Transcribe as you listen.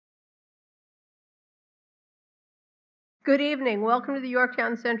Good evening. Welcome to the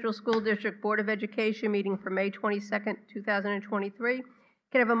Yorktown Central School District Board of Education meeting for May 22nd, 2023. Can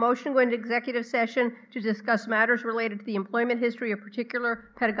I have a motion to go into executive session to discuss matters related to the employment history of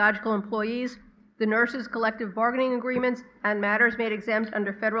particular pedagogical employees, the nurses' collective bargaining agreements, and matters made exempt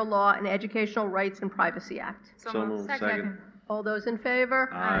under federal law and Educational Rights and Privacy Act? So moved. Second. All those in favor?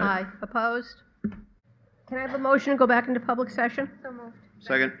 Aye. Opposed? Can I have a motion to go back into public session? So moved.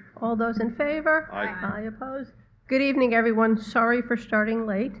 Second. All those in favor? Aye. Opposed? Good evening, everyone. Sorry for starting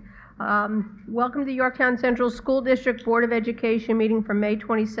late. Welcome to the Yorktown Central School District Board of Education meeting for May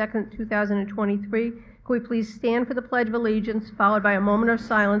 22nd, 2023. Can we please stand for the Pledge of Allegiance, followed by a moment of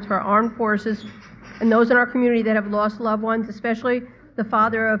silence for our armed forces and those in our community that have lost loved ones, especially the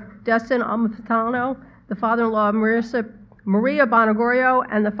father of Dustin Almafitano, the father-in-law of Maria Bonagorio,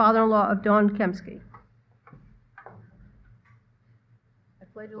 and the father-in-law of Dawn Kemsky. I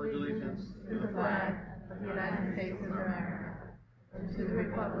pledge allegiance to the flag of the United States of America, and to the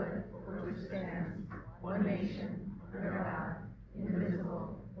republic for which stands one nation, under God,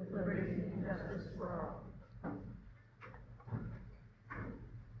 indivisible, with liberty and justice for all.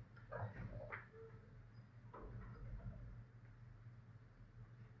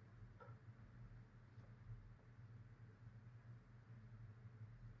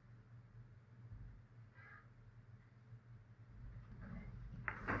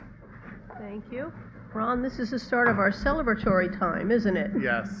 Thank you. Ron, this is the start of our celebratory time, isn't it?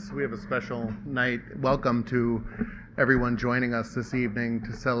 Yes, we have a special night. Welcome to everyone joining us this evening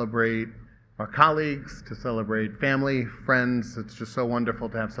to celebrate our colleagues, to celebrate family, friends. It's just so wonderful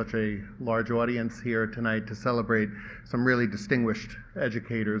to have such a large audience here tonight to celebrate some really distinguished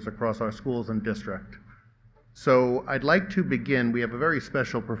educators across our schools and district. So I'd like to begin. We have a very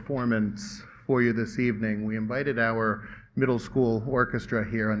special performance for you this evening. We invited our middle school orchestra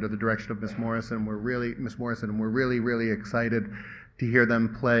here under the direction of Miss Morrison. We're really excited to hear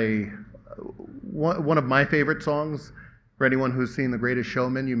them play one of my favorite songs. For anyone who's seen The Greatest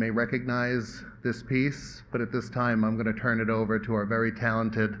Showman, you may recognize this piece, but at this time I'm going to turn it over to our very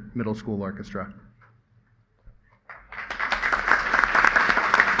talented middle school orchestra.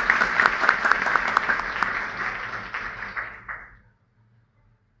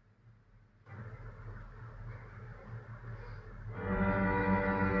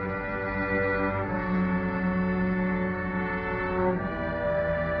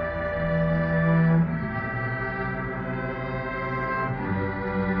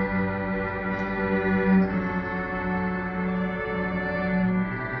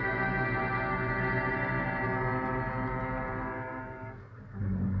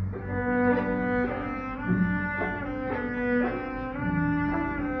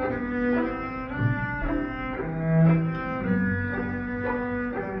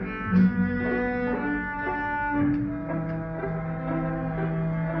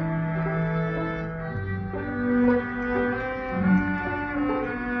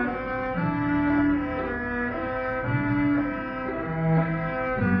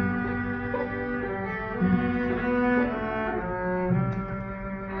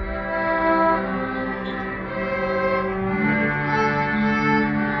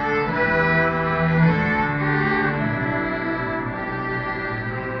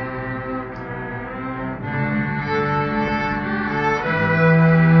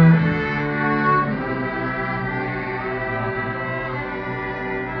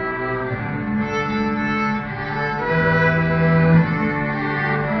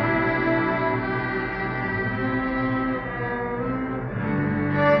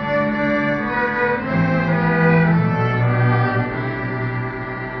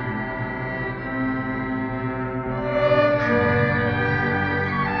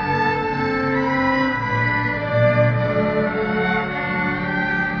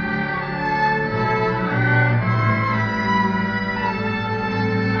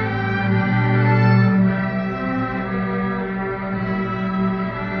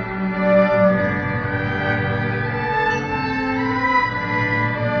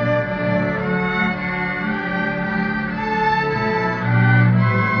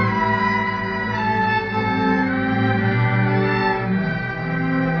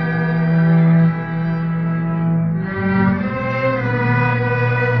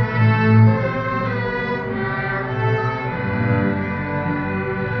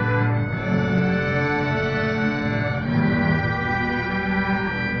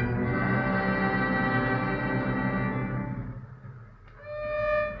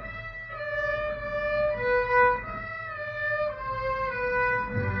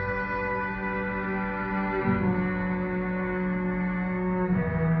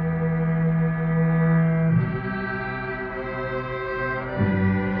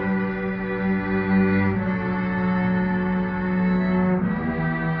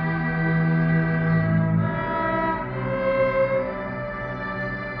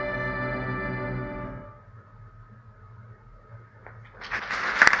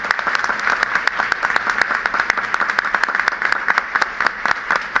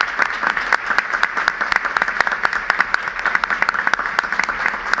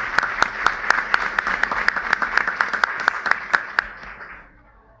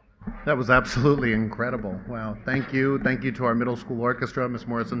 That was absolutely incredible. Wow. Thank you. Thank you to our middle school orchestra, Ms.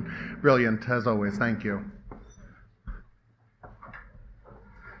 Morrison. Brilliant, as always. Thank you.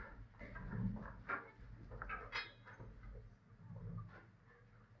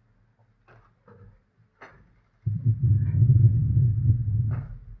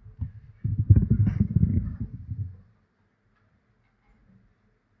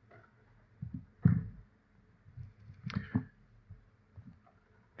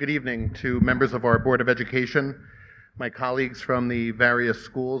 Good evening to members of our Board of Education, my colleagues from the various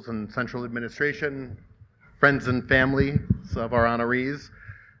schools and central administration, friends and family of our honorees,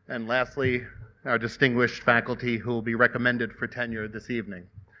 and lastly, our distinguished faculty who will be recommended for tenure this evening.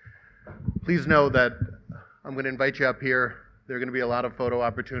 Please know that I'm going to invite you up here. There are going to be a lot of photo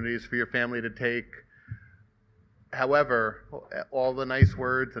opportunities for your family to take. However, all the nice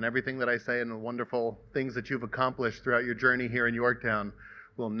words and everything that I say and the wonderful things that you've accomplished throughout your journey here in Yorktown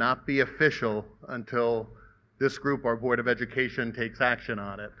will not be official until this group, our Board of Education, takes action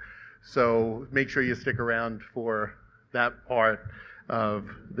on it. So make sure you stick around for that part of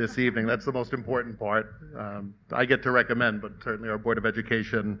this evening. That's the most important part. I get to recommend, but certainly our Board of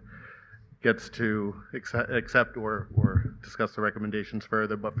Education gets to accept or discuss the recommendations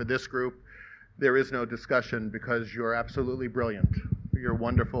further. But for this group, there is no discussion because you're absolutely brilliant. You're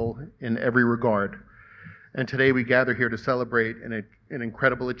wonderful in every regard. And today we gather here to celebrate an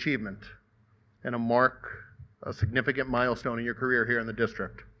incredible achievement and a significant milestone in your career here in the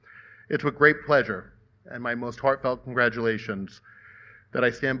district. It's with great pleasure and my most heartfelt congratulations that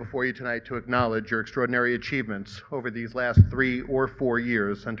I stand before you tonight to acknowledge your extraordinary achievements over these last 3 or 4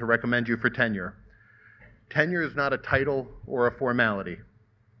 years and to recommend you for tenure. Tenure is not a title or a formality,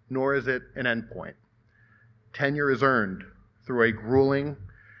 nor is it an endpoint. Tenure is earned through a grueling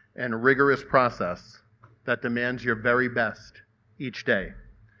and rigorous process that demands your very best each day.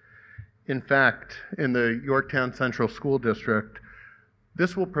 In fact, in the Yorktown Central School District,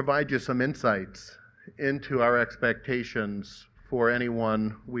 this will provide you some insights into our expectations for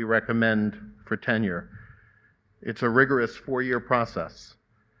anyone we recommend for tenure. It's a rigorous 4-year process.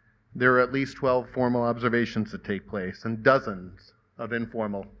 There are at least 12 formal observations that take place and dozens of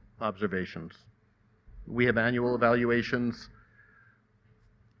informal observations. We have annual evaluations.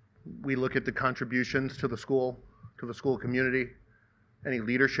 We look at the contributions to the school community, any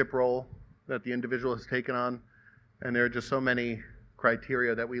leadership role that the individual has taken on, and there are just so many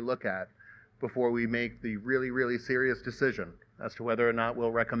criteria that we look at before we make the really, really serious decision as to whether or not we'll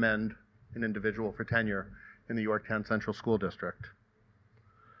recommend an individual for tenure in the Yorktown Central School District.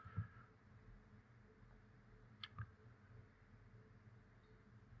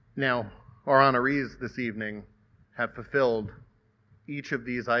 Now, our honorees this evening have fulfilled each of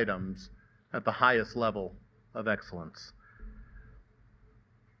these items at the highest level of excellence.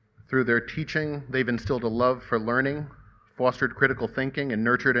 Through their teaching, they've instilled a love for learning, fostered critical thinking, and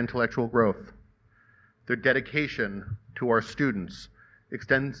nurtured intellectual growth. Their dedication to our students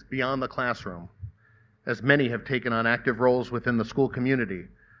extends beyond the classroom, as many have taken on active roles within the school community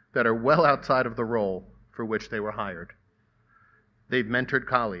that are well outside of the role for which they were hired. They've mentored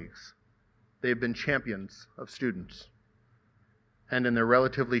colleagues. They've been champions of students. And in their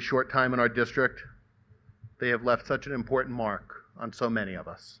relatively short time in our district, they have left such an important mark on so many of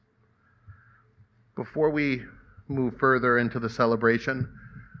us. Before we move further into the celebration,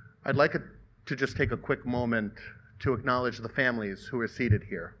 I'd like to just take a quick moment to acknowledge the families who are seated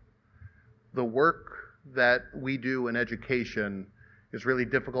here. The work that we do in education is really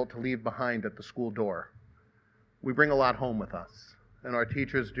difficult to leave behind at the school door. We bring a lot home with us, and our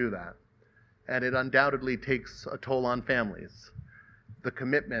teachers do that. And it undoubtedly takes a toll on families. The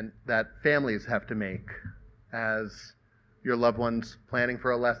commitment that families have to make as your loved ones planning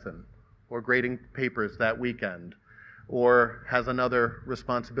for a lesson or grading papers that weekend or has another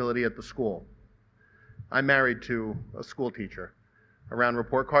responsibility at the school. I'm married to a school teacher. Around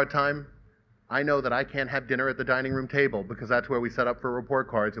report card time, I know that I can't have dinner at the dining room table because that's where we set up for report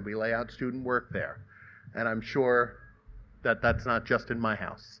cards and we lay out student work there. And I'm sure that that's not just in my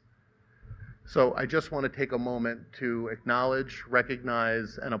house. So I just want to take a moment to acknowledge,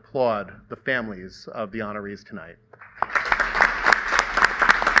 recognize, and applaud the families of the honorees tonight.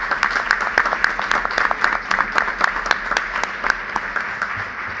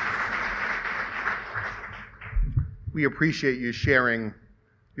 We appreciate you sharing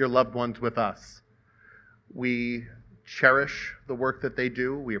your loved ones with us. We cherish the work that they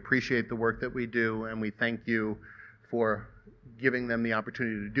do, we appreciate the work that we do, and we thank you for giving them the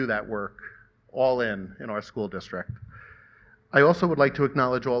opportunity to do that work all in our school district. I also would like to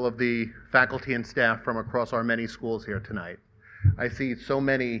acknowledge all of the faculty and staff from across our many schools here tonight. I see so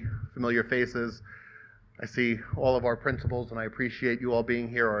many familiar faces. I see all of our principals, and I appreciate you all being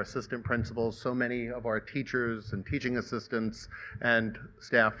here, our assistant principals, so many of our teachers and teaching assistants and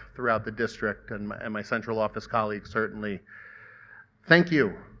staff throughout the district, and my central office colleagues certainly. Thank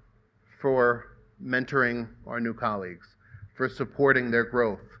you for mentoring our new colleagues, for supporting their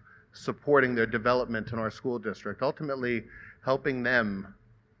growth, supporting their development in our school district, ultimately helping them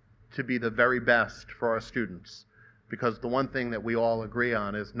to be the very best for our students. Because the one thing that we all agree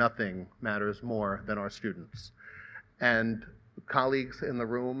on is nothing matters more than our students. And colleagues in the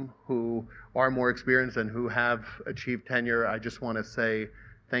room who are more experienced and who have achieved tenure, I just want to say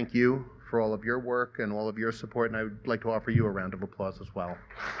thank you for all of your work and all of your support, and I would like to offer you a round of applause as well.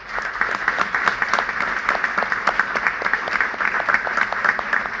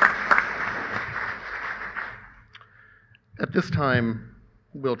 At this time,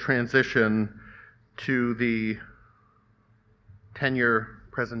 we'll transition to the tenure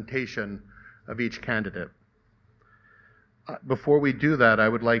presentation of each candidate. Before we do that, I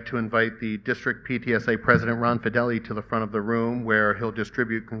would like to invite the District PTSA President, Ron Fideli, to the front of the room where he'll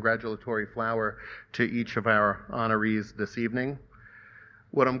distribute congratulatory flower to each of our honorees this evening.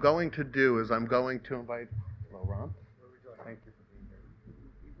 What I'm going to do is I'm going to invite, hello Ron. Thank you for being here.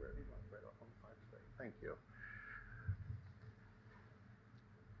 Thank you.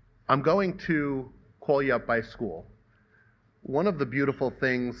 I'm going to call you up by school. One of the beautiful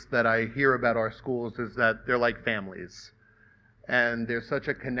things that I hear about our schools is that they're like families. And there's such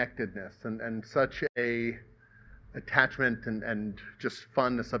a connectedness and such a attachment and just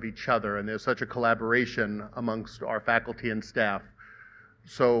funness of each other. And there's such a collaboration amongst our faculty and staff.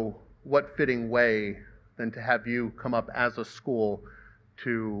 So what fitting way than to have you come up as a school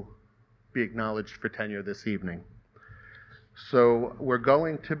to be acknowledged for tenure this evening. So we're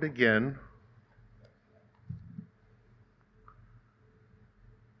going to begin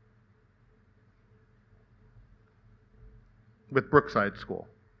with Brookside School.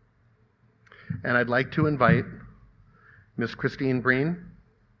 And I'd like to invite Miss Christine Breen,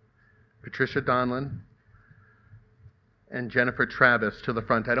 Patricia Donlin, and Jennifer Travis to the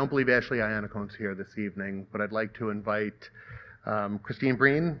front. I don't believe Ashley Iannacone's here this evening, but I'd like to invite Christine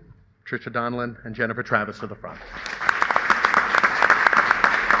Breen, Patricia Donlin, and Jennifer Travis to the front.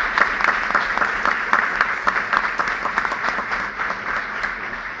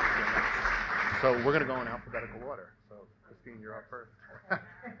 So we're going to go in alphabetical order. So Christine, you're up first.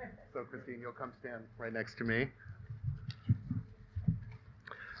 So Christine, you'll come stand right next to me.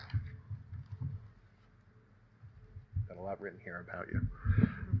 Got a lot written here about you.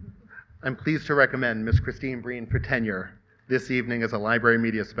 I'm pleased to recommend Miss Christine Breen for tenure this evening as a library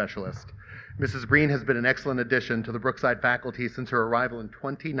media specialist. Mrs. Breen has been an excellent addition to the Brookside faculty since her arrival in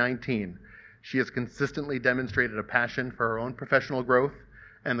 2019. She has consistently demonstrated a passion for her own professional growth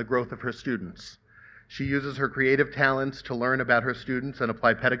and the growth of her students. She uses her creative talents to learn about her students and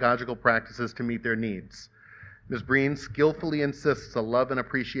apply pedagogical practices to meet their needs. Ms. Breen skillfully insists a love and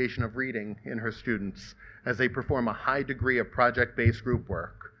appreciation of reading in her students as they perform a high degree of project-based group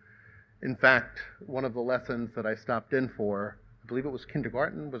work. In fact, one of the lessons that I stopped in for, I believe it was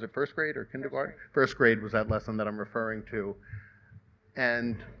kindergarten, was it first grade or kindergarten? First grade was that lesson that I'm referring to.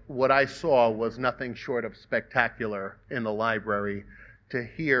 And what I saw was nothing short of spectacular in the library. To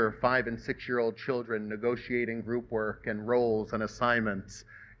hear 5- and 6-year-old children negotiating group work and roles and assignments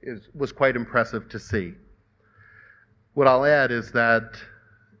was quite impressive to see. What I'll add is that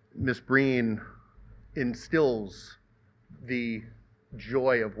Ms. Breen instills the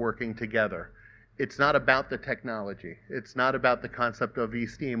joy of working together. It's not about the technology. It's not about the concept of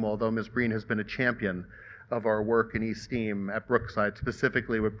eSTEAM, although Ms. Breen has been a champion of our work in eSTEAM at Brookside,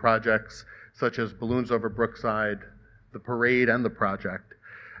 specifically with projects such as Balloons Over Brookside, the parade, and the project.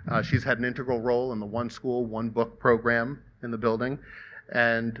 She's had an integral role in the One School, One Book program in the building.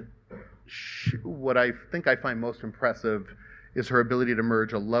 And what I think I find most impressive is her ability to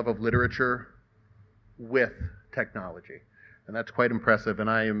merge a love of literature with technology. And that's quite impressive. And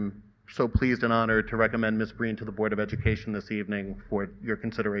I am so pleased and honored to recommend Ms. Breen to the Board of Education this evening for your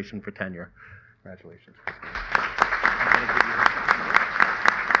consideration for tenure. Congratulations.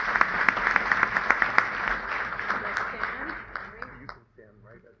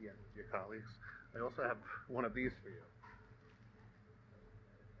 Colleagues. I also have one of these for you.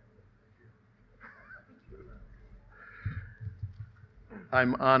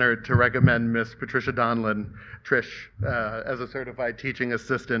 I'm honored to recommend Miss Patricia Donlin, Trish, as a certified teaching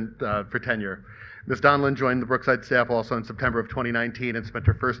assistant for tenure. Ms. Donlin joined the Brookside staff also in September of 2019 and spent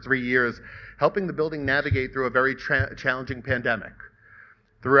her first 3 years helping the building navigate through a very challenging pandemic.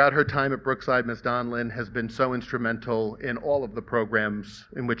 Throughout her time at Brookside, Ms. Donlin has been so instrumental in all of the programs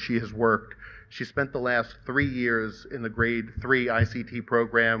in which she has worked. She spent the last 3 years in the grade 3 ICT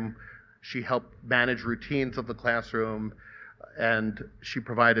program. She helped manage routines of the classroom, and she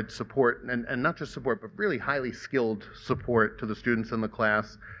provided support, and not just support, but really highly skilled support to the students in the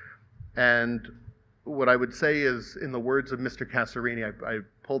class. And what I would say is, in the words of Mr. Casarini, I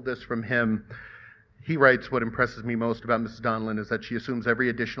pulled this from him. He writes, what impresses me most about Mrs. Donlin is that she assumes every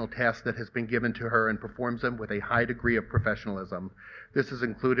additional task that has been given to her and performs them with a high degree of professionalism. This has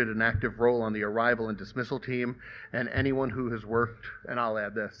included an active role on the arrival and dismissal team, and anyone who has worked, and I'll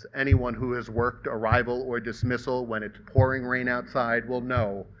add this, anyone who has worked arrival or dismissal when it's pouring rain outside will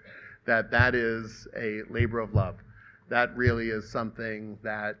know that that is a labor of love. That really is something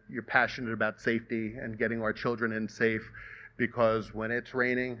that you're passionate about, safety and getting our children in safe, because when it's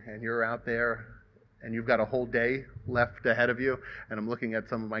raining and you're out there and you've got a whole day left ahead of you, and I'm looking at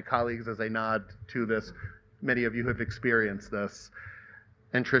some of my colleagues as they nod to this, many of you have experienced this,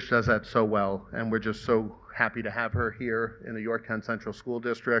 and Trish does that so well, and we're just so happy to have her here in the Yorktown Central School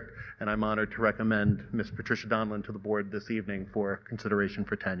District, and I'm honored to recommend Ms. Patricia Donlin to the board this evening for consideration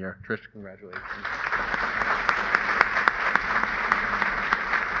for tenure. Trish, congratulations.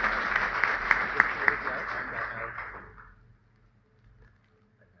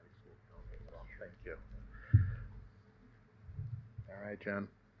 Thank you. All right, Jen.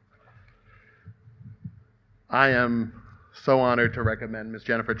 I am so honored to recommend Ms.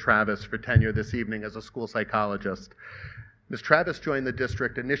 Jennifer Travis for tenure this evening as a school psychologist. Ms. Travis joined the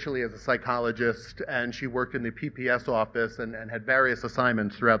district initially as a psychologist, and she worked in the PPS office and had various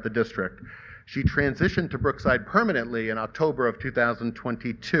assignments throughout the district. She transitioned to Brookside permanently in October of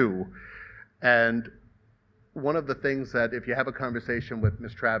 2022, and one of the things that, if you have a conversation with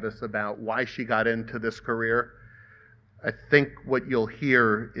Ms. Travis about why she got into this career, I think what you'll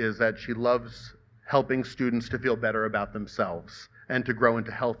hear is that she loves helping students to feel better about themselves and to grow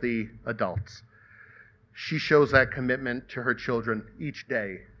into healthy adults. She shows that commitment to her children each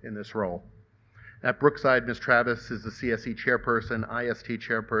day in this role. At Brookside, Ms. Travis is the CSE chairperson, IST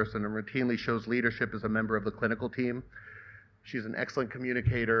chairperson, and routinely shows leadership as a member of the clinical team. She's an excellent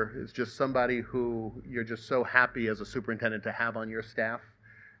communicator, is just somebody who you're just so happy as a superintendent to have on your staff,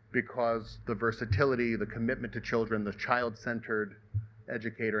 because the versatility, the commitment to children, the child-centered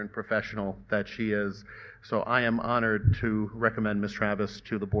educator and professional that she is. So I am honored to recommend Ms. Travis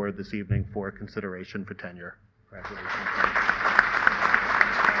to the board this evening for consideration for tenure. Congratulations.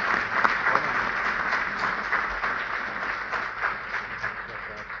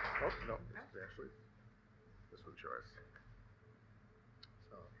 Oh, no, actually, this one's yours.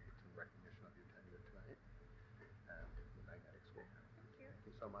 So it's in recognition of your tenure tonight at the Magnetic School. Thank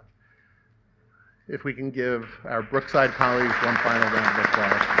you so much. If we can give our Brookside colleagues one final round of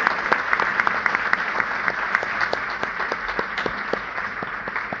applause.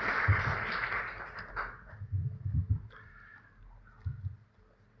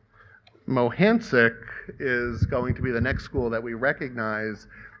 Mohansick is going to be the next school that we recognize,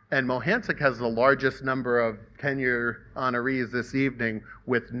 and Mohansick has the largest number of tenure honorees this evening,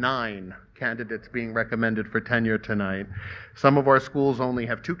 with 9 candidates being recommended for tenure tonight. Some of our schools only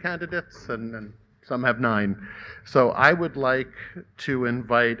have 2 candidates, and some have 9. So I would like to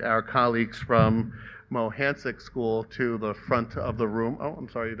invite our colleagues from Mohansick School to the front of the room. Oh, I'm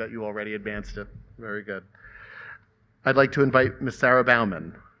sorry that you already advanced it. Very good. I'd like to invite Ms. Sarah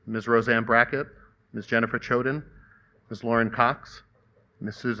Bauman, Ms. Roseanne Brackett, Ms. Jennifer Choden, Ms. Lauren Cox,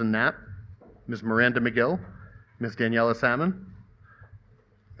 Ms. Susan Knapp, Ms. Miranda McGill, Ms. Daniela Salmon,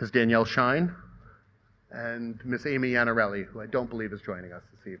 Ms. Danielle Shine, and Ms. Amy Yanarelli, who I don't believe is joining us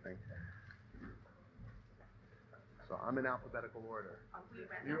this evening. So I'm in alphabetical order.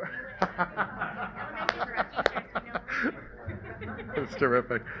 That's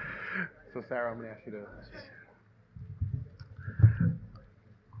terrific. So Sarah, I'm going to ask you to...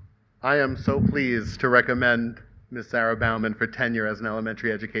 I am so pleased to recommend Ms. Sarah Bauman for tenure as an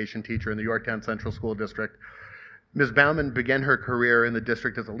elementary education teacher in the Yorktown Central School District. Ms. Bauman began her career in the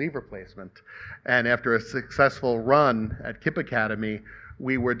district as a leave replacement, and after a successful run at KIPP Academy,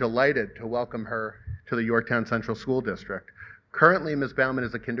 we were delighted to welcome her to the Yorktown Central School District. Currently, Ms. Bauman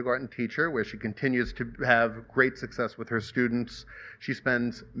is a kindergarten teacher where she continues to have great success with her students. She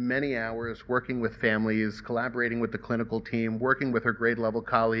spends many hours working with families, collaborating with the clinical team, working with her grade level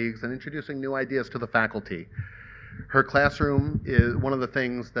colleagues, and introducing new ideas to the faculty. Her classroom is one of the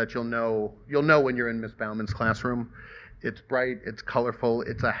things that you'll know when you're in Ms. Bauman's classroom. It's bright, it's colorful,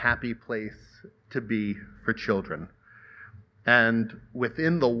 it's a happy place to be for children. And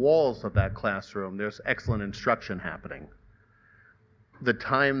within the walls of that classroom, there's excellent instruction happening. The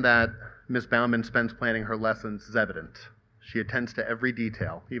time that Ms. Bauman spends planning her lessons is evident. She attends to every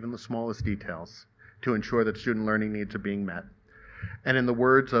detail, even the smallest details, to ensure that student learning needs are being met. And in the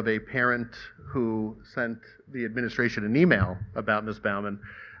words of a parent who sent the administration an email about Ms. Bauman,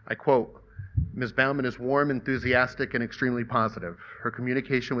 I quote, "Ms. Bauman is warm, enthusiastic, and extremely positive. Her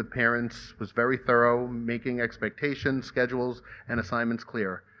communication with parents was very thorough, making expectations, schedules, and assignments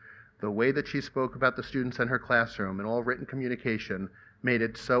clear. The way that she spoke about the students in her classroom and all written communication made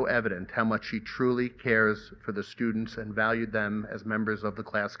it so evident how much she truly cares for the students and valued them as members of the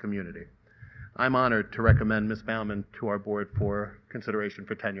class community." I'm honored to recommend Ms. Bauman to our board for consideration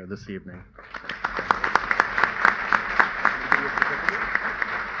for tenure this evening.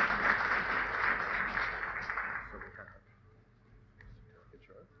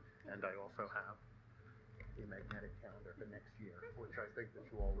 And I also have the magnetic calendar for next year, which I think that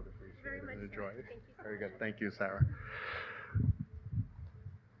you all would appreciate and enjoy. Very good. Thank you, Sarah.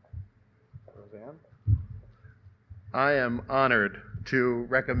 Roseanne? I am honored to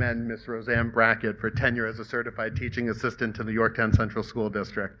recommend Ms. Roseanne Brackett for tenure as a certified teaching assistant to the Yorktown Central School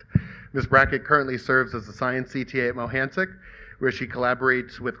District. Ms. Brackett currently serves as a science CTA at Mohansick, where she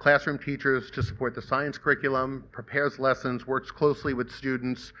collaborates with classroom teachers to support the science curriculum, prepares lessons, works closely with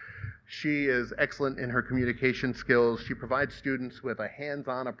students. She is excellent in her communication skills. She provides students with a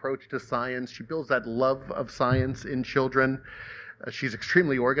hands-on approach to science. She builds that love of science in children. She's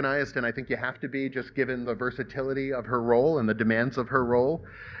extremely organized, and I think you have to be, just given the versatility of her role and the demands of her role.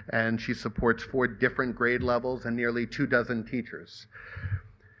 And she supports 4 different grade levels and nearly 24 teachers.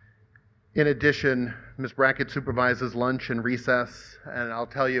 In addition, Ms. Brackett supervises lunch and recess, and I'll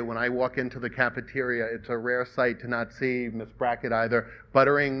tell you, when I walk into the cafeteria, it's a rare sight to not see Ms. Brackett either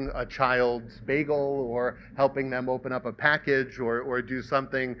buttering a child's bagel or helping them open up a package or do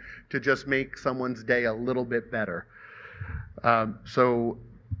something to just make someone's day a little bit better. So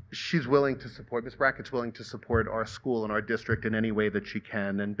she's willing to support, Ms. Brackett's willing to support our school and our district in any way that she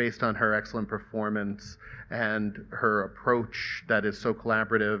can. And based on her excellent performance and her approach that is so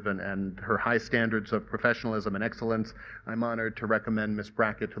collaborative and her high standards of professionalism and excellence, I'm honored to recommend Ms.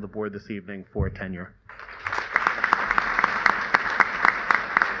 Brackett to the board this evening for tenure.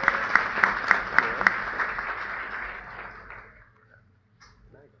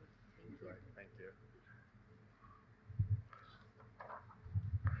 Thank you.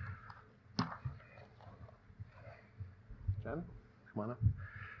 Jen, come on up.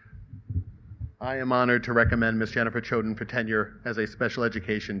 I am honored to recommend Ms. Jennifer Choden for tenure as a special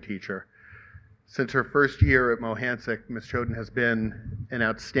education teacher. Since her first year at Mohansick, Ms. Choden has been an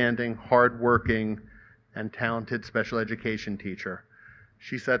outstanding, hardworking, and talented special education teacher.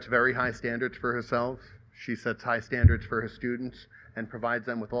 She sets very high standards for herself. She sets high standards for her students and provides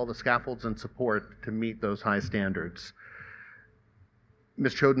them with all the scaffolds and support to meet those high standards.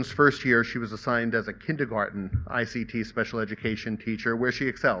 Ms. Choden's first year, she was assigned as a kindergarten ICT special education teacher, where she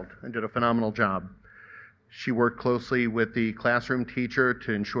excelled and did a phenomenal job. She worked closely with the classroom teacher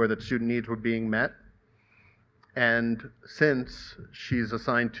to ensure that student needs were being met. And since, she's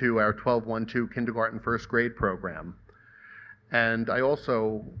assigned to our 12-1-2 kindergarten first grade program. And I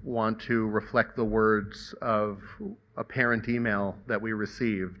also want to reflect the words of a parent email that we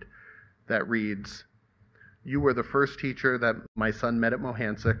received that reads, "You were the first teacher that my son met at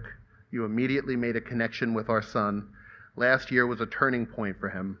Mohansick. You immediately made a connection with our son. Last year was a turning point for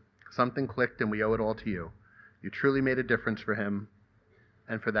him. Something clicked and we owe it all to you. You truly made a difference for him,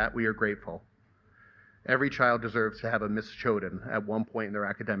 and for that we are grateful. Every child deserves to have a Miss Choden at one point in their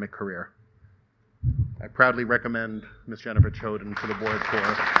academic career." I proudly recommend Ms. Jennifer Choden to the board for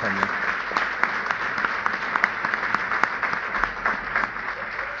tenure.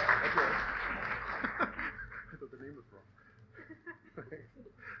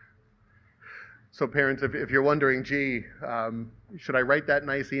 So parents, if you're wondering, gee, should I write that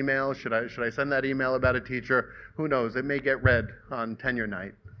nice email? Should I send that email about a teacher? Who knows? It may get read on tenure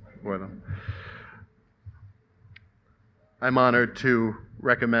night for them. I'm honored to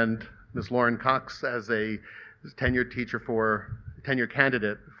recommend Ms. Lauren Cox as a tenure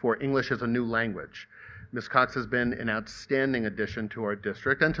candidate for English as a new language. Ms. Cox has been an outstanding addition to our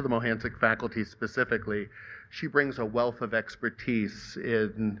district and to the Mohansick faculty specifically. She brings a wealth of expertise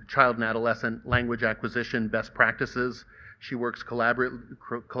in child and adolescent language acquisition best practices. She works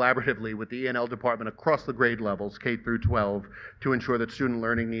collaboratively with the E&L department across the grade levels, K through 12, to ensure that student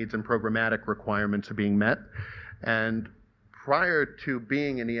learning needs and programmatic requirements are being met. And prior to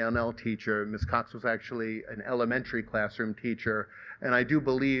being an E&L teacher, Ms. Cox was actually an elementary classroom teacher, and I do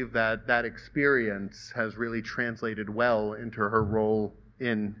believe that that experience has really translated well into her role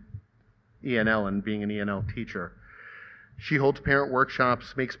in E&L and being an E&L teacher. She holds parent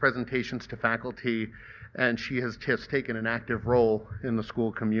workshops, makes presentations to faculty, and she has just taken an active role in the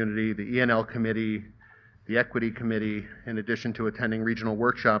school community, the E&L committee, the equity committee, in addition to attending regional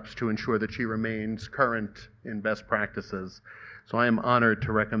workshops to ensure that she remains current in best practices. So I am honored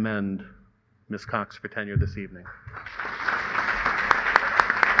to recommend Ms. Cox for tenure this evening.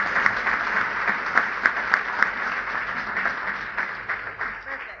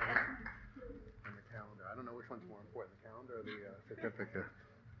 And the calendar. I don't know which one's more important, the calendar or the certificate.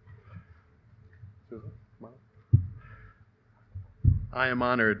 Susan, come on. I am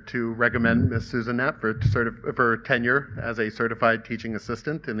honored to recommend Ms. Susan Knapp for tenure as a certified teaching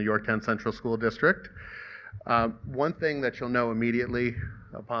assistant in the Yorktown Central School District. One thing that you'll know immediately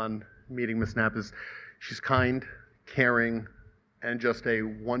upon meeting Ms. Knapp is she's kind, caring, and just a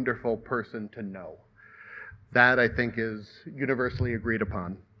wonderful person to know. That, I think, is universally agreed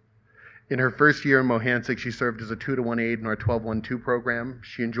upon. In her first year in Mohansick, she served as a 2-to-1 aide in our 12-1-2 program.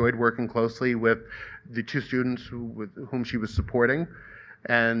 She enjoyed working closely with the two students with whom she was supporting,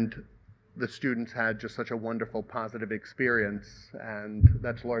 and the students had just such a wonderful, positive experience, and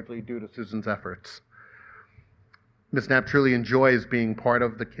that's largely due to Susan's efforts. Ms. Knapp truly enjoys being part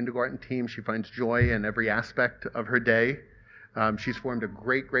of the kindergarten team. She finds joy in every aspect of her day. She's formed a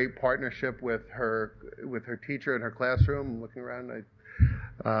great partnership with her teacher in her classroom. I'm looking around.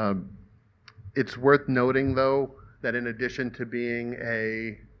 It's worth noting, though, that in addition to being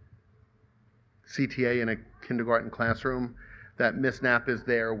a CTA in a kindergarten classroom, that Ms. Knapp is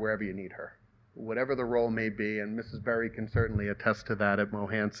there wherever you need her, whatever the role may be, and Mrs. Berry can certainly attest to that at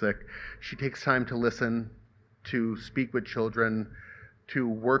Mohansick. She takes time to listen, to speak with children, to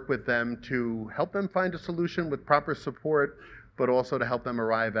work with them, to help them find a solution with proper support, but also to help them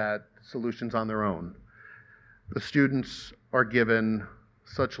arrive at solutions on their own. The students are given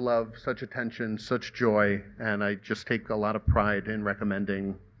such love, such attention, such joy, and I just take a lot of pride in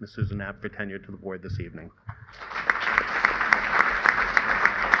recommending Ms. Susan Knapp for tenure to the board this evening.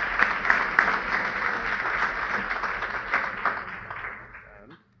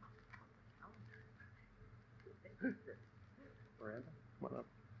 Miranda, come on up.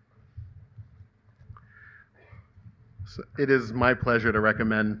 So it is my pleasure to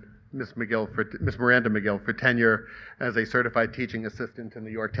recommend Ms. Miranda McGill for tenure as a certified teaching assistant in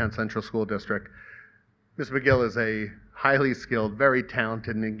the Yorktown Central School District. Ms. McGill is a highly skilled, very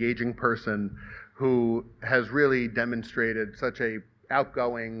talented, and engaging person who has really demonstrated such a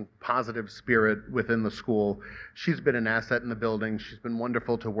outgoing, positive spirit within the school. She's been an asset in the building. She's been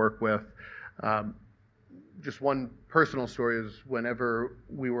wonderful to work with. Just one personal story is whenever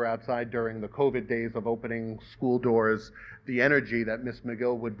we were outside during the COVID days of opening school doors, the energy that Miss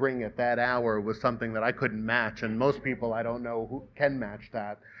McGill would bring at that hour was something that I couldn't match, and most people I don't know who can match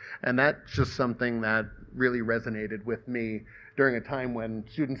that. And that's just something that really resonated with me during a time when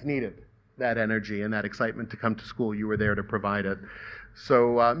students needed that energy and that excitement to come to school. You were there to provide it.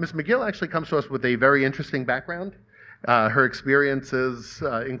 So Ms. McGill actually comes to us with a very interesting background. Her experiences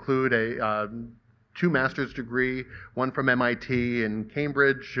include a 2 master's degree, one from MIT in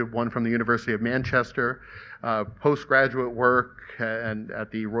Cambridge, one from the University of Manchester, postgraduate work and at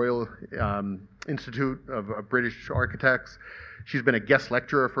the Royal Institute of British Architects. She's been a guest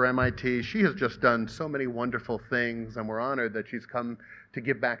lecturer for MIT. She has just done so many wonderful things, and we're honored that she's come to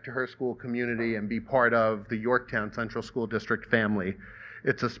give back to her school community and be part of the Yorktown Central School District family.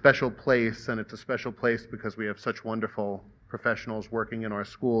 It's a special place, and it's a special place because we have such wonderful professionals working in our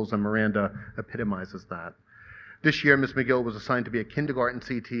schools, and Miranda epitomizes that. This year, Ms. McGill was assigned to be a kindergarten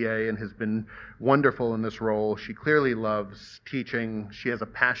CTA and has been wonderful in this role. She clearly loves teaching. She has a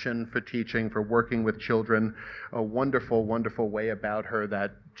passion for teaching, for working with children, a wonderful, wonderful way about her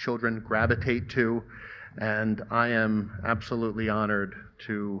that children gravitate to, and I am absolutely honored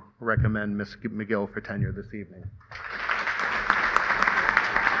to recommend Ms. McGill for tenure this evening.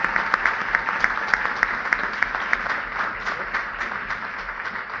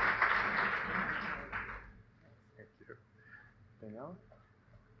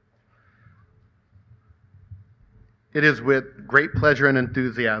 It is with great pleasure and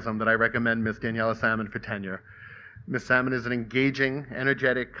enthusiasm that I recommend Ms. Daniela Salmon for tenure. Ms. Salmon is an engaging,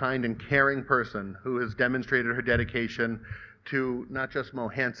 energetic, kind, and caring person who has demonstrated her dedication to not just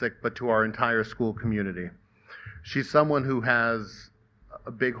Mohansick, but to our entire school community. She's someone who has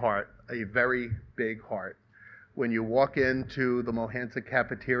a big heart, a very big heart. When you walk into the Mohansick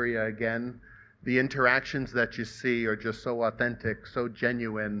cafeteria again, the interactions that you see are just so authentic, so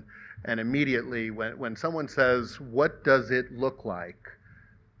genuine, and immediately when someone says, what does it look like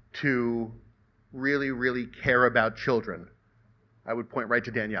to really, really care about children, I would point right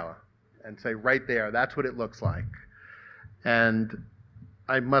to Daniela and say, right there, that's what it looks like. And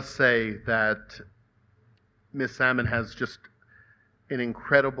I must say that Ms. Salmon has just an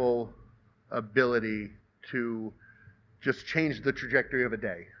incredible ability to just change the trajectory of a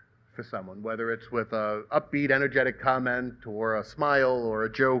day for someone, whether it's with a upbeat, energetic comment or a smile or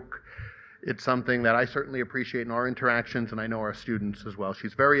a joke. It's something that I certainly appreciate in our interactions, and I know our students as well.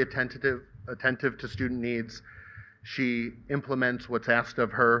 She's very attentive to student needs. She implements what's asked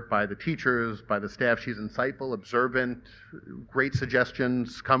of her by the teachers, by the staff. She's insightful, observant. Great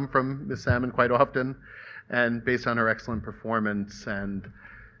suggestions come from Ms. Salmon quite often. And based on her excellent performance and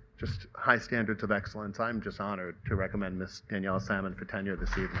just high standards of excellence, I'm just honored to recommend Ms. Danielle Salmon for tenure this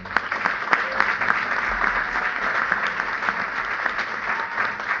evening.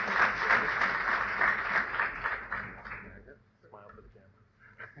 Smile for the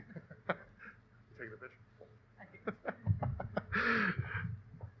camera. Take the picture.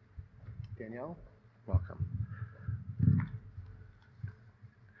 Danielle, welcome.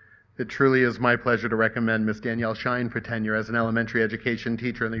 It truly is my pleasure to recommend Ms. Danielle Shine for tenure as an elementary education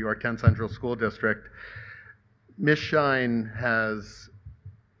teacher in the Yorktown Central School District. Ms. Shine has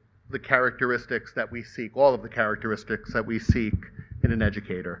the characteristics that we seek, all of the characteristics that we seek in an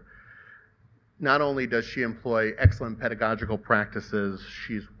educator. Not only does she employ excellent pedagogical practices,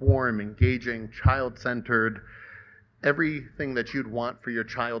 she's warm, engaging, child-centered. Everything that you'd want for your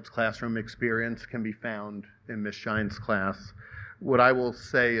child's classroom experience can be found in Ms. Shine's class. What I will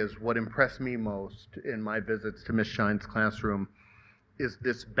say is what impressed me most in my visits to Ms. Shine's classroom is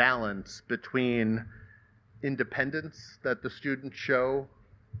this balance between independence that the students show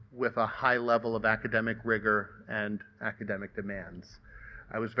with a high level of academic rigor and academic demands.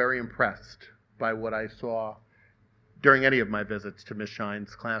 I was very impressed by what I saw during any of my visits to Ms.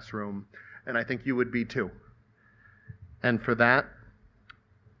 Shine's classroom, and I think you would be too. And for that,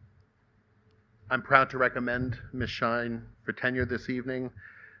 I'm proud to recommend Ms. Shine for tenure this evening.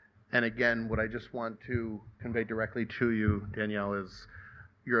 And again, what I just want to convey directly to you, Danielle, is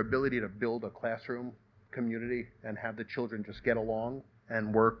your ability to build a classroom community and have the children just get along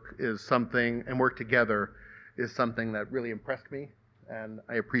and work together is something that really impressed me. And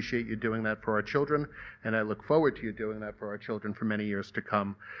I appreciate you doing that for our children, and I look forward to you doing that for our children for many years to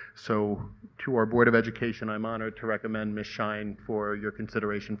come. So to our Board of Education, I'm honored to recommend Ms. Shine for your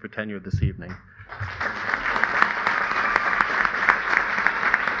consideration for tenure this evening. I've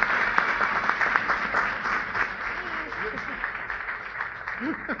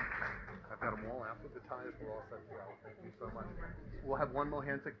got them all out with the ties. We're all set to go. Thank you so much. We'll have one more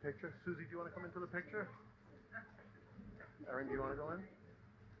handshake picture. Susie, do you want to come into the picture? Erin, do you want to go in?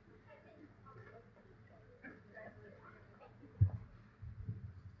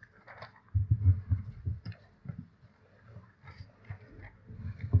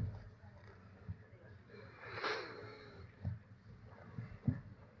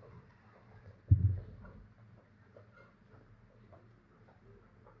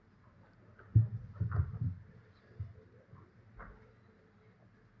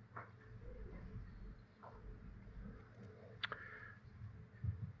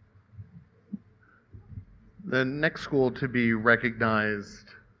 The next school to be recognized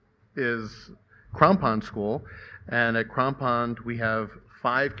is Crompond School, and at Crompond we have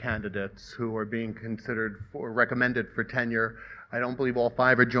 5 candidates who are being recommended for tenure. I don't believe all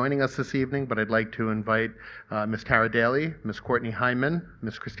 5 are joining us this evening, but I'd like to invite Ms. Tara Daly, Ms. Courtney Hyman,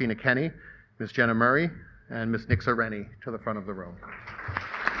 Ms. Christina Kenny, Ms. Jenna Murray, and Ms. Nixa Rennie to the front of the room.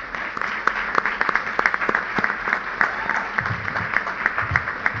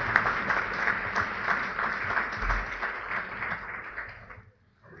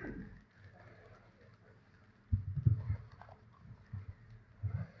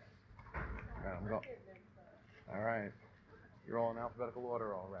 All right. You're all in alphabetical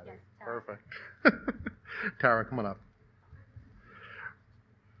order already. Yes, perfect. Tara, come on up.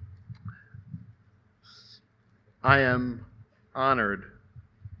 I am honored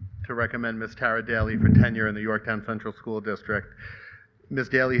to recommend Ms. Tara Daly for tenure in the Yorktown Central School District. Ms.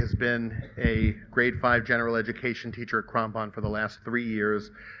 Daly has been a grade 5 general education teacher at Crompond for the last 3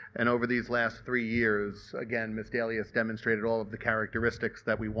 years. And over these last 3 years, again, Ms. Daly has demonstrated all of the characteristics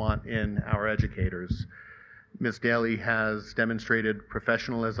that we want in our educators. Ms. Daly has demonstrated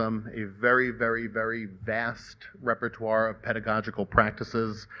professionalism, a very, very, very vast repertoire of pedagogical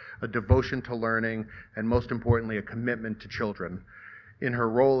practices, a devotion to learning, and most importantly, a commitment to children. In her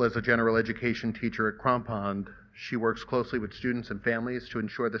role as a general education teacher at Crompond, she works closely with students and families to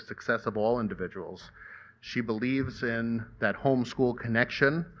ensure the success of all individuals. She believes in that home-school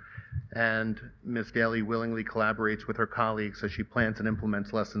connection, and Ms. Daly willingly collaborates with her colleagues as she plans and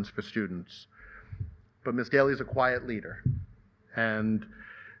implements lessons for students. but Miss Daly is a quiet leader, and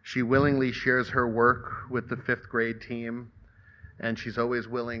she willingly shares her work with the 5th grade team, and she's always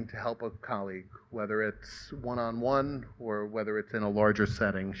willing to help a colleague, whether it's one-on-one or whether it's in a larger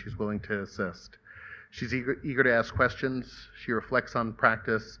setting. She's willing to assist. She's eager to ask questions, she reflects on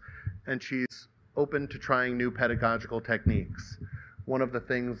practice, and she's open to trying new pedagogical techniques. One of the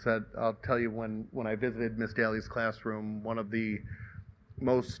things that I'll tell you, when I visited Miss Daly's classroom, one of the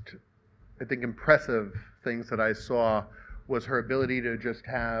most, I think, impressive things that I saw was her ability to just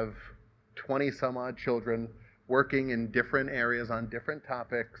have 20 some odd children working in different areas on different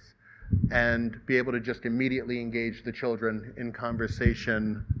topics and be able to just immediately engage the children in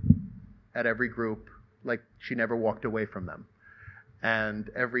conversation at every group like she never walked away from them. And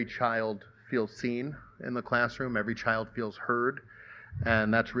every child feels seen in the classroom, every child feels heard,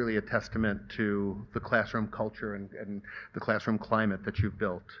 and that's really a testament to the classroom culture and the classroom climate that you've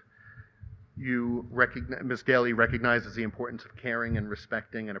built. Ms. Daly recognizes the importance of caring and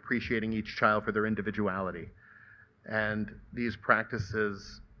respecting and appreciating each child for their individuality. And these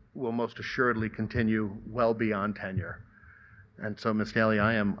practices will most assuredly continue well beyond tenure. And so, Ms. Daly,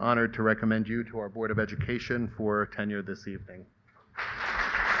 I am honored to recommend you to our Board of Education for tenure this evening.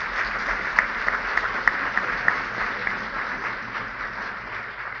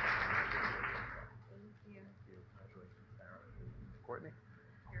 Courtney?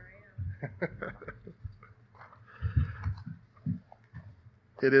 Here I am.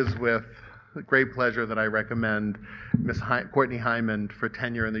 It is with great pleasure that I recommend Ms. Courtney Hyman for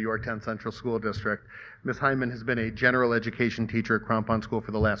tenure in the Yorktown Central School District. Ms. Hyman has been a general education teacher at Crampon School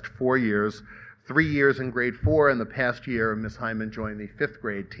for the last 4 years, 3 years in grade 4, and the past year Ms. Hyman joined the 5th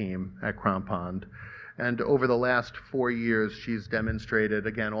grade team at Crampon. And over the last 4 years, she's demonstrated,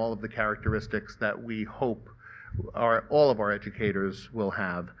 again, all of the characteristics that we hope all of our educators will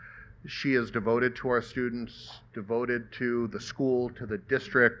have. She is devoted to our students, devoted to the school, to the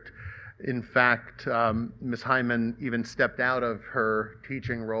district. In fact, Ms. Hyman even stepped out of her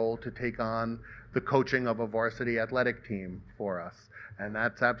teaching role to take on the coaching of a varsity athletic team for us. And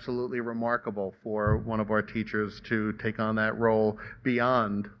that's absolutely remarkable for one of our teachers to take on that role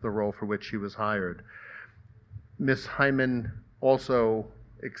beyond the role for which she was hired. Ms. Hyman also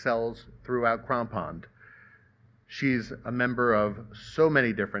excels throughout Crampon. She's a member of so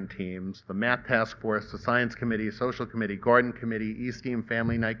many different teams: the Math Task Force, the Science Committee, Social Committee, Garden Committee, Esteem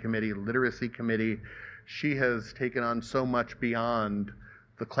Family Night Committee, Literacy Committee. She has taken on so much beyond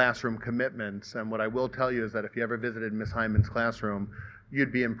the classroom commitments. And what I will tell you is that if you ever visited Ms. Hyman's classroom,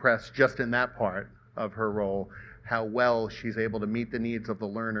 you'd be impressed just in that part of her role, how well she's able to meet the needs of the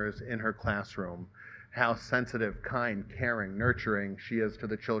learners in her classroom, how sensitive, kind, caring, nurturing she is to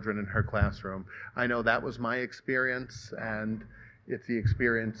the children in her classroom. I know that was my experience, and it's the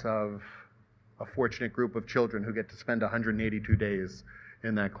experience of a fortunate group of children who get to spend 182 days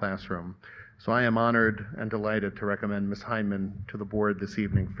in that classroom. So I am honored and delighted to recommend Ms. Hyman to the board this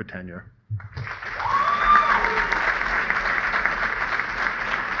evening for tenure.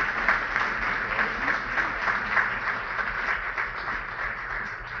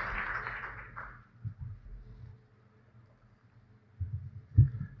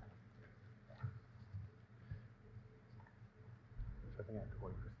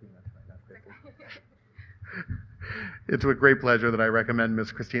 It's with great pleasure that I recommend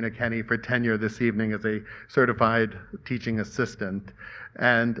Ms. Christina Kenny for tenure this evening as a certified teaching assistant.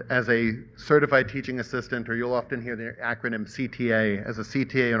 And as a certified teaching assistant, or you'll often hear the acronym CTA, as a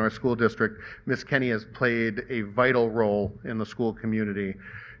CTA in our school district, Ms. Kenny has played a vital role in the school community.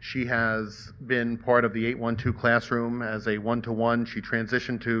 She has been part of the 812 classroom as a one-to-one. She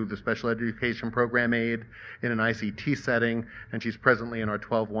transitioned to the special education program aide in an ICT setting, and she's presently in our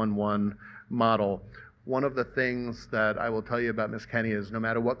 1211 model. One of the things that I will tell you about Ms. Kenny is no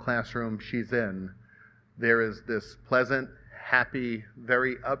matter what classroom she's in, there is this pleasant, happy,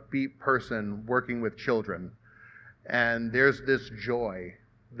 very upbeat person working with children. And there's this joy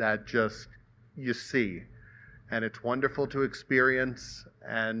that just you see. And it's wonderful to experience,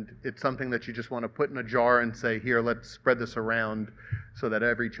 and it's something that you just want to put in a jar and say, here, let's spread this around so that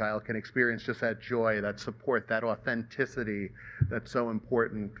every child can experience just that joy, that support, that authenticity that's so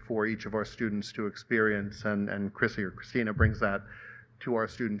important for each of our students to experience. And Chrissy or Christina brings that to our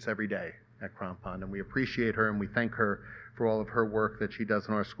students every day at Crampon. And we appreciate her and we thank her for all of her work that she does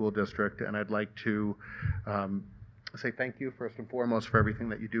in our school district. And I'd like to say thank you first and foremost for everything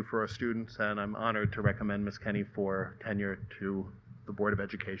that you do for our students, and I'm honored to recommend Ms. Kenny for tenure to the Board of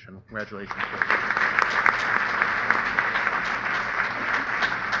Education. Congratulations.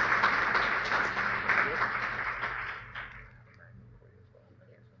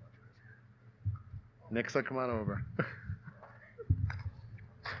 Nixa, come on over.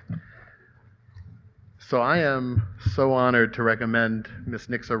 So I am so honored to recommend Ms.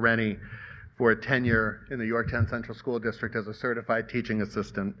 Nixa Rennie for tenure in the Yorktown Central School District as a certified teaching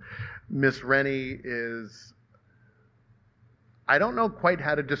assistant. Ms. Rennie is, I don't know quite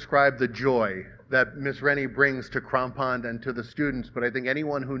how to describe the joy that Ms. Rennie brings to Crampond and to the students, but I think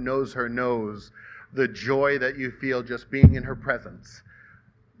anyone who knows her knows the joy that you feel just being in her presence.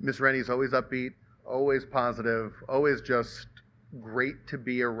 Ms. Rennie's always upbeat, always positive, always just great to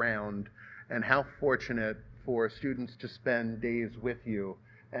be around, and how fortunate for students to spend days with you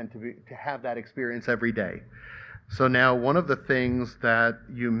and to have that experience every day. So now, one of the things that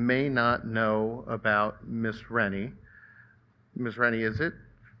you may not know about Ms. Rennie, is it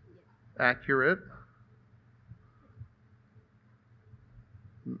accurate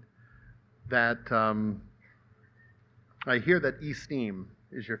that I hear that e-STEAM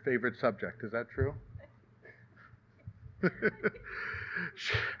is your favorite subject? Is that true?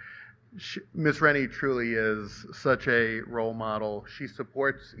 Ms. Rennie truly is such a role model. She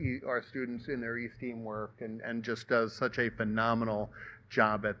supports our students in their e-STEAM work and just does such a phenomenal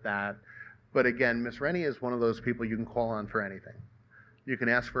job at that. But again, Ms. Rennie is one of those people you can call on for anything. You can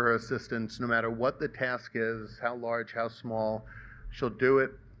ask for her assistance no matter what the task is, how large, how small. She'll do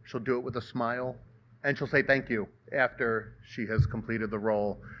it. She'll do it with a smile, and she'll say thank you after she has completed the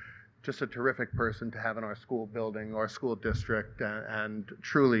role. Just a terrific person to have in our school building, our school district, and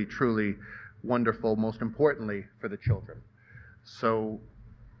truly, truly wonderful, most importantly, for the children. So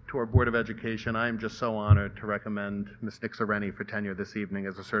to our Board of Education, I am just so honored to recommend Ms. Nixa Rennie for tenure this evening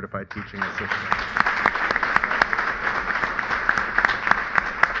as a certified teaching assistant.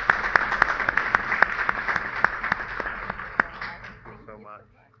 Thank you so much.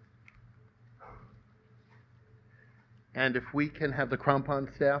 And if we can have the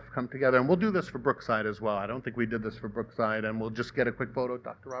Crampond staff come together, and we'll do this for Brookside as well. I don't think we did this for Brookside, and we'll just get a quick photo.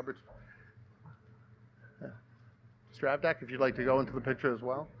 Dr. Roberts? Yeah. Mr. Avdak, if you'd like to go into the picture as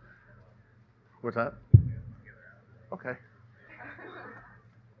well. What's that? Okay.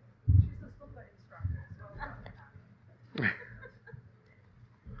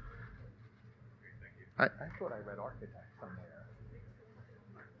 I thought I read architect somewhere.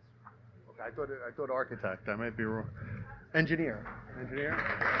 Okay, I thought architect. I might be wrong. Engineer. Engineer?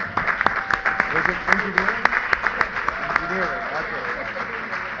 Was it engineering? Engineering, that's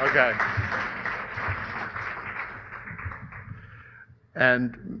it. Okay.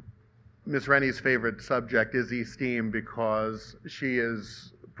 And Ms. Rennie's favorite subject is e-STEAM because she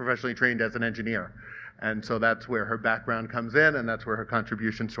is professionally trained as an engineer. And so that's where her background comes in, and that's where her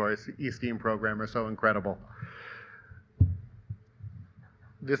contributions to our e-STEAM program are so incredible.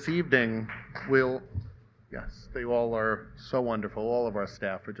 This evening, yes, they all are so wonderful. All of our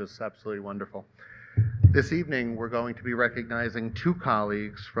staff are just absolutely wonderful. This evening, we're going to be recognizing two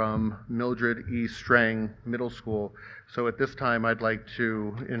colleagues from Mildred E. Strang Middle School. So at this time, I'd like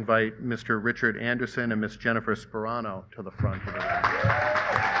to invite Mr. Richard Anderson and Miss Jennifer Sperano to the front of the room.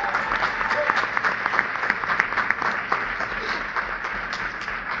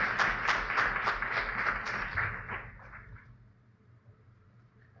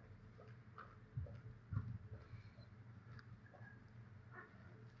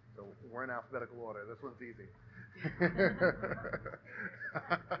 We're in alphabetical order. This one's easy.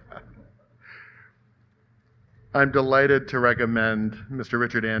 I'm delighted to recommend Mr.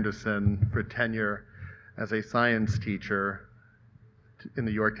 Richard Anderson for tenure as a science teacher in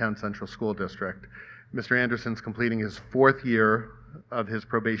the Yorktown Central School District. Mr. Anderson's completing his 4th year of his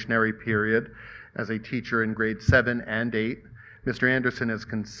probationary period as a teacher in grades 7 and 8. Mr. Anderson has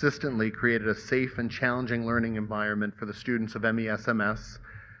consistently created a safe and challenging learning environment for the students of MESMS.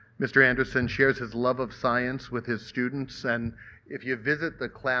 Mr. Anderson shares his love of science with his students, and if you visit the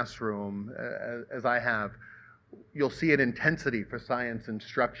classroom, as I have, you'll see an intensity for science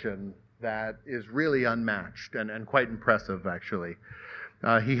instruction that is really unmatched and quite impressive, actually.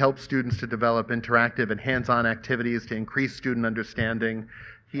 He helps students to develop interactive and hands-on activities to increase student understanding.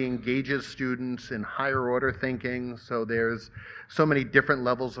 He engages students in higher order thinking, so there's so many different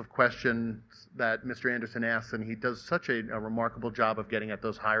levels of questions that Mr. Anderson asks, and he does such a remarkable job of getting at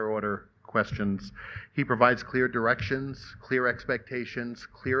those higher order questions. He provides clear directions, clear expectations,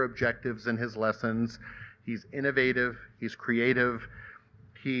 clear objectives in his lessons. He's innovative, he's creative.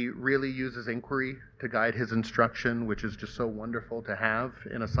 He really uses inquiry to guide his instruction, which is just so wonderful to have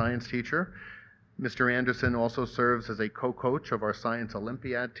in a science teacher. Mr. Anderson also serves as a co-coach of our Science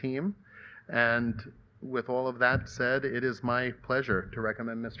Olympiad team. And with all of that said, it is my pleasure to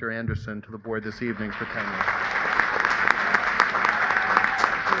recommend Mr. Anderson to the board this evening for tenure.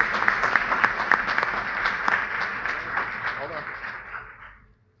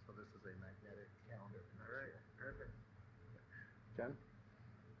 Jen?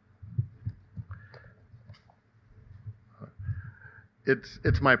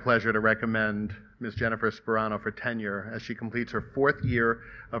 It's my pleasure to recommend Ms. Jennifer Sperano for tenure as she completes her 4th year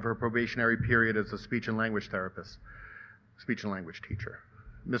of her probationary period as a speech and language therapist, speech and language teacher.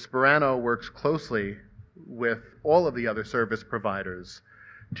 Ms. Sperano works closely with all of the other service providers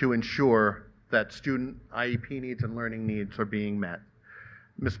to ensure that student IEP needs and learning needs are being met.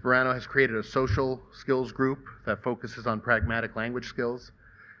 Ms. Sperano has created a social skills group that focuses on pragmatic language skills.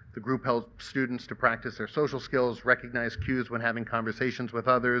 The group helps students to practice their social skills, recognize cues when having conversations with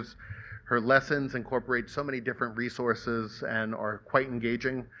others. Her lessons incorporate so many different resources and are quite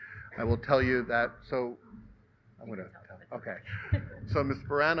engaging. I will tell you that, so I'm going to tell, okay. So Ms.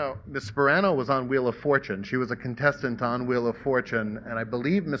 Sperano was on Wheel of Fortune. She was a contestant on Wheel of Fortune, and I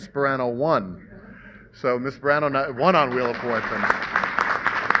believe Ms. Sperano won. So Ms. Sperano won on Wheel of Fortune.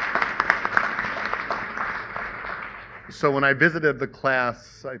 So when I visited the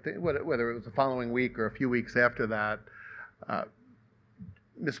class, I think whether it was the following week or a few weeks after that,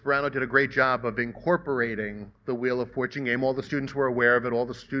 Ms. Sperano did a great job of incorporating the Wheel of Fortune game. All the students were aware of it. All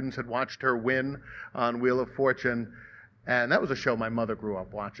the students had watched her win on Wheel of Fortune. And that was a show my mother grew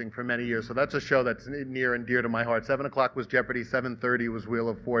up watching for many years. So that's a show that's near and dear to my heart. 7 o'clock was Jeopardy. 7:30 was Wheel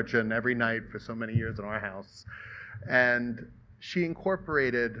of Fortune every night for so many years in our house. And she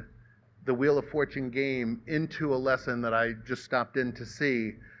incorporated the Wheel of Fortune game into a lesson that I just stopped in to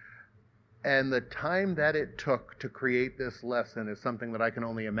see. And the time that it took to create this lesson is something that I can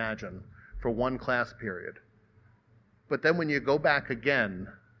only imagine for one class period. But then when you go back again,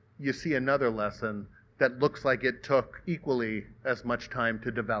 you see another lesson that looks like it took equally as much time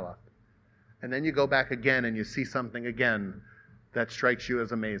to develop. And then you go back again and you see something again that strikes you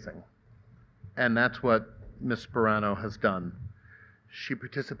as amazing. And that's what Ms. Sperano has done. She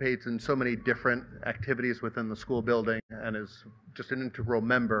participates in so many different activities within the school building and is just an integral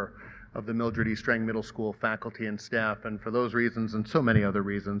member of the Mildred E. Strang Middle School faculty and staff. And for those reasons and so many other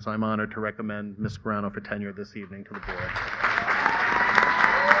reasons, I'm honored to recommend Ms. Sperano for tenure this evening to the board.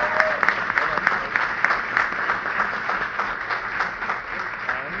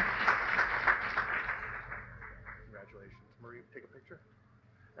 Congratulations. Marie, take a picture.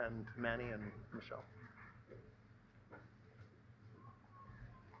 And Manny and Michelle.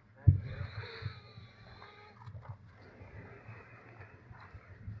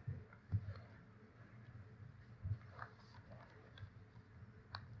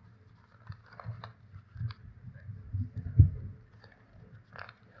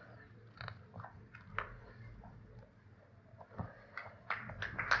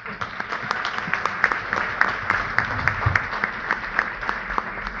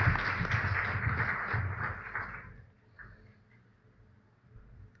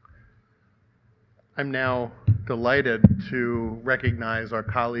 I'm now delighted to recognize our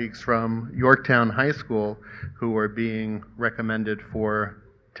colleagues from Yorktown High School who are being recommended for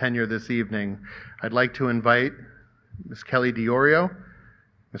tenure this evening. I'd like to invite Ms. Kelly DiOrio,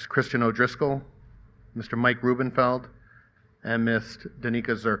 Ms. Kristen O'Driscoll, Mr. Mike Rubenfeld, and Ms.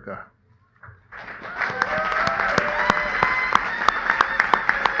 Danica Zerka.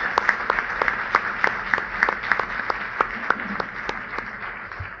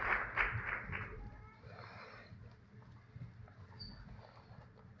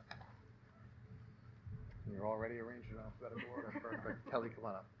 You're already arranged in alphabetical order. Perfect. Kelly, come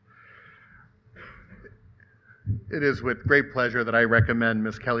on up. It is with great pleasure that I recommend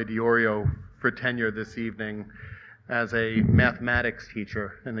Ms. Kelly DiOrio for tenure this evening as a mathematics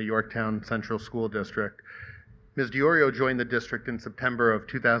teacher in the Yorktown Central School District. Ms. DiOrio joined the district in September of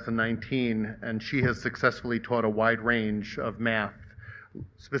 2019, and she has successfully taught a wide range of math,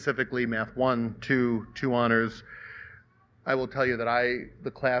 specifically Math 1, 2 honors. I will tell you that I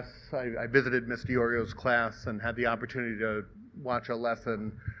visited Ms. DiOrio's class and had the opportunity to watch a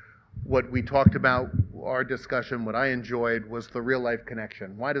lesson. What we talked about, our discussion, what I enjoyed was the real life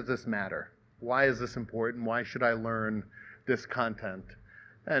connection. Why does this matter? Why is this important? Why should I learn this content?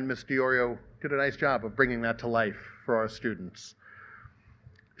 And Ms. DiOrio did a nice job of bringing that to life for our students.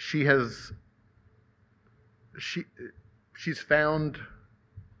 She's found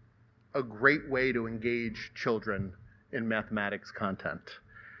a great way to engage children in mathematics content.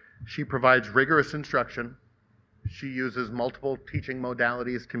 She provides rigorous instruction. She uses multiple teaching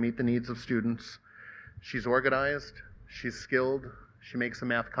modalities to meet the needs of students. She's organized, she's skilled, she makes the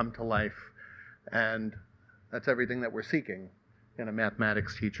math come to life, and that's everything that we're seeking in a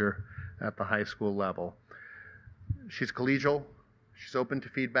mathematics teacher at the high school level. She's collegial, she's open to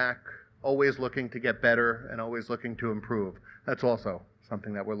feedback, always looking to get better and always looking to improve. That's also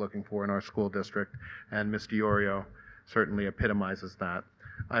something that we're looking for in our school district, and Ms. DiOrio certainly epitomizes that.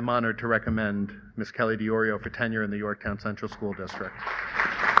 I'm honored to recommend Ms. Kelly DiOrio for tenure in the Yorktown Central School District.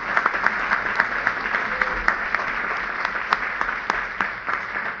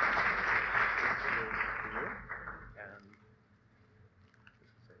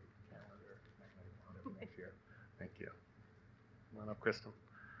 Thank you. Come on up, Kristen.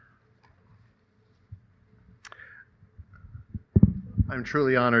 I'm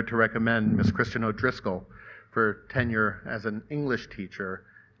truly honored to recommend Ms. Kristen O'Driscoll for tenure as an English teacher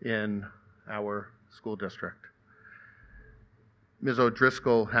in our school district. Ms.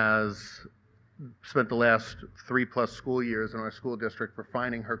 O'Driscoll has spent the last 3+ school years in our school district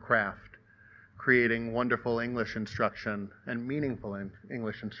refining her craft, creating wonderful English instruction and meaningful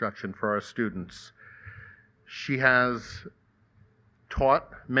English instruction for our students. She has taught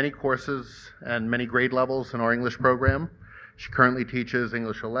many courses and many grade levels in our English program. She currently teaches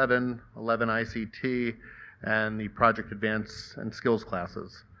English 11, 11 ICT, and the Project Advance and Skills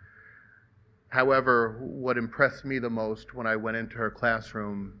classes. However, what impressed me the most when I went into her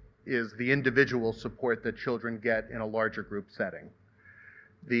classroom is the individual support that children get in a larger group setting.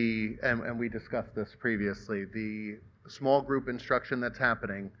 And we discussed this previously, the small group instruction that's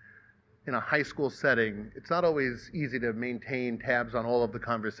happening in a high school setting, it's not always easy to maintain tabs on all of the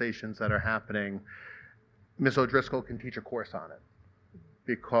conversations that are happening. Ms. O'Driscoll can teach a course on it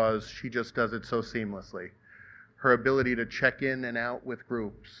because she just does it so seamlessly. Her ability to check in and out with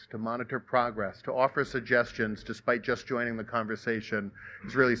groups, to monitor progress, to offer suggestions despite just joining the conversation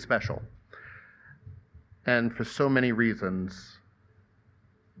is really special. And for so many reasons,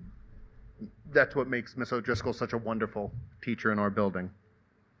 that's what makes Ms. O'Driscoll such a wonderful teacher in our building.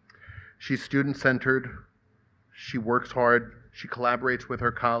 She's student-centered, she works hard, she collaborates with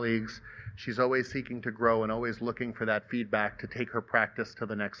her colleagues, she's always seeking to grow and always looking for that feedback to take her practice to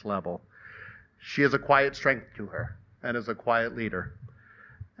the next level. She has a quiet strength to her and is a quiet leader.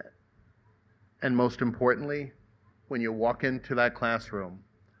 And most importantly, when you walk into that classroom,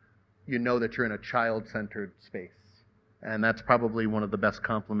 you know that you're in a child-centered space. And that's probably one of the best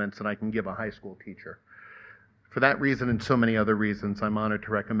compliments that I can give a high school teacher. For that reason and so many other reasons, I'm honored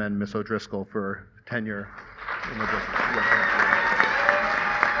to recommend Ms. O'Driscoll for tenure in the district.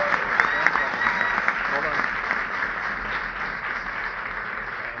 Hold on.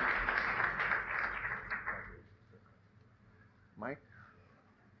 Mike?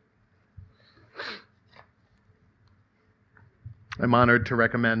 I'm honored to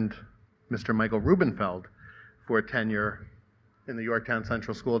recommend Mr. Michael Rubenfeld for tenure in the Yorktown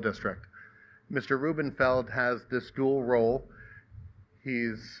Central School District. Mr. Rubenfeld has this dual role.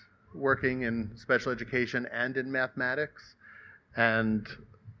 He's working in special education and in mathematics. And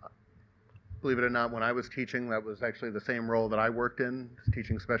believe it or not, when I was teaching, that was actually the same role that I worked in,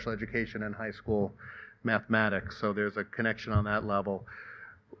 teaching special education and high school mathematics. So there's a connection on that level.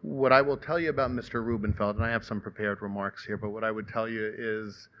 What I will tell you about Mr. Rubenfeld, and I have some prepared remarks here, but what I would tell you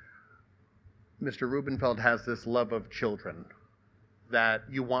is Mr. Rubenfeld has this love of children that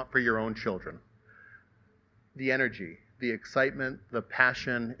you want for your own children. The energy, the excitement, the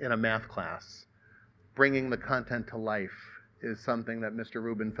passion in a math class, bringing the content to life is something that Mr.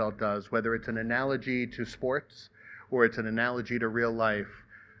 Rubenfeld does, whether it's an analogy to sports or it's an analogy to real life.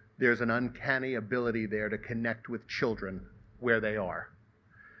 There's an uncanny ability there to connect with children where they are.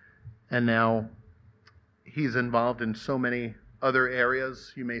 And now he's involved in so many other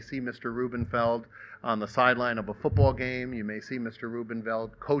areas. You may see Mr. Rubenfeld on the sideline of a football game. You may see Mr.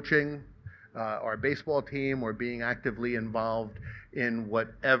 Rubenfeld coaching our baseball team or being actively involved in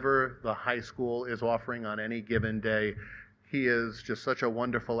whatever the high school is offering on any given day. He is just such a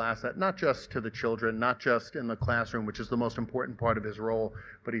wonderful asset, not just to the children, not just in the classroom, which is the most important part of his role,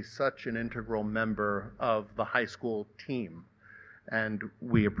 but he's such an integral member of the high school team. And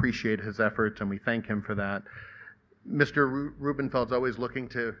we appreciate his efforts and we thank him for that. Mr. Rubenfeld's always looking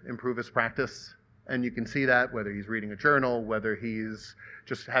to improve his practice, and you can see that whether he's reading a journal, whether he's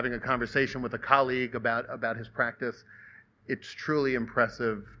just having a conversation with a colleague about his practice. It's truly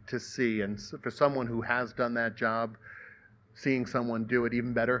impressive to see, and for someone who has done that job, seeing someone do it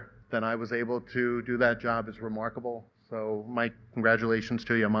even better than I was able to do that job is remarkable. So Mike, congratulations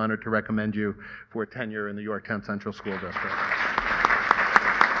to you. I'm honored to recommend you for tenure in the Yorktown Central School District.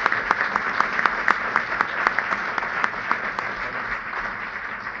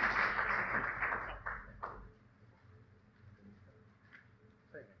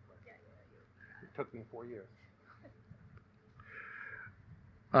 It took me 4 years.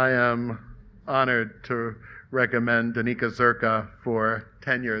 I am honored to recommend Danica Zerka for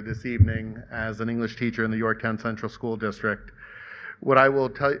tenure this evening as an English teacher in the Yorktown Central School District. What I will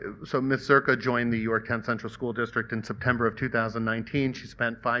tell you, so Ms. Zirka joined the Yorktown Central School District in September of 2019. She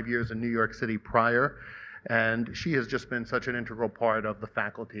spent 5 years in New York City prior, and she has just been such an integral part of the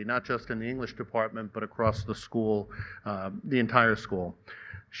faculty, not just in the English department, but across the school, the entire school.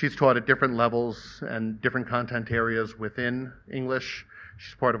 She's taught at different levels and different content areas within English.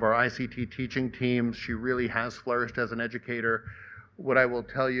 She's part of our ICT teaching teams. She really has flourished as an educator. What I will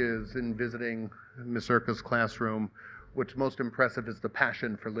tell you is, in visiting Ms. Zirka's classroom, what's most impressive is the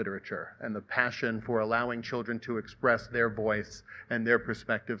passion for literature and the passion for allowing children to express their voice and their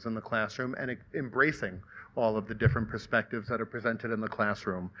perspectives in the classroom, and embracing all of the different perspectives that are presented in the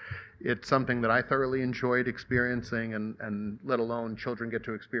classroom. It's something that I thoroughly enjoyed experiencing, and let alone children get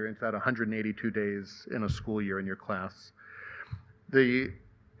to experience that 182 days in a school year in your class. The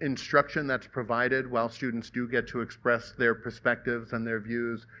instruction that's provided, while students do get to express their perspectives and their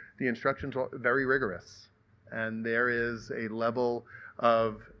views, the instruction's very rigorous. And there is a level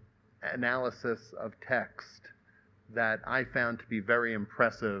of analysis of text that I found to be very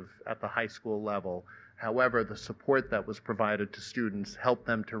impressive at the high school level. However, the support that was provided to students helped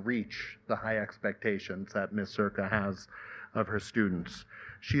them to reach the high expectations that Ms. Zirka has of her students.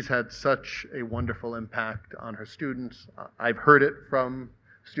 She's had such a wonderful impact on her students. I've heard it from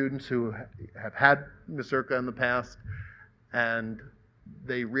students who have had Ms. Zirka in the past, and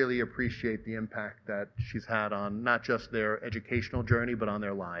they really appreciate the impact that she's had on not just their educational journey, but on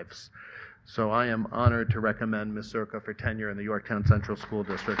their lives. So I am honored to recommend Ms. Zirka for tenure in the Yorktown Central School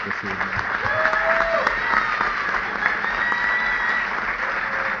District this evening.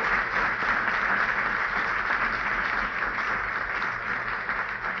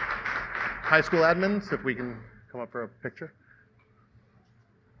 High school admins, if we can come up for a picture.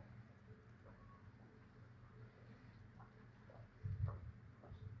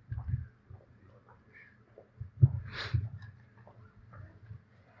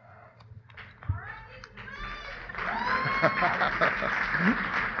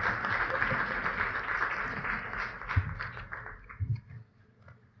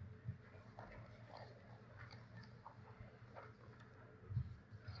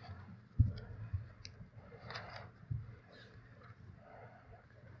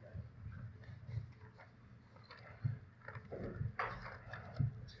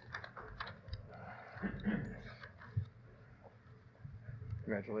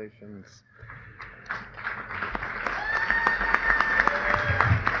 Congratulations.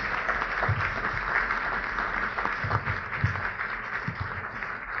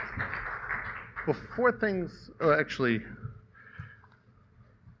 Before things, actually,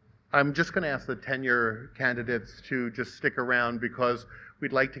 I'm just going to ask the tenure candidates to just stick around, because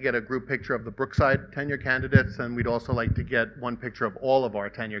we'd like to get a group picture of the Brookside tenure candidates, and we'd also like to get one picture of all of our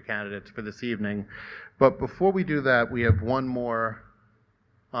tenure candidates for this evening. But before we do that, we have one more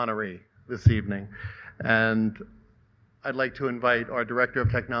honoree this evening, and I'd like to invite our Director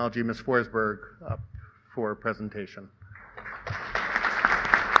of Technology, Ms. Forsberg, up for a presentation.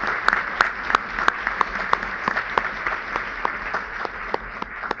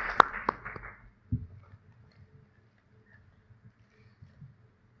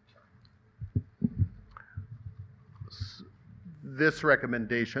 This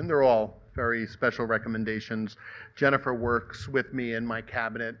recommendation, they're all very special recommendations. Jennifer works with me in my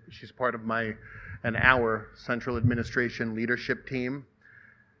cabinet. She's part of our central administration leadership team.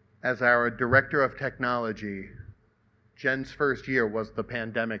 As our Director of Technology, Jen's first year was the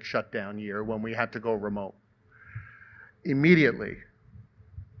pandemic shutdown year when we had to go remote. Immediately,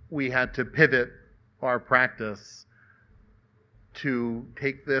 we had to pivot our practice to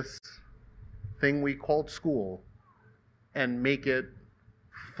take this thing we called school and make it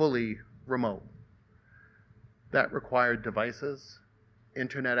fully remote. That required devices,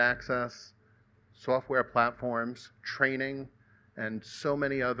 internet access, software platforms, training, and so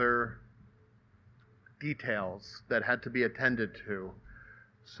many other details that had to be attended to.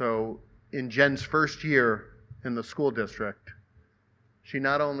 So in Jen's first year in the school district, she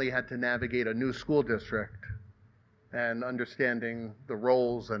not only had to navigate a new school district and understanding the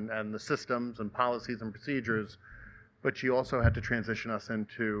roles and the systems and policies and procedures, but she also had to transition us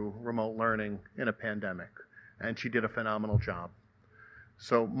into remote learning in a pandemic, and she did a phenomenal job.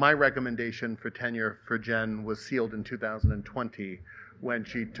 So my recommendation for tenure for Jen was sealed in 2020 when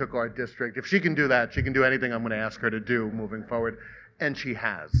she took our district. If she can do that, she can do anything I'm going to ask her to do moving forward, and she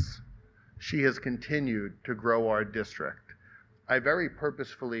has. She has continued to grow our district. I very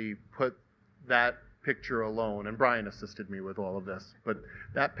purposefully put that picture alone, and Brian assisted me with all of this, but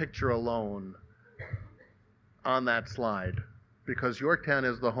that picture alone on that slide, because Yorktown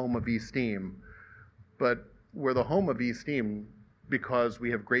is the home of eSTEAM, but we're the home of eSTEAM because we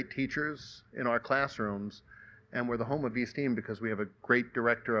have great teachers in our classrooms, and we're the home of East because we have a great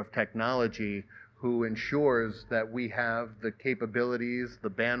director of technology who ensures that we have the capabilities, the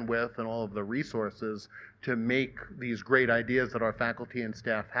bandwidth, and all of the resources to make these great ideas that our faculty and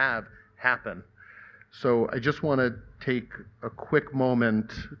staff have happen. So I just want to take a quick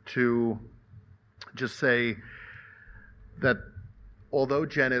moment to just say that although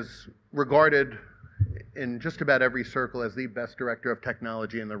Jen is regarded in just about every circle as the best director of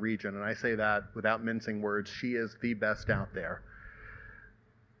technology in the region, and I say that without mincing words, she is the best out there.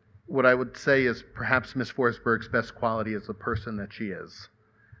 What I would say is perhaps Ms. Forsberg's best quality is the person that she is.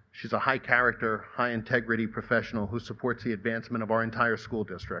 She's a high character, high integrity professional who supports the advancement of our entire school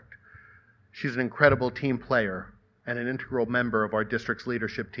district. She's an incredible team player and an integral member of our district's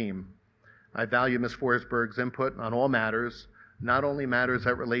leadership team. I value Ms. Forsberg's input on all matters, not only matters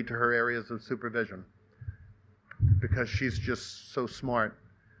that relate to her areas of supervision, because she's just so smart,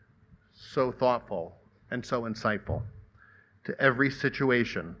 so thoughtful, and so insightful. To every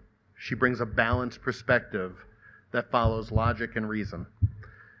situation, she brings a balanced perspective that follows logic and reason.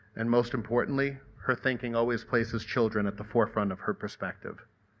 And most importantly, her thinking always places children at the forefront of her perspective.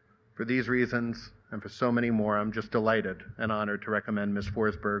 For these reasons, and for so many more, I'm just delighted and honored to recommend Ms.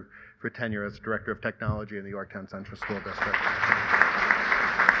 Forsberg for tenure as Director of Technology in the Yorktown Central School District.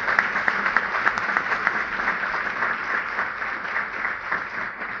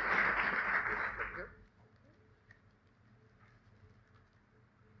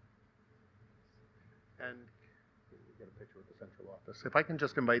 And get a picture with the central office. If I can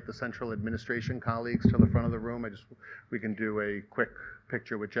just invite the central administration colleagues to the front of the room, we can do a quick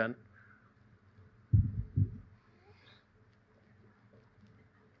picture with Jen.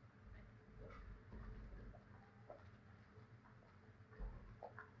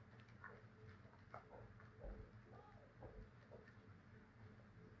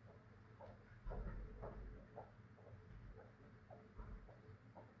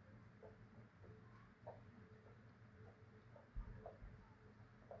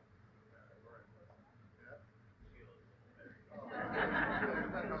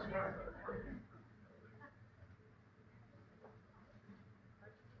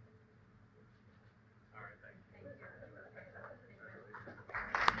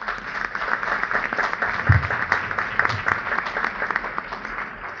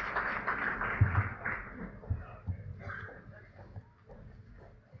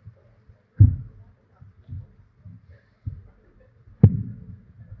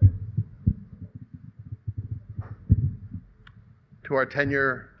 To our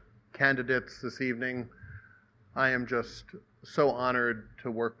tenure candidates this evening, I am just so honored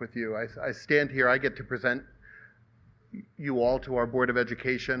to work with you. I stand here, I get to present you all to our Board of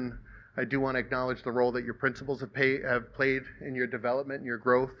Education. I do want to acknowledge the role that your principals have played in your development and your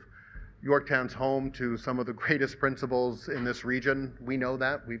growth. Yorktown's home to some of the greatest principals in this region. We know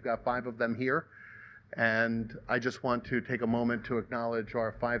that. We've got 5 of them here. And I just want to take a moment to acknowledge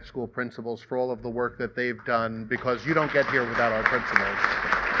our 5 school principals for all of the work that they've done, because you don't get here without our principals.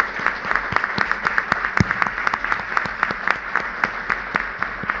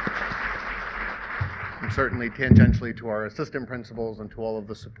 And certainly tangentially to our assistant principals and to all of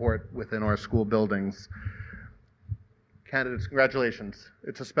the support within our school buildings. Candidates, congratulations.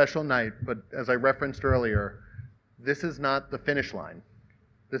 It's a special night, but as I referenced earlier, this is not the finish line.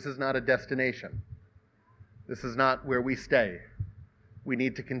 This is not a destination. This is not where we stay. We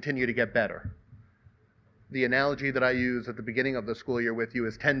need to continue to get better. The analogy that I use at the beginning of the school year with you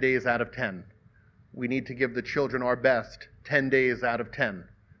is 10 days out of 10. We need to give the children our best 10 days out of 10.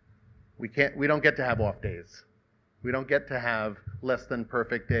 We don't get to have off days. We don't get to have less than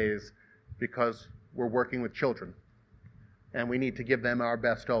perfect days, because we're working with children. And we need to give them our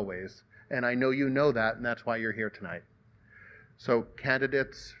best always. And I know you know that, and that's why you're here tonight. So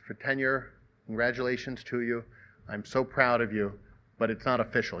candidates for tenure, congratulations to you. I'm so proud of you, but it's not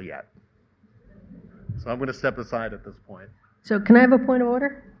official yet. So I'm going to step aside at this point. So can I have a point of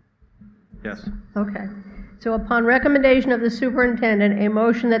order? Yes. Okay. So upon recommendation of the superintendent, a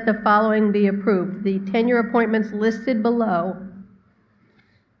motion that the following be approved. The tenure appointments listed below.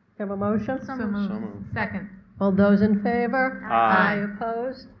 Have a motion? So moved. Second. All those in favor? Aye.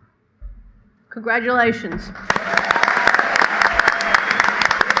 Opposed? Congratulations.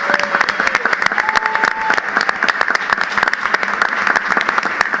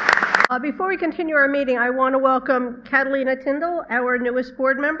 Before we continue our meeting, I want to welcome Catalina Tyndall, our newest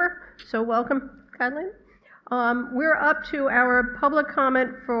board member. So welcome, Catalina. We're up to our public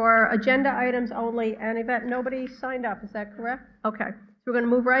comment for agenda items only, and Yvette, nobody signed up, is that correct? Okay, so we're going to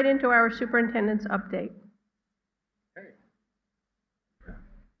move right into our superintendent's update. Okay.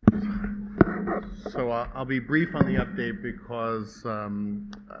 So I'll be brief on the update because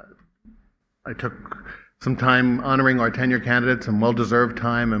I took some time honoring our tenure candidates, and well-deserved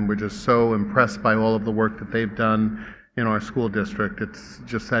time, and we're just so impressed by all of the work that they've done in our school district. It's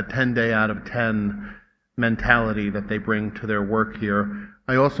just that 10-day out of 10 mentality that they bring to their work here.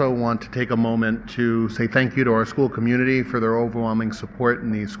 I also want to take a moment to say thank you to our school community for their overwhelming support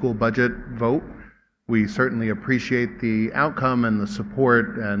in the school budget vote. We certainly appreciate the outcome and the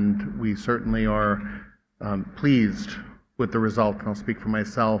support, and we certainly are pleased with the result. And I'll speak for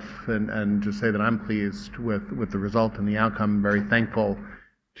myself and just say that I'm pleased with the result and the outcome. I'm very thankful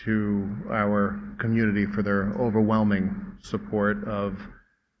to our community for their overwhelming support of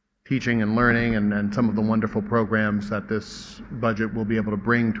teaching and learning and some of the wonderful programs that this budget will be able to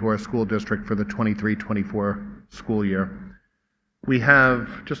bring to our school district for the 23-24 school year. We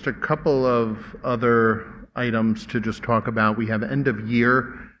have just a couple of other items to just talk about. We have end of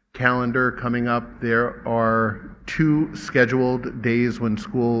year calendar coming up. There are 2 scheduled days when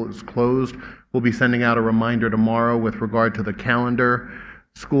school is closed. We'll be sending out a reminder tomorrow with regard to the calendar.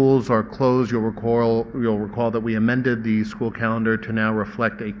 Schools are closed. You'll recall that we amended the school calendar to now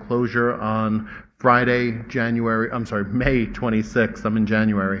reflect a closure on May 26th. I'm in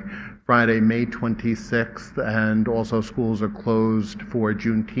January. Friday, May 26th, and also schools are closed for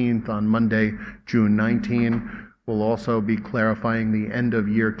Juneteenth on Monday, June 19. We'll also be clarifying the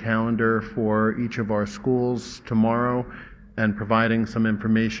end-of-year calendar for each of our schools tomorrow and providing some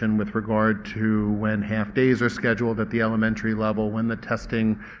information with regard to when half-days are scheduled at the elementary level, when the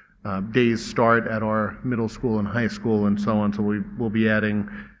testing days start at our middle school and high school, and so on. So we'll be adding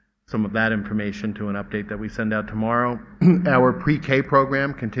some of that information to an update that we send out tomorrow. Our pre-K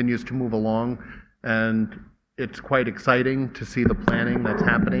program continues to move along, and it's quite exciting to see the planning that's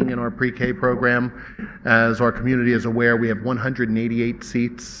happening in our pre-K program. As our community is aware, we have 188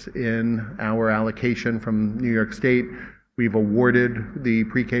 seats in our allocation from New York State. We've awarded the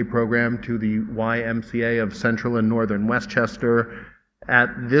pre-K program to the YMCA of Central and Northern Westchester. At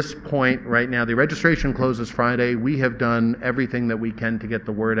this point right now, the registration closes Friday. We have done everything that we can to get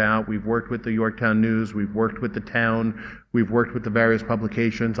the word out. We've worked with the Yorktown News. We've worked with the town. We've worked with the various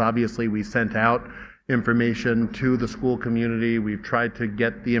publications. Obviously, we sent out information to the school community. We've tried to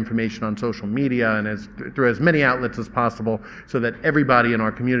get the information on social media and through as many outlets as possible so that everybody in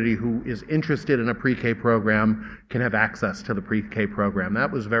our community who is interested in a pre-K program can have access to the pre-K program. That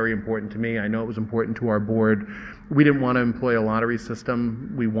was very important to me. I know it was important to our board. We didn't want to employ a lottery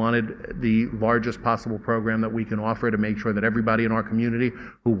system. We wanted the largest possible program that we can offer to make sure that everybody in our community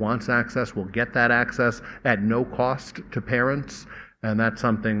who wants access will get that access at no cost to parents. And that's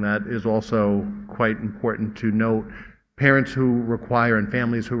something that is also quite important to note. Parents who require and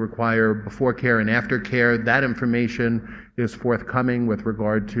families who require before care and after care, that information is forthcoming with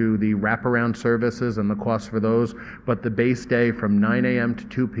regard to the wraparound services and the costs for those. But the base day from 9 a.m. to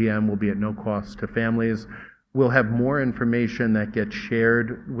 2 p.m. will be at no cost to families. We'll have more information that gets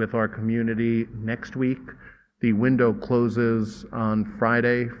shared with our community next week. The window closes on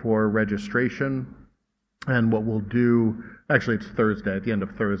Friday for registration. And what we'll do, actually it's Thursday, at the end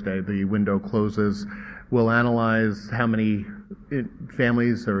of Thursday, the window closes. We'll analyze how many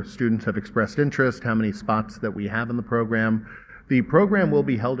families or students have expressed interest, how many spots that we have in the program. The program will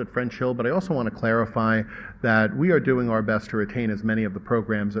be held at French Hill, but I also want to clarify that we are doing our best to retain as many of the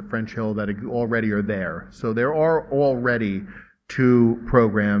programs at French Hill that already are there. So there are already 2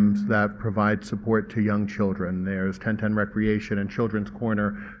 programs that provide support to young children. There's 1010 Recreation and Children's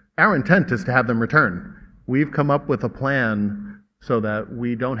Corner. Our intent is to have them return. We've come up with a plan so that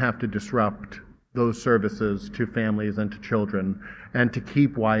we don't have to disrupt those services to families and to children, and to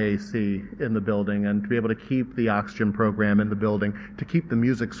keep YAC in the building, and to be able to keep the oxygen program in the building, to keep the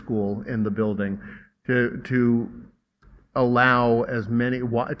music school in the building, to allow as many,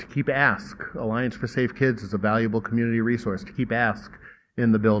 to keep Ask. Alliance for Safe Kids is a valuable community resource, to keep Ask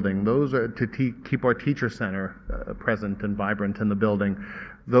in the building. Those are to keep our teacher center present and vibrant in the building.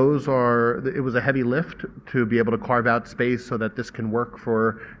 It was a heavy lift to be able to carve out space so that this can work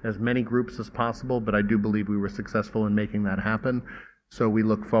for as many groups as possible, but I do believe we were successful in making that happen. So we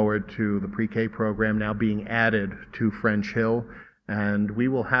look forward to the pre-K program now being added to French Hill, and we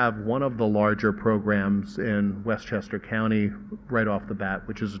will have one of the larger programs in Westchester County right off the bat,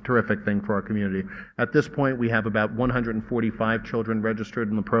 which is a terrific thing for our community. At this point, we have about 145 children registered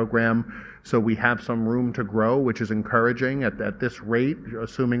in the program, so we have some room to grow, which is encouraging. At this rate,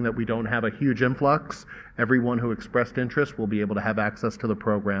 assuming that we don't have a huge influx, everyone who expressed interest will be able to have access to the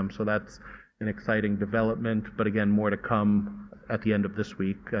program. So that's an exciting development, but again, more to come at the end of this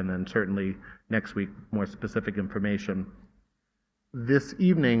week, and then certainly next week, more specific information. This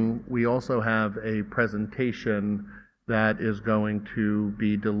evening, we also have a presentation that is going to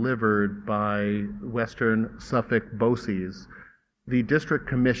be delivered by Western Suffolk BOCES. The district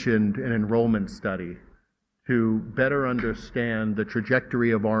commissioned an enrollment study to better understand the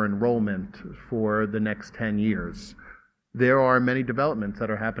trajectory of our enrollment for the next 10 years. There are many developments that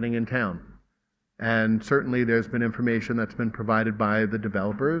are happening in town. And certainly there's been information that's been provided by the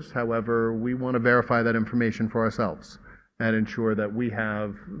developers. However, we want to verify that information for ourselves and ensure that we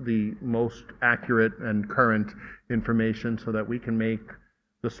have the most accurate and current information so that we can make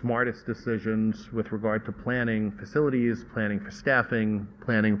the smartest decisions with regard to planning facilities, planning for staffing,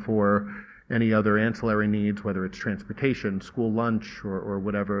 planning for any other ancillary needs, whether it's transportation, school lunch, or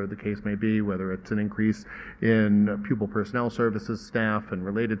whatever the case may be, whether it's an increase in pupil personnel services, staff, and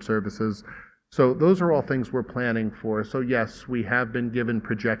related services. So those are all things we're planning for. So yes, we have been given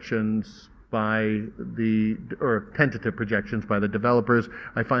projections or tentative projections by the developers.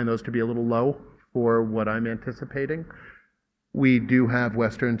 I find those to be a little low for what I'm anticipating. We do have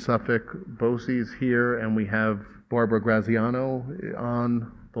Western Suffolk BOCES here, and we have Barbara Graziano on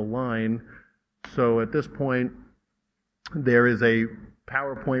the line. So at this point, there is a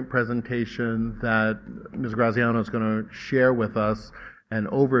PowerPoint presentation that Ms. Graziano is going to share with us, an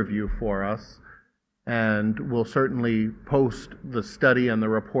overview for us. And we'll certainly post the study and the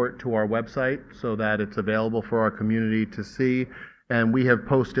report to our website so that it's available for our community to see. And we have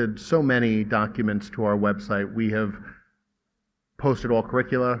posted so many documents to our website. We have posted all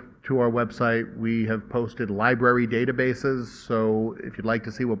curricula to our website. We have posted library databases. So if you'd like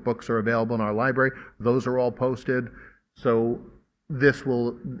to see what books are available in our library, those are all posted. So this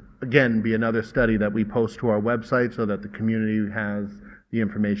will, again, be another study that we post to our website so that the community has the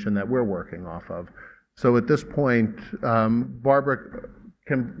information that we're working off of. So at this point, Barbara,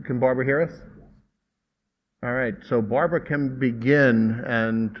 can Barbara hear us? All right, so Barbara can begin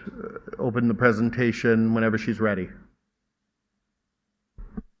and open the presentation whenever she's ready.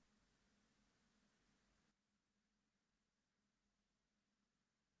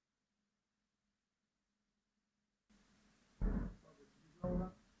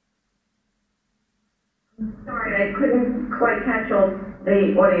 Sorry, I couldn't quite catch all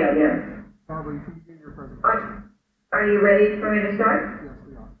the audio there. Barbara, you can begin your presentation. Are you ready for me to start? Yes,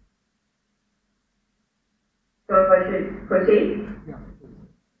 we are. So if I should proceed? Yes, please.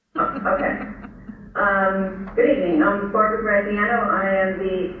 Oh, okay. Good evening. I'm Barbara Graziano. I am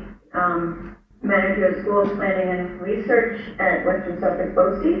the manager of schools planning and research at Western Suffolk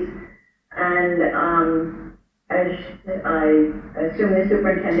BOCES. And as I assume the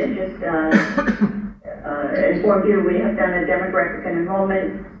superintendent just informed you, we have done a demographic and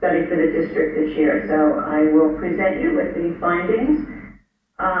enrollment study for the district this year. So I will present you with the findings.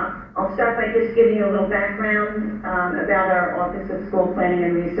 I'll start by just giving you a little background about our Office of School Planning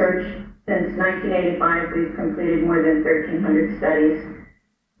and Research. Since 1985, we've completed more than 1,300 studies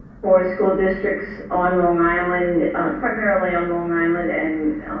for school districts on Long Island, primarily on Long Island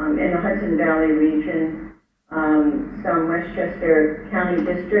and in the Hudson Valley region. Some Westchester County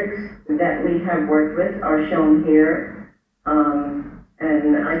districts that we have worked with are shown here.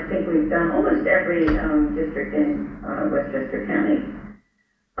 And I think we've done almost every district in Westchester County.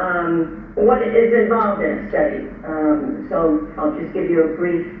 What is involved in a study? So I'll just give you a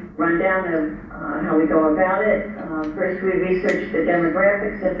brief rundown of how we go about it. First, we research the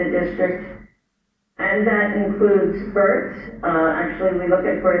demographics of the district, and that includes births. Actually, we look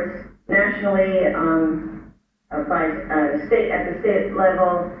at births nationally, by state, at the state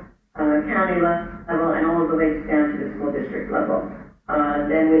level, county level, and all the way down to the school district level.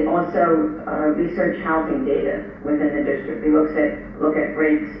 Then we also research housing data within the district. We look at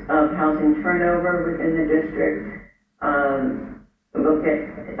rates of housing turnover within the district. We look at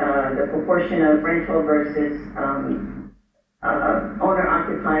the proportion of rental versus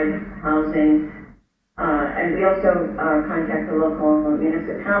owner-occupied housing. And we also contact the local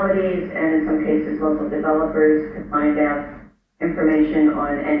municipalities and in some cases local developers to find out information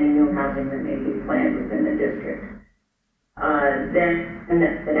on any new housing that may be planned within the district. Then the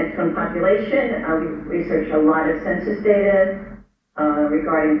next one, population. We research a lot of census data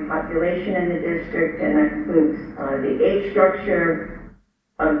regarding population in the district, and that includes the age structure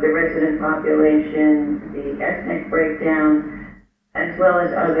of the resident population, the ethnic breakdown, as well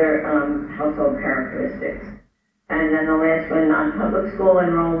as other household characteristics. And then the last one, non-public school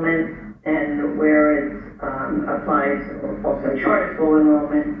enrollment, and where it applies, also charter school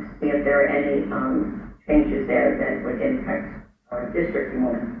enrollment, to see if there are any changes there that would impact our district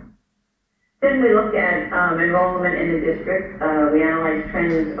enrollment. Then we look at enrollment in the district. We analyze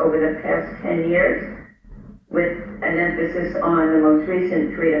trends over the past 10 years. with an emphasis on the most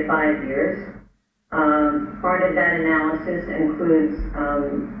recent 3 to 5 years. Part of that analysis includes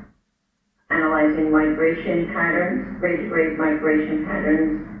analyzing migration patterns, grade-to-grade migration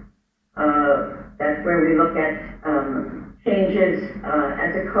patterns. That's where we look at changes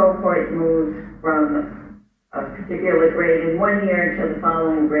as a cohort moves from a particular grade in one year to the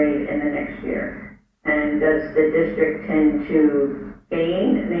following grade in the next year. And does the district tend to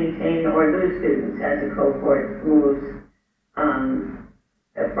gain, maintain, or lose students as a cohort moves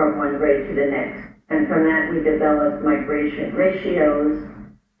from one grade to the next? And from that, we develop migration ratios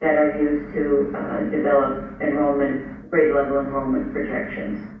that are used to develop grade level enrollment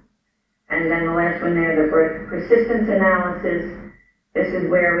projections. And then the last one there, the birth persistence analysis. This is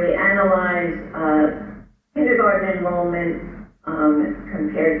where we analyze kindergarten enrollment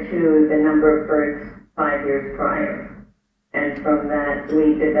compared to the number of births 5 years prior. And from that,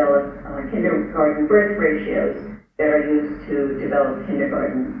 we develop kindergarten birth ratios that are used to develop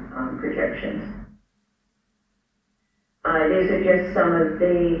kindergarten projections. These are just some of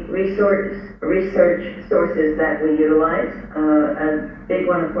the research sources that we utilize. A big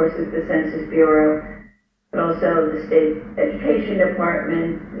one, of course, is the Census Bureau, but also the State Education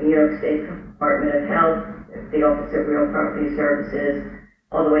Department, the New York State Department of Health, the Office of Real Property Services,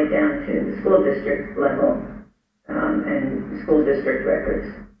 all the way down to the school district level and school district records.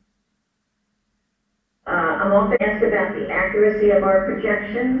 I'm often asked about the accuracy of our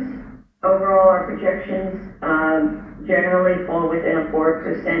projections. Overall, our projections generally fall within a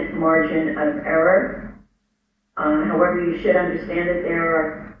 4% margin of error. However, you should understand that there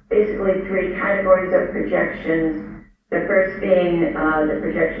are basically 3 categories of projections. The first being the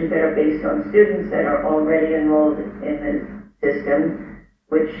projections that are based on students that are already enrolled in the system,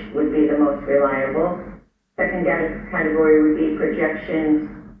 which would be the most reliable. Second category would be projections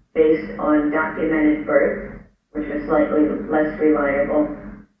based on documented births, which are slightly less reliable.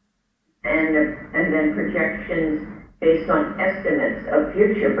 And then projections based on estimates of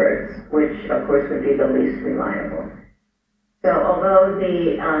future births, which of course would be the least reliable. So although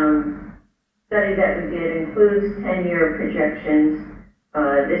the study that we did includes 10-year projections,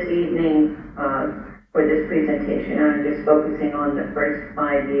 this evening for this presentation I'm just focusing on the first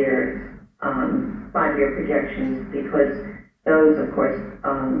 5 years, 5-year projections, because those of course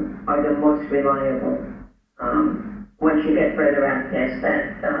are the most reliable. Once you get further out past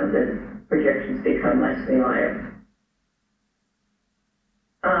that, the projections become less reliable.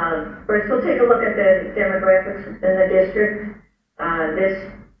 First, we'll take a look at the demographics in the district. This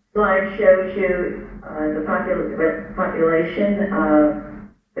slide shows you the population,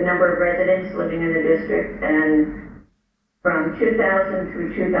 the number of residents living in the district, and from 2000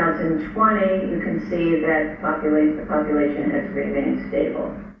 through 2020, you can see that the population has remained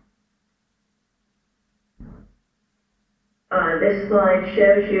stable. This slide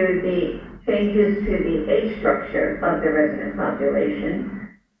shows you the changes to the age structure of the resident population,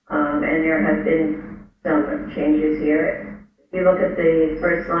 and there have been some changes here. If you look at the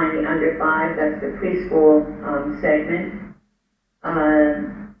first line, the under 5, that's the preschool segment.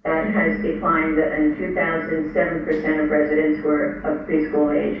 That has declined. In 2000, 7% of residents were of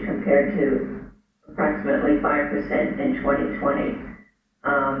preschool age compared to approximately 5% in 2020.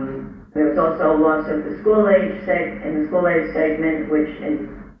 There was also a loss of the school age segment, which in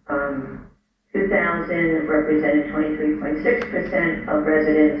 2000 represented 23.6% of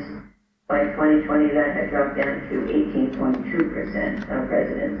residents. By 2020, that had dropped down to 18.2% of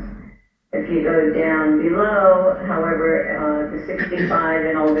residents. If you go down below, however, the 65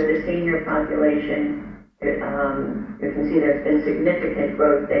 and older, the senior population, you can see there's been significant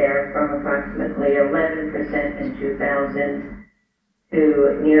growth there from approximately 11% in 2000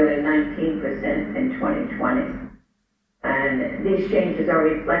 to nearly 19% in 2020. And these changes are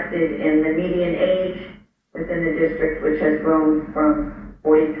reflected in the median age within the district, which has grown from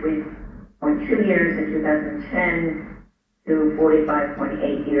 43.2 years in 2010 to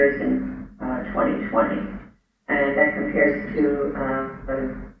 45.8 years in 2020. And that compares to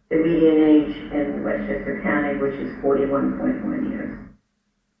the median age in Westchester County, which is 41.1 years.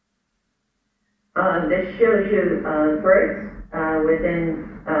 This shows you births within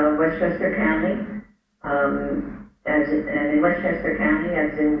Westchester County. And in Westchester County,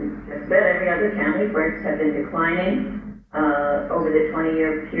 as in just about every other county, births have been declining. Over the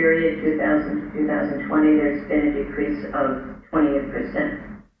 20-year period, 2000 to 2020, there's been a decrease of 28%.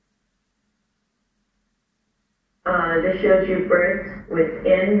 This shows you births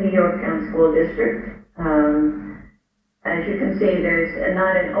within the Yorktown School District. As you can see, there's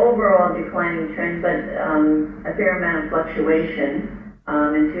not an overall declining trend, but a fair amount of fluctuation.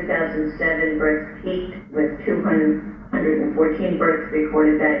 In 2007, births peaked with 214 births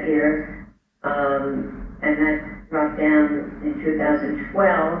recorded that year, and that dropped down in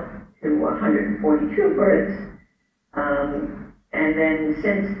 2012 to 142 births. And then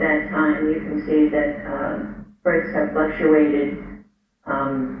since that time, you can see that births have fluctuated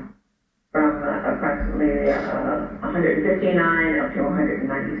from approximately 159 up to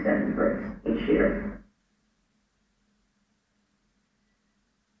 197 births each year.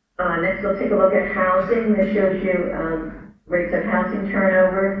 Next, we'll take a look at housing. This shows you rates of housing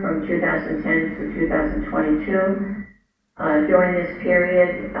turnover from 2010 to 2022. During this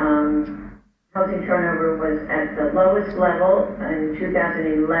period, housing turnover was at the lowest level in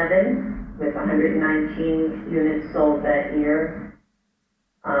 2011 with 119 units sold that year.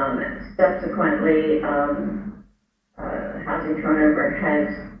 Subsequently, housing turnover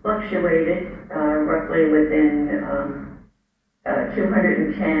has fluctuated roughly within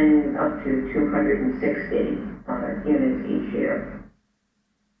 210 up to 260 units each year.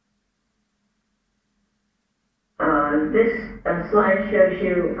 This slide shows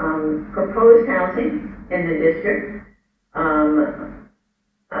you proposed housing in the district.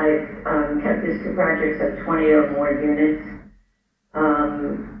 I've kept this to projects of 20 or more units.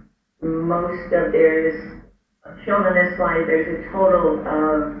 Shown on this slide, there's a total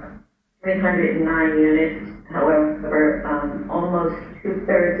of 309 units. However, almost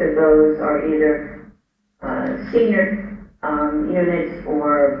 2/3 of those are either senior units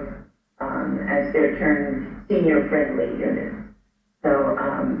or, as they're termed, senior-friendly units. So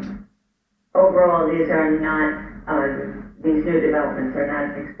overall, these new developments are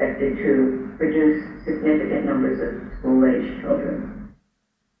not expected to produce significant numbers of school-aged children.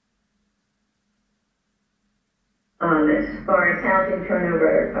 As far as housing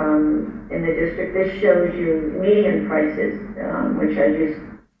turnover in the district, this shows you median prices, which as you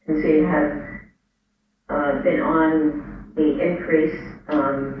can see have been on the increase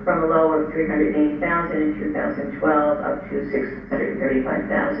from a low of 380,000 in 2012 up to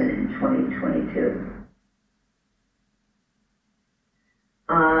 635,000 in 2022.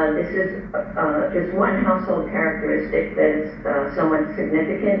 This is just one household characteristic that is somewhat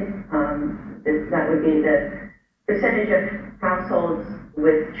significant. That would be the percentage of households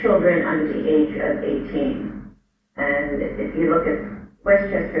with children under the age of 18. And if you look at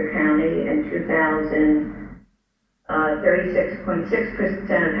Westchester County in 2000,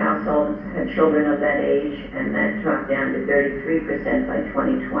 36.6% of households had children of that age, and that dropped down to 33% by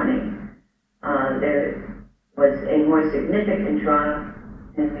 2020. There was a more significant drop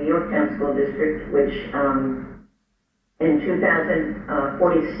in the Yorktown School District, which in 2000,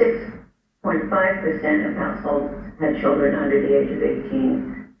 46.5% of households had children under the age of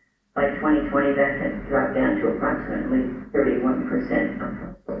 18. By 2020, that had dropped down to approximately 31% of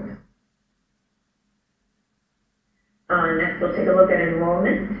households. Next, we'll take a look at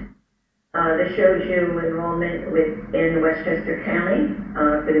enrollment. This shows you enrollment within Westchester County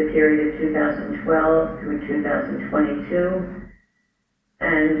for the period of 2012 through 2022.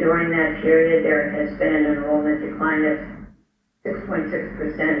 And during that period, there has been an enrollment decline of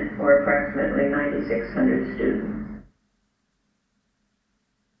 6.6%, or approximately 9,600 students.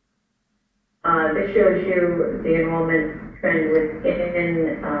 This shows you the enrollment trend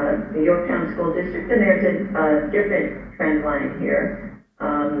within the Yorktown School District, and there's a different trend line here.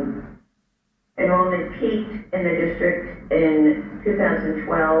 Enrollment peaked in the district in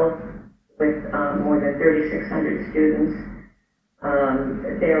 2012 with more than 3,600 students.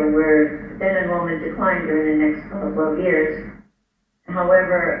 Then enrollment declined during the next couple of years.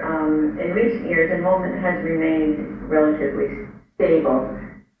 However, in recent years, enrollment has remained relatively stable.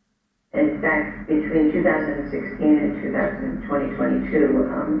 In fact, between 2016 and 2022,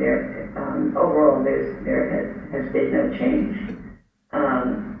 overall there has been no change.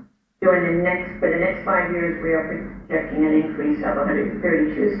 For the next 5 years, we are projecting an increase of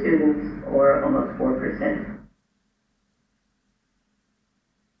 132 students, or almost 4%.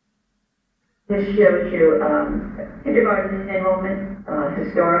 This shows you kindergarten enrollment,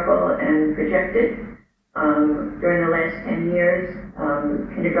 historical and projected. During the last 10 years,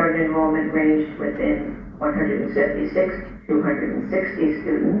 kindergarten enrollment ranged within 176 to 260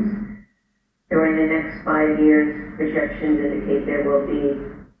 students. During the next 5 years, projections indicate there will be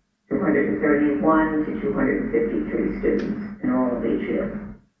 231 to 253 students enrolled each year.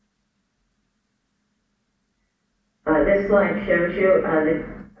 This slide shows you the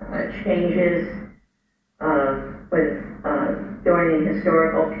changes during the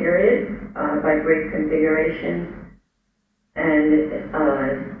historical period by grade configuration. And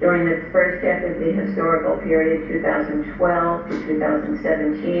during the first half of the historical period, 2012 to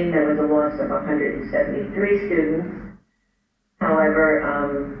 2017, there was a loss of 173 students.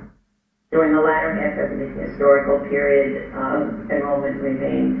 During the latter half of the historical period, enrollment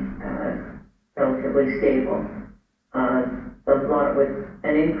remained relatively stable. With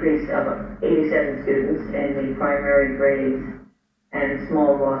an increase of 87 students in the primary grades and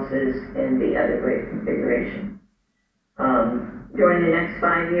small losses in the other grade configuration. During the next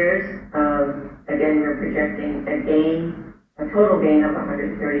 5 years, again, we're projecting a total gain of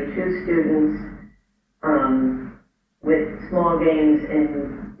 132 students, with small gains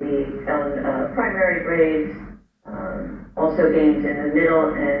in the primary grades, also gains in the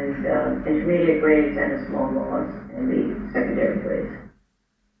middle and intermediate grades, and a small loss in the secondary grades.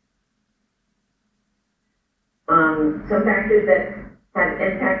 Some factors that have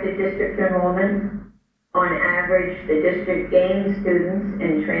impacted district enrollment. On average, the district gains students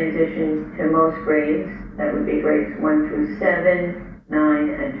in transition to most grades. That would be grades 1 through 7, 9,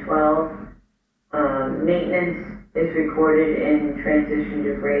 and 12. Maintenance is recorded in transition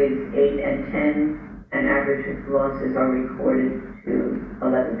to grades 8 and 10, and average losses are recorded to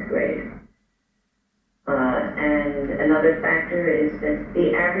 11th grade. And another factor is that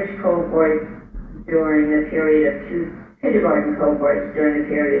the average cohort during the period of kindergarten cohorts during the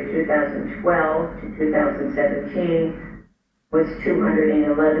period of 2012 to 2017 was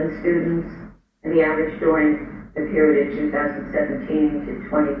 211 students, and the average during the period of 2017 to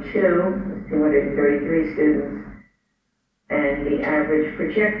 22 was 233 students, and the average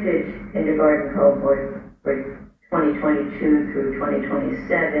projected kindergarten cohort for 2022 through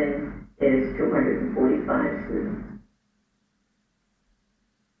 2027 is 245 students.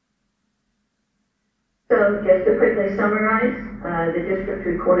 So just to quickly summarize, the district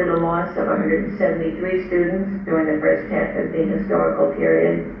recorded a loss of 173 students during the first half of the historical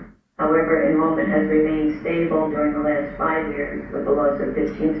period. However, enrollment has remained stable during the last 5 years, with a loss of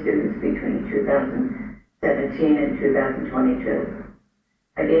 15 students between 2017 and 2022.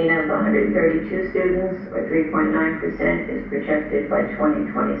 A gain of 132 students, or 3.9%, is projected by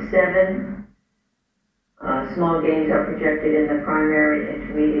 2027. Small gains are projected in the primary,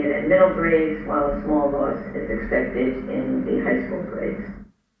 intermediate, and middle grades, while a small loss is expected in the high school grades.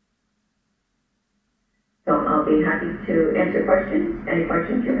 So I'll be happy to answer questions. Any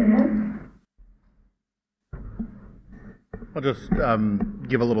questions you may have? I'll just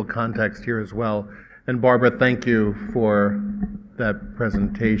give a little context here as well. And Barbara, thank you for that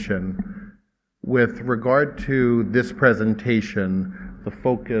presentation. With regard to this presentation, the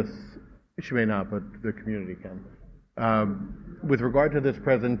focus, she may not, but the community can. With regard to this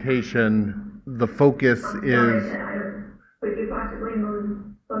presentation, the focus is... Could you possibly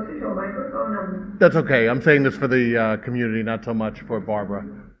move closer to a microphone? That's okay. I'm saying this for the community, not so much for Barbara.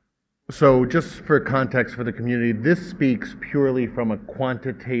 So just for context for the community, this speaks purely from a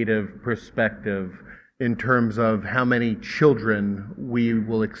quantitative perspective in terms of how many children we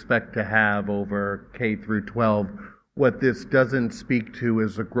will expect to have over K through 12. What this doesn't speak to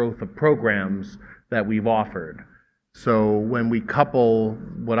is the growth of programs that we've offered. So when we couple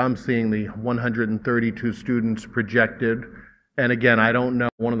what I'm seeing, the 132 students projected, and again, I don't know,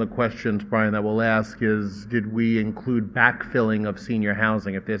 one of the questions, Brian, that we'll ask is, did we include backfilling of senior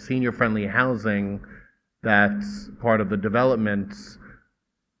housing? If there's senior-friendly housing, that's part of the developments.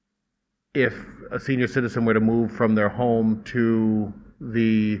 If a senior citizen were to move from their home to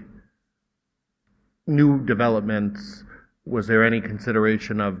the new developments, was there any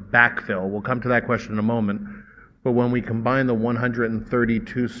consideration of backfill? We'll come to that question in a moment. But when we combine the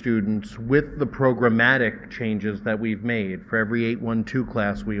 132 students with the programmatic changes that we've made for every 812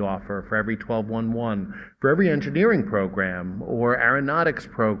 class we offer, for every 1211, for every engineering program or aeronautics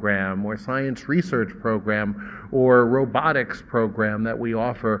program or science research program or robotics program that we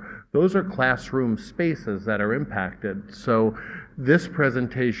offer, those are classroom spaces that are impacted. So this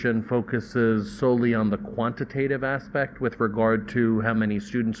presentation focuses solely on the quantitative aspect with regard to how many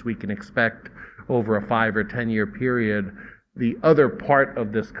students we can expect over a 5 or 10 year period. The other part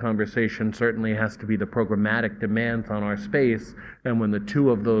of this conversation certainly has to be the programmatic demands on our space, and when the two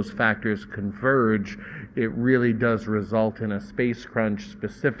of those factors converge, it really does result in a space crunch,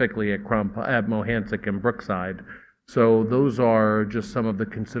 specifically at Mohansick and Brookside. So those are just some of the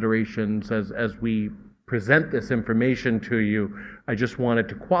considerations as we present this information to you. I just wanted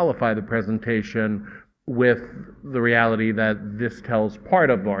to qualify the presentation with the reality that this tells part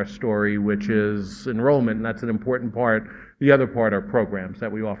of our story, which is enrollment, and that's an important part. The other part are programs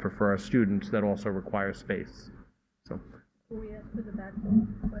that we offer for our students that also require space. So. Will we ask for the back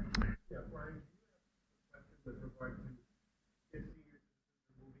question? Yeah, Brian, with regard to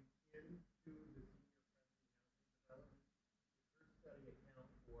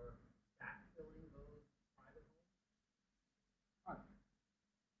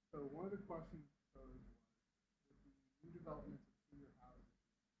one of the questions posed was, with the new developments of senior housing,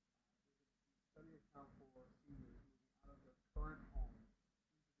 study account for seniors moving out of their current home into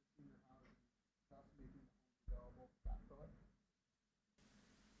the senior housing, thus making the home available for backfill?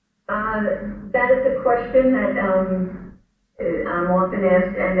 That is a question that I'm often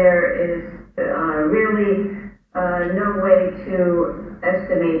asked, and there is really no way to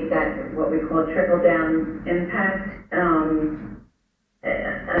estimate that what we call trickle-down impact.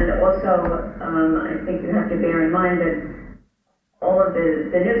 And also, I think you have to bear in mind that all of the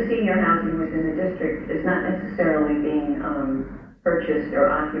new senior housing within the district is not necessarily being purchased or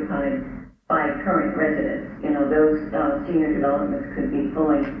occupied by current residents. You know, those senior developments could be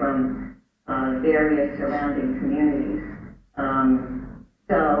pulling from various surrounding communities.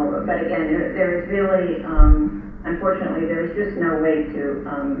 But again, there is really, unfortunately, there is just no way to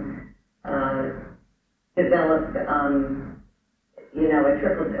develop,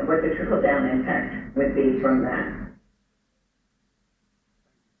 what the trickle-down impact would be from that.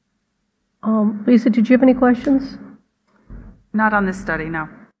 Lisa, did you have any questions? Not on this study, no.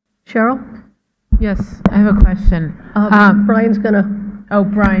 Cheryl? Yes, I have a question. Brian's gonna. Oh,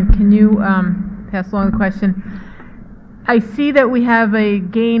 Brian, can you pass along the question? I see that we have a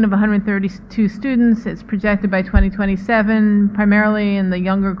gain of 132 students. It's projected by 2027, primarily in the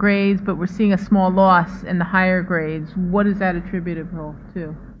younger grades, but we're seeing a small loss in the higher grades. What is that attributable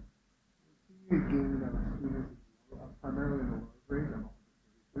to? We're seeing a gain of students primarily in the lower grades and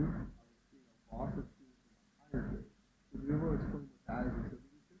also seeing a loss of students in the higher grades. Would you be able to explain what that is attributed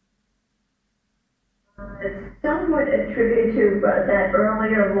to? It's somewhat attributed to that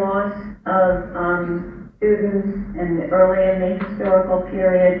earlier loss of students early in the historical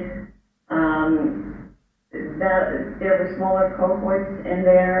period. That there were smaller cohorts in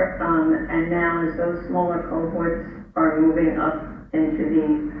there, and now as those smaller cohorts are moving up into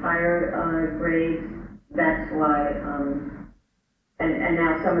the higher grades, that's why, and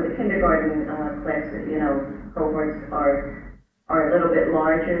now some of the kindergarten classes, cohorts are a little bit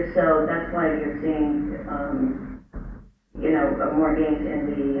larger, so that's why you're seeing, more gains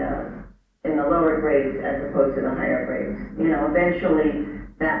in the lower grades as opposed to the higher grades. Eventually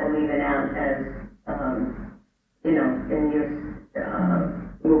that will even out as, in years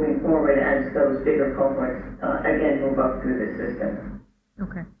moving forward as those bigger cohorts, again, move up through the system.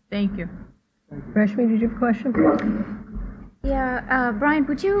 Okay, thank you. Rashmi, did you have a question? Yeah, Brian,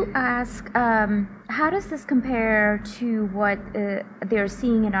 would you ask, how does this compare to what they're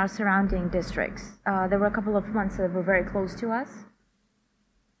seeing in our surrounding districts? There were a couple of months that were very close to us.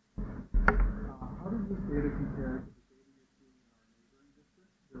 How does this data compare to the data you're seeing in our neighboring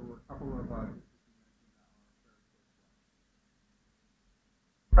districts? There were a couple of districts you mentioned that are very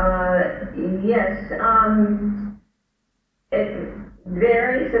close. Yes, it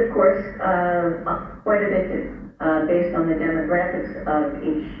varies, of course, quite a bit based on the demographics of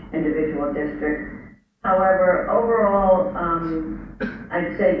each individual district. However, overall,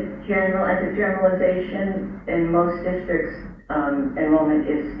 I'd say as a generalization, in most districts, enrollment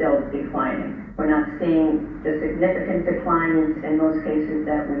is still declining. We're not seeing the significant declines in most cases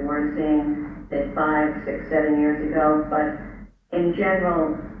that we were seeing 5, 6, 7 years ago, but in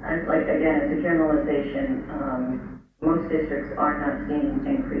general, as a generalization, most districts are not seeing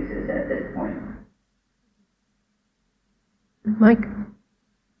increases at this point. Mike?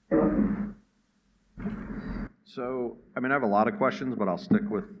 You're welcome. So, I have a lot of questions, but I'll stick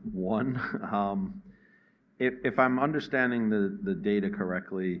with one. If I'm understanding the data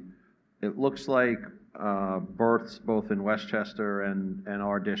correctly, it looks like births both in Westchester and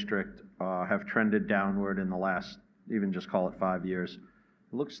our district have trended downward in the last, even just call it 5 years.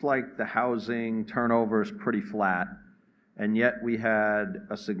 It looks like the housing turnover is pretty flat, and yet we had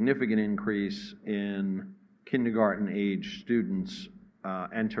a significant increase in kindergarten age students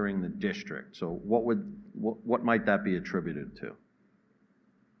entering the district. So what might that be attributed to?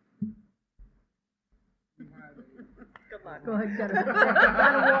 Good luck. Go ahead, gotta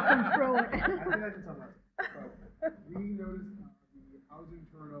walk them through it. I think I can tell that. So we noticed the housing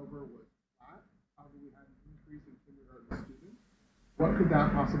turnover was flat. However, we had an increase in kindergarten students. What could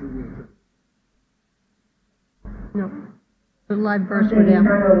that possibly be attributed to? No. The live births were down.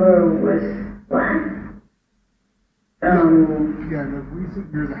 Turnover was flat. Yeah, in the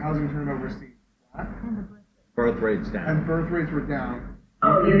recent years, the housing turnover seemed flat. Birth rates down. And birth rates were down.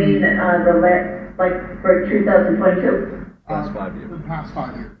 Oh, you mean for 2022? Last 5 years. The past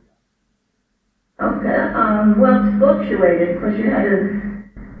 5 years. Okay, well, it's fluctuated. Of course, you had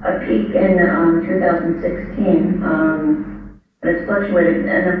a peak in 2016, but it's fluctuated.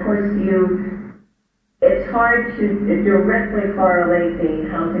 And of course, it's hard to directly correlate the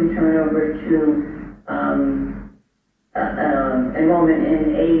housing turnover to enrollment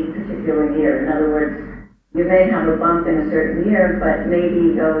in a particular year. In other words, you may have a bump in a certain year, but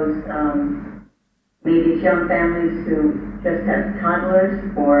maybe those maybe it's young families who just have toddlers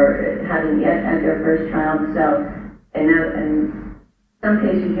or haven't yet had their first child. So in some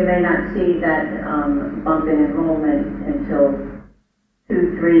cases, you may not see that bump in enrollment until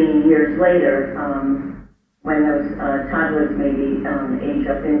 2-3 years later, when those toddlers maybe age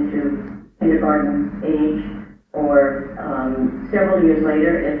up into kindergarten age, or several years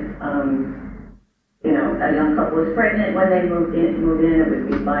later if you know, a young couple was pregnant when they moved in, it would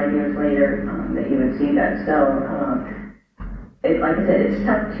be 5 years later that you would see that. So, like I said, it's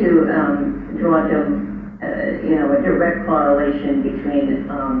tough to draw you know, a direct correlation between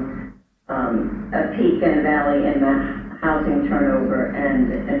a peak and a valley in the housing turnover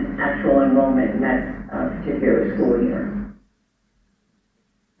and an actual enrollment in that particular school year.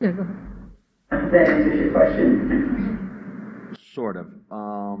 Yeah, go ahead. I hope that answers your question. Sort of.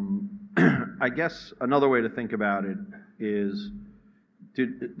 I guess another way to think about it is,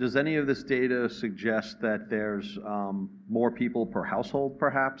 does any of this data suggest that there's more people per household,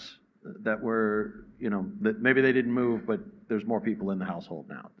 perhaps, that were, you know, that maybe they didn't move, but there's more people in the household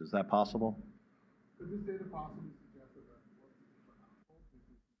now? Is that possible? Could this data possibly suggest that more people per household we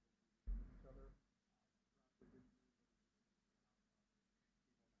can see each other?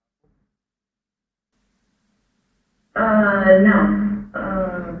 No.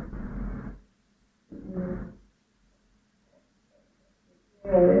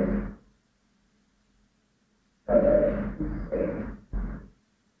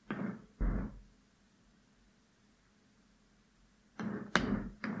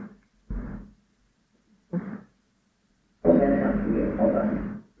 Hold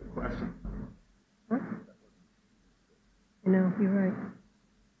on. Good question. You know, you're right.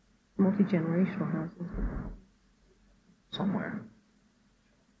 Multi-generational houses. Somewhere.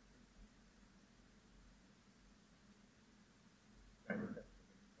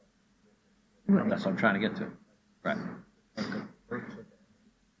 Right. That's what I'm trying to get to. Right.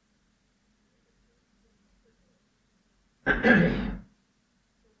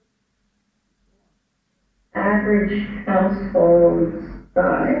 Average household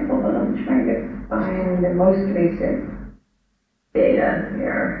size. Hold on, I'm trying to find the most recent data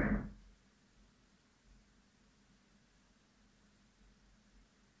here.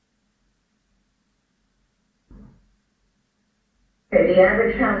 Okay, the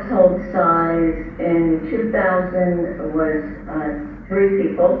average household size in 2000 was 3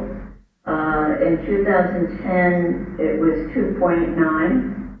 people. In 2010, it was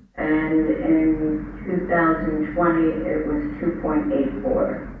 2.9, and in 2020, it was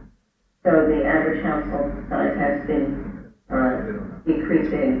 2.84. So the average household size has been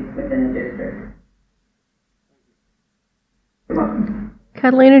decreasing within the district. You're welcome.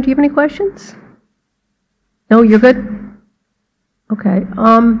 Catalina, do you have any questions? No, you're good? Okay.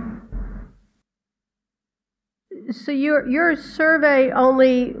 So your survey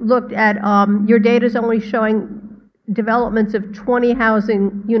only looked at, your data's only showing developments of 20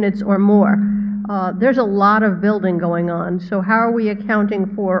 housing units or more. There's a lot of building going on, so how are we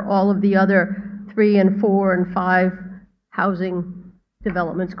accounting for all of the other 3 and 4 and 5 housing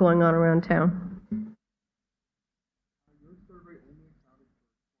developments going on around town? Your survey only accounted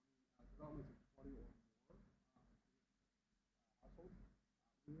for developments of 20 or more households.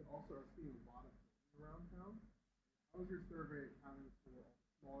 We also are seeing a lot of building around town. How is your survey accounting for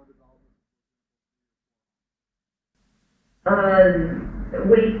smaller developments?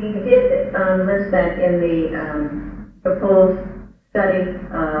 We did list that in the proposed study.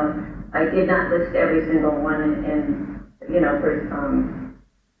 I did not list every single one, and you know,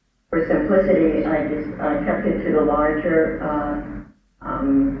 for simplicity, I just kept it to the larger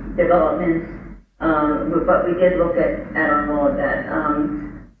developments. But we did look at all of that,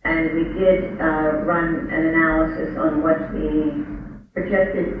 and we did run an analysis on what the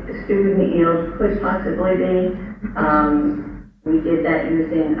projected student yield could possibly be. We did that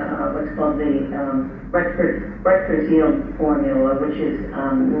using what's called the Rutgers yield formula, which is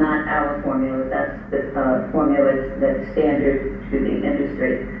not our formula. That's the formula that's standard to the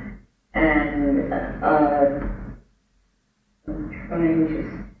industry. And I'm trying to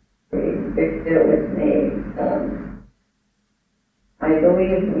see, bear with me. I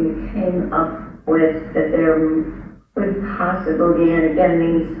believe we came up with that there could possibly be, and again,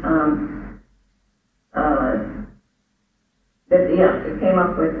 these it came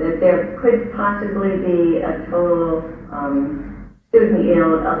up with that there could possibly be a total student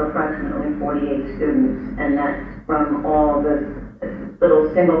yield of approximately 48 students, and that's from all the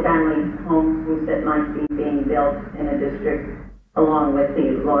little single-family homes that might be being built in a district, along with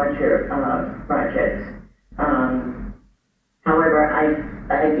the larger projects. However,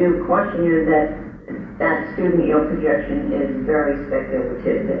 I do caution you that that student yield projection is very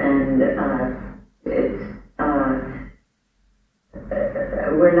speculative, and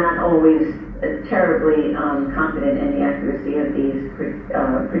we're not always terribly confident in the accuracy of these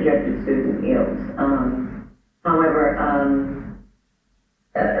projected student yields. However,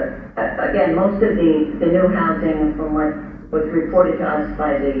 again, most of the new housing, from what was reported to us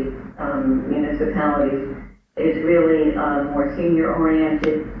by the municipalities, is really more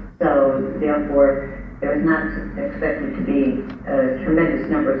senior-oriented, so therefore there is not expected to be a tremendous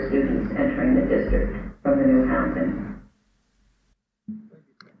number of students entering the district from the new housing.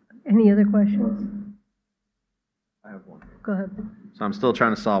 Any other questions? I have one. Go ahead. So I'm still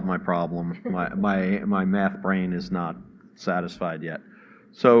trying to solve my problem. My math brain is not satisfied yet.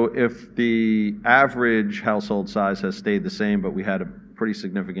 So if the average household size has stayed the same, but we had a pretty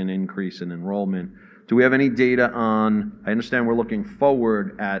significant increase in enrollment, do we have any data on, I understand we're looking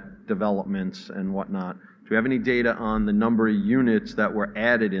forward at developments and whatnot, do we have any data on the number of units that were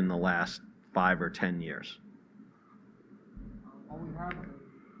added in the last 5 or 10 years? All we have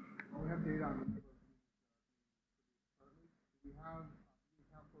data on the we have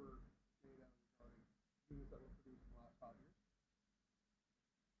for data regarding units that were produced in the last 5 years.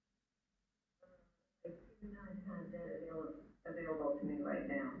 I do not have that available to me right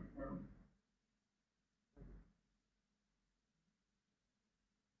now, no.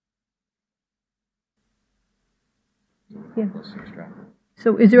 Yeah.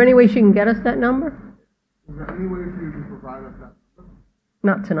 So is there any way she can get us that number? Is there any way for you to provide us that number?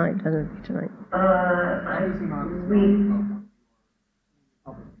 Not tonight, doesn't be tonight. Obviously not.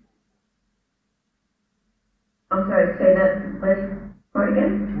 I'm sorry, say that last part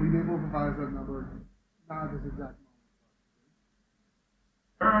again? Will you be able to provide us that number? Not this exact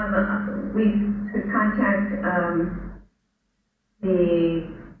moment. We could contact the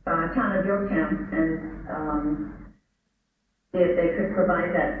town of Yorktown and if they could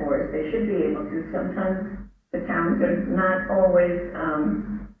provide that for us. They should be able to. Sometimes the towns are not always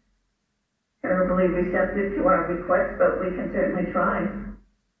terribly receptive to our requests, but we can certainly try.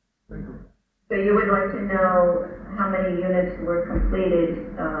 Thank you. So you would like to know how many units were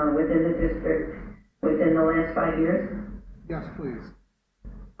completed within the district within the last 5 years? Yes, please.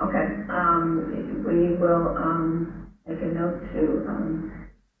 Okay. We will make a note to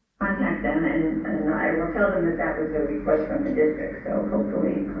contact them, and I will tell them that that was a request from the district, so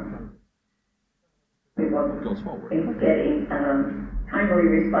hopefully we will be getting timely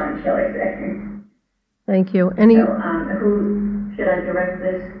response, shall I say. Thank you. Any, So, who should I direct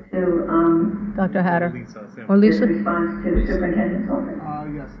this to? Dr. Hatter? Lisa, Or This Lisa? response to the superintendent's office?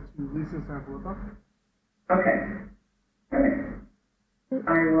 Yes, to Lisa Sanfilippo. Okay. All right.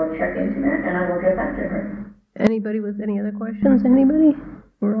 I will check into that, and I will get back to her. Anybody with any other questions? Anybody?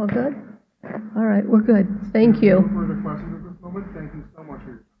 We're all good? All right, we're good. Thank you. No further questions at this moment. Thank you so much for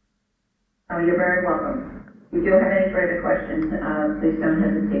your time. You're very welcome. If you do have any further questions, please don't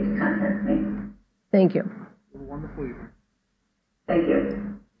hesitate to contact me. Thank you. Have a wonderful evening. Thank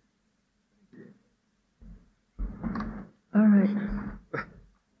you. All right.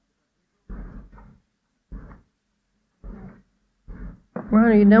 Ron,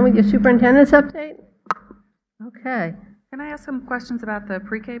 are you done with your superintendent's update? Okay. Can I ask some questions about the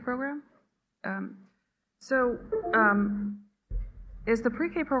pre-K program? Is the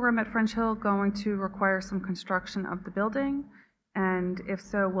pre-K program at French Hill going to require some construction of the building? And if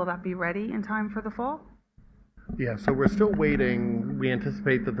so, will that be ready in time for the fall? Yeah, so we're still waiting. We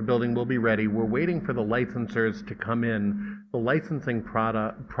anticipate that the building will be ready. We're waiting for the licensors to come in. The licensing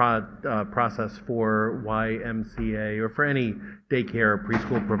process for YMCA or for any daycare,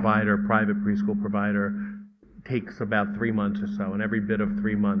 preschool provider, private preschool provider, takes about 3 months or so, and every bit of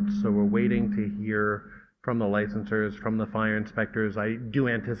 3 months. So we're waiting to hear from the licensors, from the fire inspectors. I do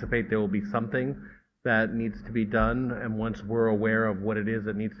anticipate there will be something that needs to be done, and once we're aware of what it is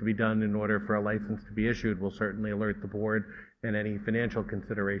that needs to be done in order for a license to be issued, we'll certainly alert the board, and any financial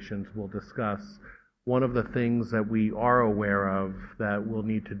considerations we'll discuss. One of the things that we are aware of that we'll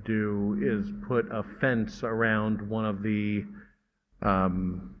need to do is put a fence around one of the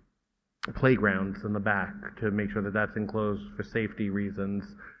playgrounds in the back to make sure that that's enclosed for safety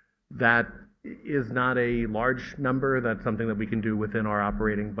reasons. That is not a large number. That's something that we can do within our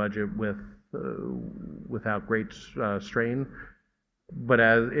operating budget without great strain. But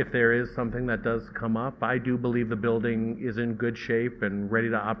if there is something that does come up, I do believe the building is in good shape and ready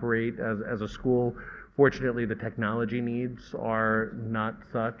to operate as a school. Fortunately, the technology needs are not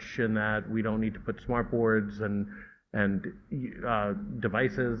such in that we don't need to put smart boards and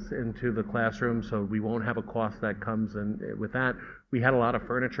devices into the classroom, so we won't have a cost that comes in with that. We had a lot of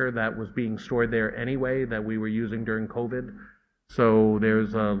furniture that was being stored there anyway that we were using during COVID. So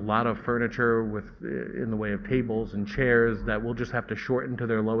there's a lot of furniture in the way of tables and chairs that we'll just have to shorten to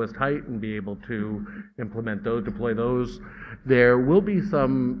their lowest height and be able to implement those, deploy those. There will be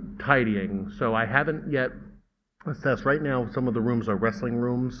some tidying, so I haven't yet assessed. Right now, some of the rooms are wrestling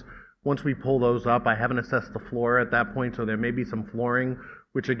rooms. Once we pull those up, I haven't assessed the floor at that point, so there may be some flooring,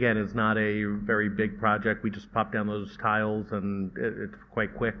 which again is not a very big project. We just pop down those tiles and it's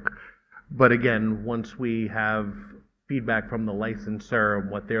quite quick. But again, once we have feedback from the licensor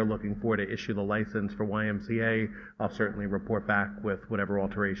and what they're looking for to issue the license for YMCA, I'll certainly report back with whatever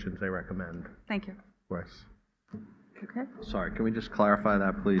alterations they recommend. Thank you. Of course. Okay. Sorry, can we just clarify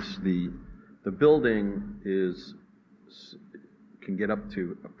that, please? The building can get up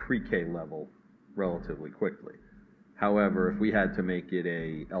to a pre-K level relatively quickly. However, if we had to make it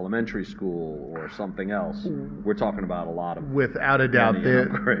a elementary school or something else, we're talking about a lot of Without a doubt, upgrade,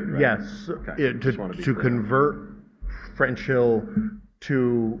 right? yes, Okay. to convert French Hill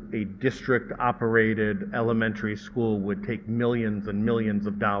to a district-operated elementary school would take millions and millions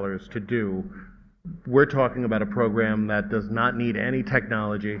of dollars to do. We're talking about a program that does not need any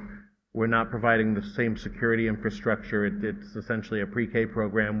technology. We're not providing the same security infrastructure. It's essentially a pre-K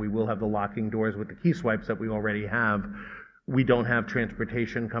program. We will have the locking doors with the key swipes that we already have. We don't have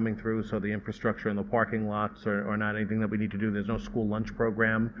transportation coming through, so the infrastructure in the parking lots are not anything that we need to do. There's no school lunch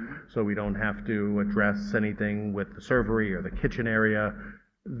program, so we don't have to address anything with the servery or the kitchen area.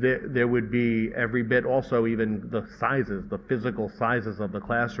 There would be every bit, also even the sizes, the physical sizes of the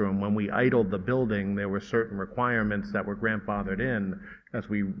classroom. When we idled the building, there were certain requirements that were grandfathered in. As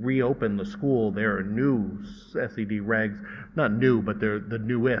we reopen the school, there are new SED regs, not new, but they're the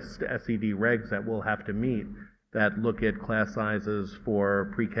newest SED regs that we'll have to meet that look at class sizes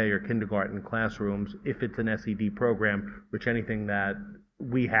for pre-K or kindergarten classrooms if it's an SED program, which anything that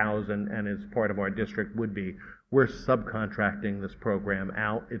we house and is part of our district would be. We're subcontracting this program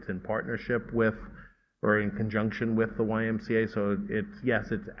out. It's in partnership with or in conjunction with the YMCA. So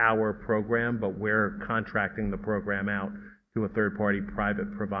it's our program, but we're contracting the program out to a third-party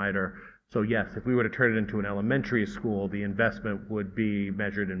private provider. So yes, if we were to turn it into an elementary school, the investment would be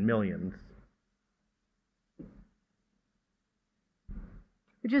measured in millions.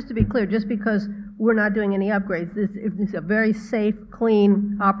 But just to be clear, just because we're not doing any upgrades, this is a very safe,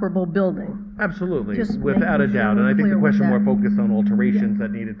 clean, operable building. Absolutely, Just without a making doubt. sure And I think we're the clear with question more that. focused on alterations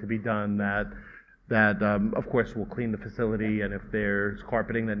that needed to be done that of course we'll clean the facility, and if there's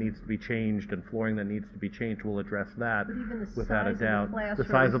carpeting that needs to be changed and flooring that needs to be changed, we'll address that But even the without a size of the doubt. The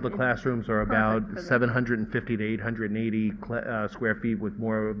size of the classrooms are about perfect for that. 750 to 880 square feet, with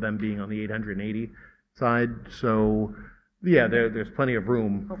more of them being on the 880 side. So yeah, there's plenty of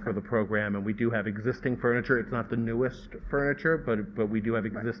room for the program, and we do have existing furniture. It's not the newest furniture, but we do have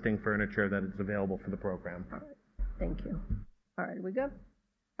existing furniture that is available for the program. Thank you. All right, we good?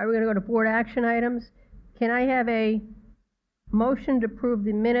 All right, we're going to go to board action items. Can I have a motion to approve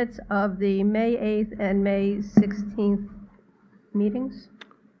the minutes of the May 8th and May 16th meetings?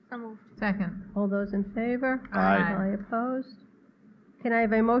 Second. All those in favor? Aye. Aye opposed? Can I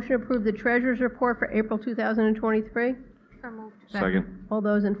have a motion to approve the treasurer's report for April 2023? Second. All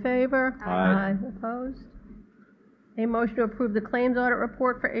those in favor? Aye. Opposed? A motion to approve the claims audit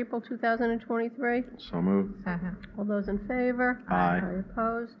report for April 2023? So moved. Second. All those in favor? Aye.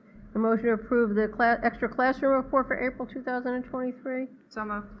 Opposed? A motion to approve the extra classroom report for April 2023? So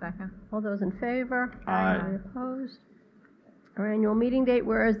moved. Second. All those in favor? Aye. Opposed? Our annual meeting date,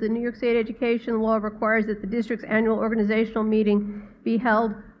 whereas the New York State education law requires that the district's annual organizational meeting be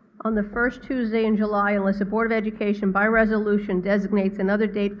held on the first Tuesday in July unless the Board of Education by resolution designates another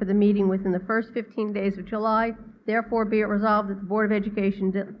date for the meeting within the first 15 days of July. Therefore, be it resolved that the Board of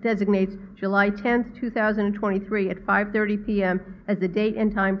Education designates July 10th, 2023 at 5:30 p.m. as the date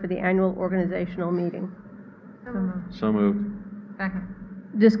and time for the annual organizational meeting. So moved. So moved. Second.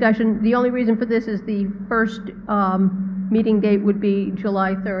 Discussion, the only reason for this is the first meeting date would be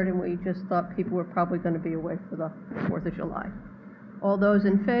July 3rd, and we just thought people were probably going to be away for the 4th of July. All those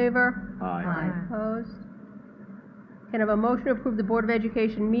in favor? Aye. Opposed? Can I have a motion to approve the Board of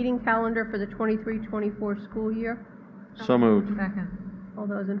Education meeting calendar for the 23-24 school year? So moved. Second. All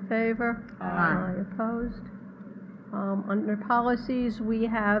those in favor? Aye. Opposed? Under policies, we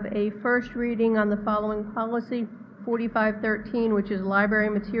have a first reading on the following policy, 4513, which is library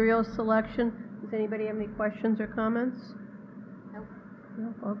materials selection. Does anybody have any questions or comments? Nope.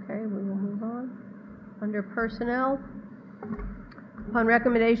 Nope, okay, we will move on. Under personnel, upon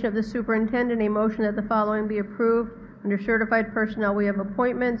recommendation of the superintendent, a motion that the following be approved. Under certified personnel, we have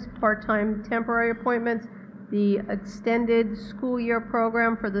appointments, part-time temporary appointments, the extended school year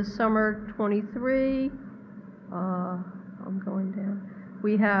program for the summer 23. I'm going down.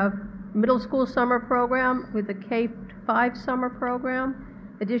 We have middle school summer program with the K-5 summer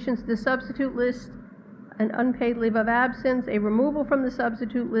program, additions to the substitute list, an unpaid leave of absence, a removal from the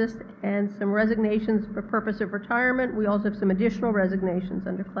substitute list, and some resignations for purpose of retirement. We also have some additional resignations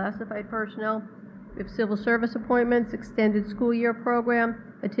under classified personnel. We have civil service appointments, extended school year program,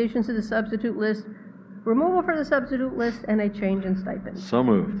 additions to the substitute list, removal from the substitute list, and a change in stipend. So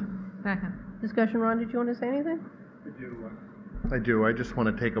moved. Second. Discussion, Ron, did you want to say anything? I do. I just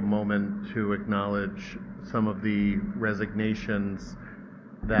want to take a moment to acknowledge some of the resignations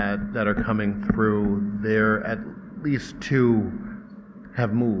that are coming through. There, at least two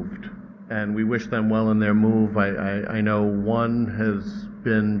have moved, and we wish them well in their move. I know one has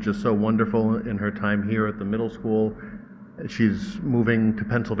been just so wonderful in her time here at the middle school. She's moving to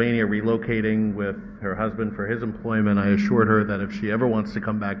Pennsylvania, relocating with her husband for his employment. I assured her that if she ever wants to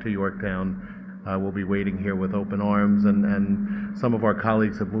come back to Yorktown, we'll be waiting here with open arms, and some of our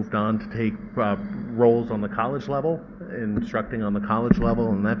colleagues have moved on to take roles on the college level, instructing on the college level,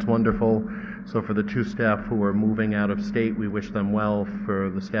 and that's wonderful. So for the two staff who are moving out of state, we wish them well. For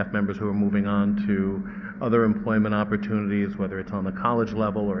the staff members who are moving on to other employment opportunities, whether it's on the college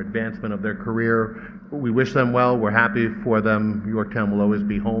level or advancement of their career, we wish them well. We're happy for them. Yorktown will always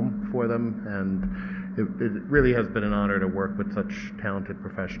be home for them, and it really has been an honor to work with such talented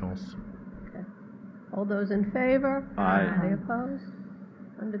professionals. All those in favor? Aye. Any opposed?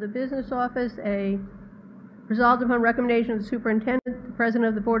 Under the business office, a resolved upon recommendation of the superintendent, the president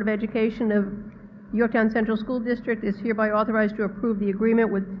of the Board of Education of Yorktown Central School District is hereby authorized to approve the agreement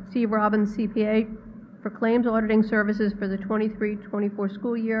with C. Robbins CPA for claims auditing services for the 23-24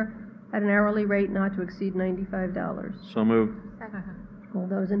 school year at an hourly rate not to exceed $95. So moved. All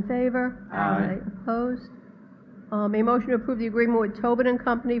those in favor? Aye. Opposed? A motion to approve the agreement with Tobin and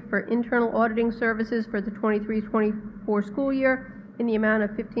Company for internal auditing services for the 23-24 school year in the amount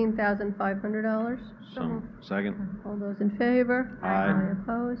of $15,500. Second. All those in favor? Aye.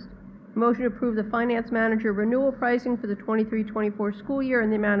 Opposed? A motion to approve the finance manager renewal pricing for the 23-24 school year in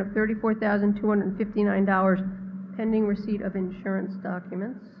the amount of $34,259 pending receipt of insurance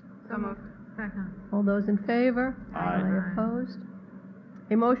documents. So moved. Second. All those in favor? Aye. Opposed?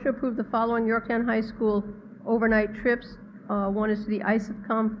 A motion to approve the following Yorktown High School overnight trips. One is to the ice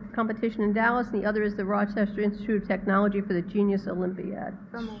competition in Dallas, and the other is the Rochester Institute of Technology for the Genius Olympiad.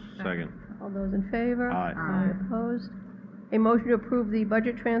 So moved. Second. All those in favor? Aye. Opposed? A motion to approve the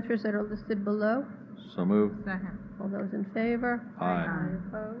budget transfers that are listed below. So moved. Second. All those in favor? Aye.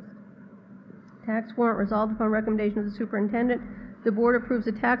 Opposed? Tax warrant resolved upon recommendation of the superintendent. The board approves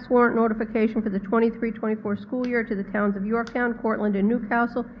a tax warrant notification for the 23-24 school year to the towns of Yorktown, Cortland, and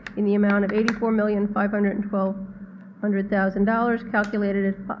Newcastle in the amount of $84,512,000 calculated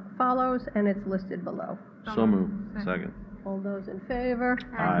as follows, and it's listed below. So moved. Second. All those in favor?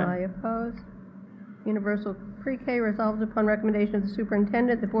 Aye. Opposed? Universal Pre-K resolved upon recommendation of the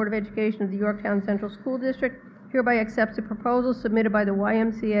superintendent, the Board of Education of the Yorktown Central School District hereby accepts a proposal submitted by the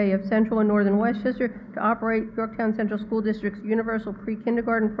YMCA of Central and Northern Westchester to operate Yorktown Central School District's Universal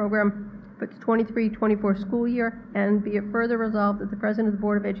Pre-Kindergarten Program for its 23-24 school year, and be it further resolved that the President of the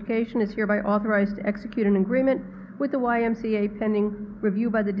Board of Education is hereby authorized to execute an agreement with the YMCA pending review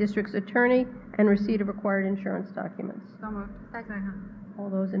by the district's attorney and receipt of required insurance documents. So moved. Second. All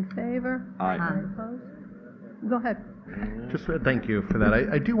those in favor? Aye. Opposed? Go ahead. Just thank you for that.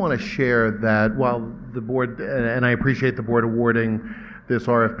 I do want to share that while the board, and I appreciate the board awarding this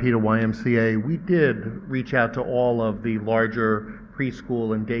RFP to YMCA, we did reach out to all of the larger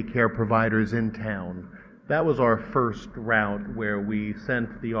preschool and daycare providers in town. That was our first route where we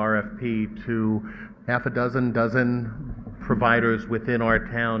sent the RFP to half a dozen providers within our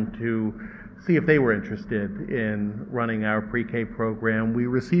town to see if they were interested in running our pre-K program. We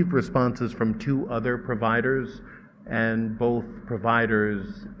received responses from two other providers, and both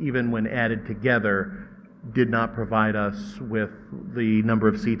providers, even when added together, did not provide us with the number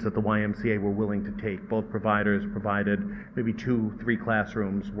of seats that the YMCA were willing to take. Both providers provided maybe 2-3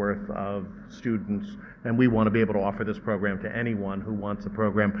 classrooms worth of students, and we want to be able to offer this program to anyone who wants the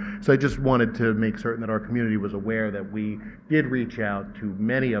program. So I just wanted to make certain that our community was aware that we did reach out to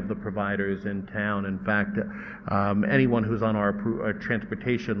many of the providers in town. In fact, anyone who's on our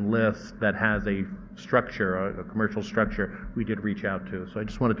transportation list that has a structure, a commercial structure, we did reach out to. So I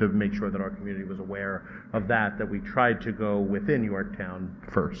just wanted to make sure that our community was aware of that we tried to go within Yorktown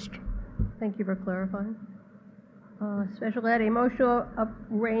first. Thank you for clarifying. Special ed, a motion to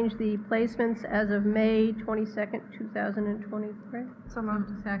arrange the placements as of May 22nd, 2023. So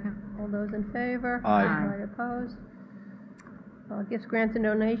moved. Second. All those in favor? Aye. Opposed? Gifts, grants, and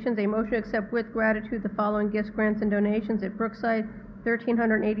donations. A motion to accept with gratitude the following gifts, grants, and donations. At Brookside,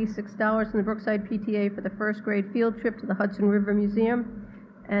 $1,386 from the Brookside PTA for the first grade field trip to the Hudson River Museum,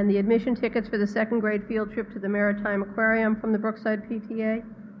 and the admission tickets for the second grade field trip to the Maritime Aquarium from the Brookside PTA.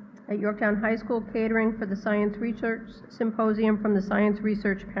 At Yorktown High School, catering for the Science Research Symposium from the Science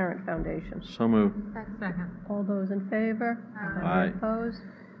Research Parent Foundation. So moved. Second. All those in favor? Aye. Opposed?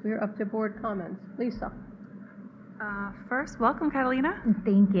 We are up to board comments. Lisa? First, welcome, Catalina.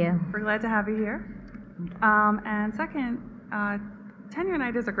 Thank you. We're glad to have you here. And second, tenure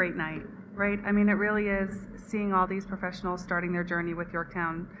night is a great night, right? I mean, it really is, seeing all these professionals starting their journey with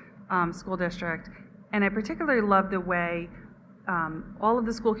Yorktown School District. And I particularly love the way all of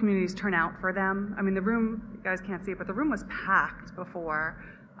the school communities turn out for them. I mean, the room, you guys can't see it, but the room was packed before,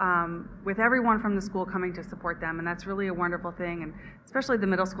 with everyone from the school coming to support them, and that's really a wonderful thing. And especially the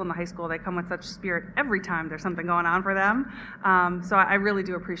middle school and the high school, they come with such spirit every time there's something going on for them. So I really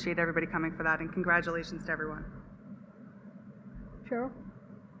do appreciate everybody coming for that, and congratulations to everyone. Cheryl?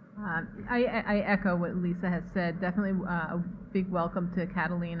 I echo what Lisa has said. Definitely a big welcome to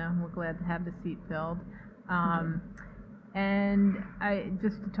Catalina. We're glad to have the seat filled. And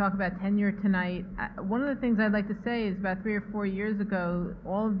just to talk about tenure tonight, one of the things I'd like to say is about 3 or 4 years ago,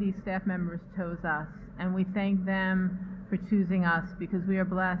 all of these staff members chose us, and we thank them for choosing us because we are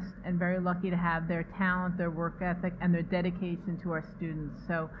blessed and very lucky to have their talent, their work ethic, and their dedication to our students.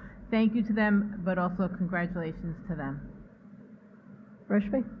 So thank you to them, but also congratulations to them.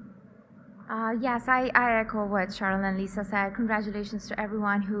 Rashmi? Yes, I echo what Charlotte and Lisa said. Congratulations to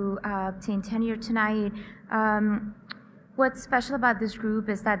everyone who obtained tenure tonight. What's special about this group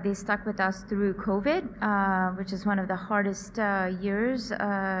is that they stuck with us through COVID, which is one of the hardest years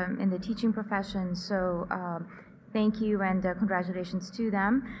in the teaching profession. So thank you and congratulations to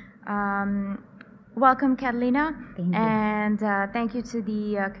them. Welcome, Catalina. Thank you. And thank you to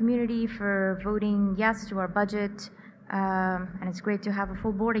the community for voting yes to our budget. And it's great to have a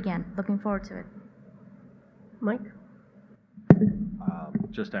full board again. Looking forward to it. Mike?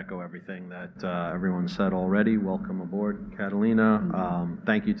 Just echo everything that everyone said already. Welcome aboard, Catalina.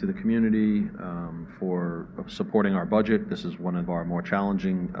 Thank you to the community for supporting our budget. This is one of our more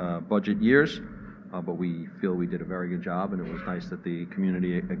challenging budget years, but we feel we did a very good job, and it was nice that the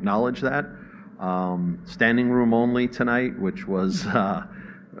community acknowledged that. Standing room only tonight, which was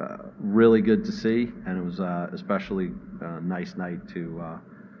really good to see, and it was especially a nice night to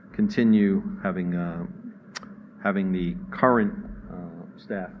continue having the current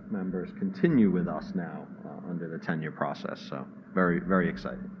staff members continue with us now under the tenure process. So very, very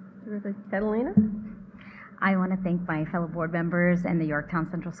excited. Terrific. Catalina? I want to thank my fellow board members and the Yorktown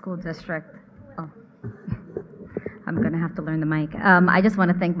Central School District. Oh, I'm going to have to learn the mic. I just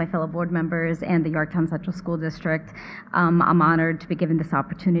want to thank my fellow board members and the Yorktown Central School District. I'm honored to be given this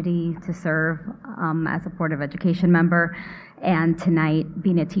opportunity to serve as a Board of Education member. And tonight,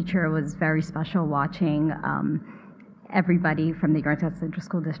 being a teacher was very special, watching everybody from the Yorktown Central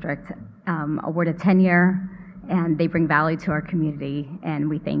School District awarded tenure, and they bring value to our community, and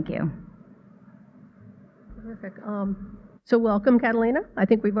we thank you. Terrific. So welcome, Catalina. I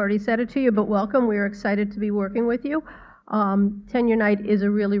think we've already said it to you, but welcome. We are excited to be working with you. Tenure night is a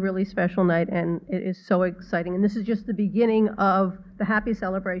really, really special night, and it is so exciting. And this is just the beginning of the happy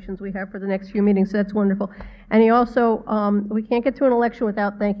celebrations we have for the next few meetings. So that's wonderful. And he also, we can't get to an election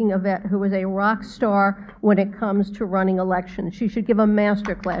without thanking Yvette, who is a rock star when it comes to running elections. She should give a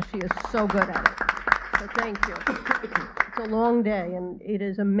master class. She is so good at it. So thank you. It's a long day, and it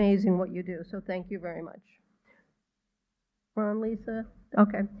is amazing what you do. So thank you very much. Ron, Lisa?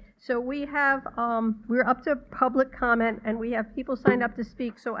 Okay. So we have, we're up to public comment, and we have people signed up to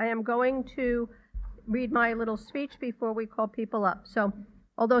speak. So I am going to read my little speech before we call people up. So,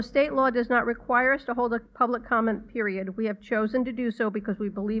 although state law does not require us to hold a public comment period, we have chosen to do so because we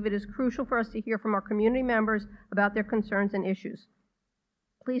believe it is crucial for us to hear from our community members about their concerns and issues.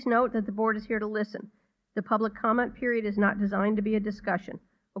 Please note that the board is here to listen. The public comment period is not designed to be a discussion.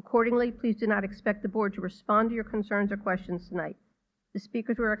 Accordingly, please do not expect the board to respond to your concerns or questions tonight. The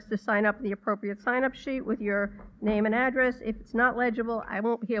speakers were asked to sign up the appropriate sign-up sheet with your name and address. If it's not legible, I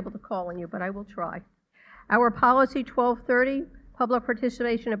won't be able to call on you, but I will try. Our policy 1230, Public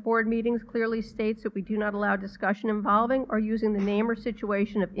participation at board meetings clearly states that we do not allow discussion involving or using the name or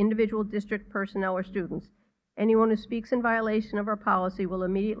situation of individual district personnel or students. Anyone who speaks in violation of our policy will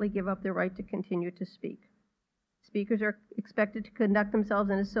immediately give up their right to continue to speak. Speakers are expected to conduct themselves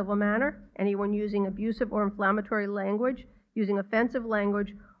in a civil manner. Anyone using abusive or inflammatory language, using offensive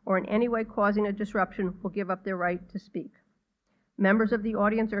language, or in any way causing a disruption will give up their right to speak. Members of the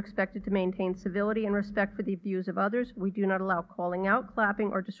audience are expected to maintain civility and respect for the views of others. We do not allow calling out, clapping,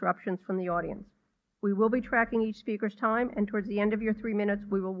 or disruptions from the audience. We will be tracking each speaker's time, and towards the end of your 3 minutes,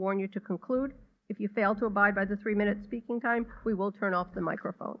 we will warn you to conclude. If you fail to abide by the 3-minute speaking time, we will turn off the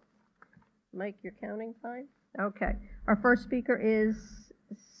microphone. Mike, you're counting time? Okay. Our first speaker is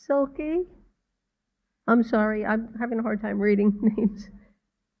Silky. I'm sorry, I'm having a hard time reading names.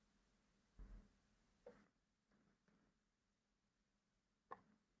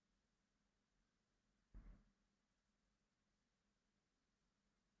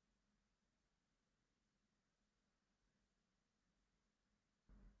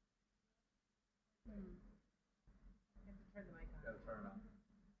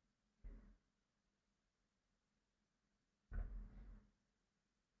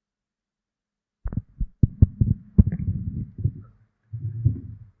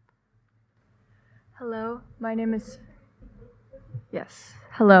 Hello, my name is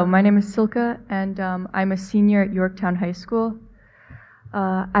Silka, and I'm a senior at Yorktown High School.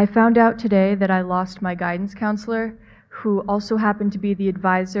 I found out today that I lost my guidance counselor, who also happened to be the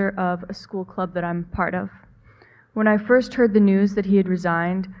advisor of a school club that I'm part of. When I first heard the news that he had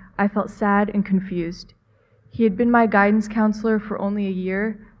resigned, I felt sad and confused. He had been my guidance counselor for only a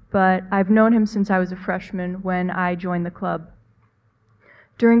year, but I've known him since I was a freshman when I joined the club.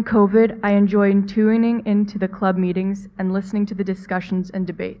 During COVID, I enjoyed tuning into the club meetings and listening to the discussions and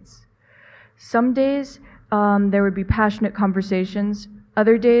debates. Some days, there would be passionate conversations.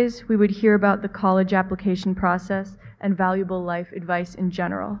 Other days, we would hear about the college application process and valuable life advice in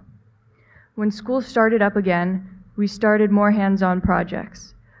general. When school started up again, we started more hands-on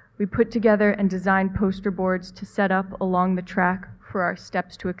projects. We put together and designed poster boards to set up along the track for our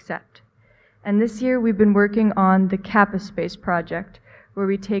steps to accept. And this year, we've been working on the Kappa Space project, where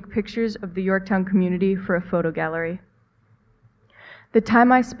we take pictures of the Yorktown community for a photo gallery. The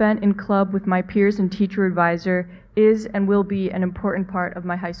time I spent in club with my peers and teacher advisor is and will be an important part of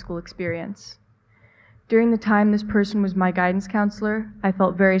my high school experience. During the time this person was my guidance counselor, I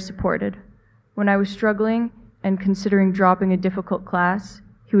felt very supported. When I was struggling and considering dropping a difficult class,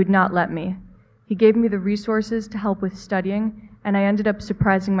 he would not let me. He gave me the resources to help with studying, and I ended up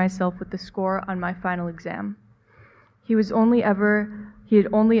surprising myself with the score on my final exam. He had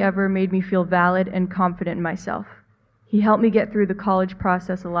only ever made me feel valid and confident in myself. He helped me get through the college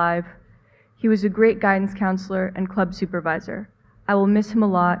process alive. He was a great guidance counselor and club supervisor. I will miss him a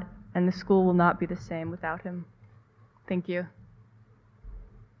lot, and the school will not be the same without him. Thank you.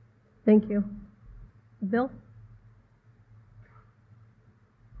 Thank you. Bill?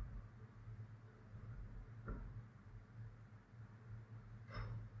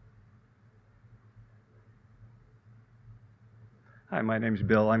 Hi, my name's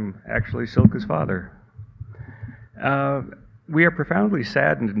Bill. I'm actually Silka's father. We are profoundly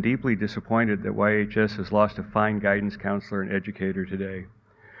saddened and deeply disappointed that YHS has lost a fine guidance counselor and educator today.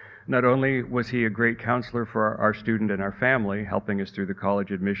 Not only was he a great counselor for our student and our family, helping us through the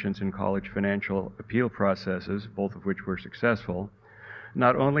college admissions and college financial appeal processes, both of which were successful,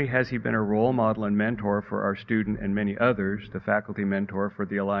 not only has he been a role model and mentor for our student and many others, the faculty mentor for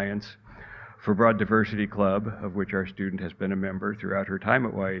the Alliance for Broad Diversity Club, of which our student has been a member throughout her time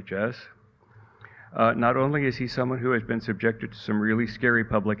at YHS. Not only is he someone who has been subjected to some really scary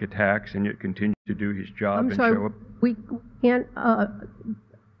public attacks and yet continues to do his job and show up. We can't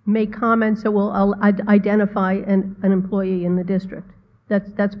make comments that will identify an employee in the district.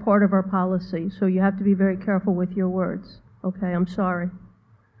 That's part of our policy, so you have to be very careful with your words. Okay, I'm sorry.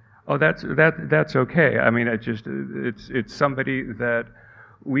 Oh, that's okay. I mean, it's somebody that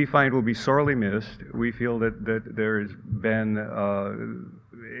we find will be sorely missed. We feel that there has been,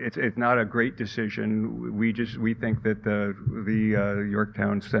 it's not a great decision. We think that the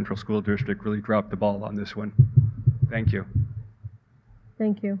Yorktown Central School District really dropped the ball on this one. Thank you.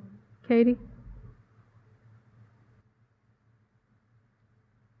 Thank you. Katie?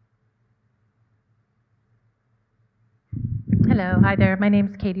 Hello, hi there. My name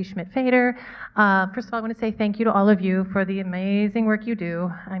is Katie Schmidt-Fader. First of all, I want to say thank you to all of you for the amazing work you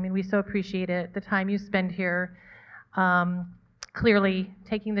do. I mean, we so appreciate it. The time you spend here, clearly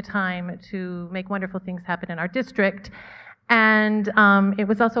taking the time to make wonderful things happen in our district. And it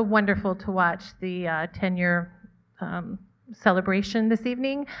was also wonderful to watch the tenure celebration this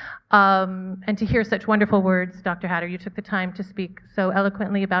evening, and to hear such wonderful words. Dr. Hatter, you took the time to speak so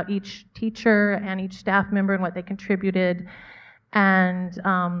eloquently about each teacher and each staff member and what they contributed, and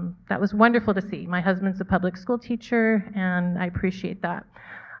that was wonderful to see. My husband's a public school teacher, and I appreciate that.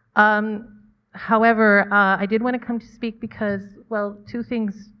 However, I did want to come to speak because, well, two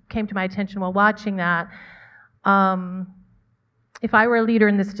things came to my attention while watching that. If I were a leader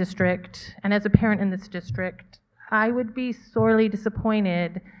in this district, and as a parent in this district, I would be sorely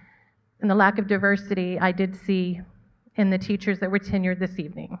disappointed in the lack of diversity I did see in the teachers that were tenured this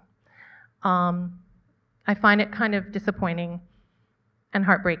evening. I find it kind of disappointing and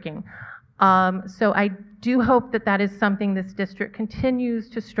heartbreaking. So I do hope that that is something this district continues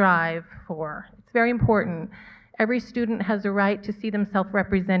to strive for. It's very important. Every student has a right to see themselves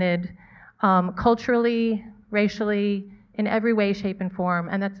represented culturally, racially, in every way, shape, and form,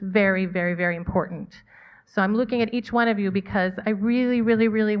 and that's very, very, very important. So I'm looking at each one of you because I really, really,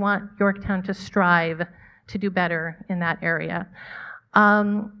 really want Yorktown to strive to do better in that area.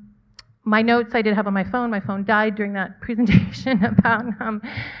 My notes I did have on my phone died during that presentation about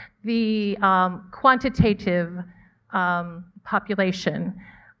the quantitative population.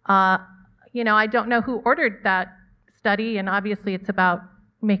 You know, I don't know who ordered that study, and obviously it's about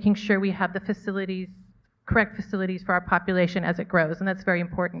making sure we have the facilities, correct facilities for our population as it grows, and that's very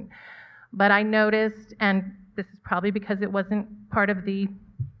important. But I noticed, and this is probably because it wasn't part of the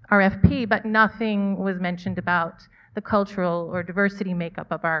RFP, but nothing was mentioned about the cultural or diversity makeup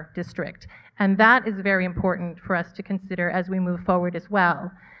of our district. And that is very important for us to consider as we move forward as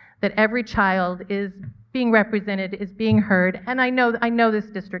well, that every child is being represented, is being heard, and I know this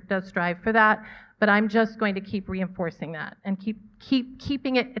district does strive for that, but I'm just going to keep reinforcing that and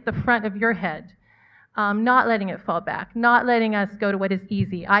keeping it at the front of your head. Not letting it fall back, not letting us go to what is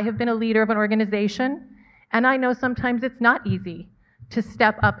easy. I have been a leader of an organization, and I know sometimes it's not easy to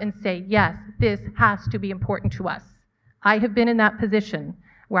step up and say, yes, this has to be important to us. I have been in that position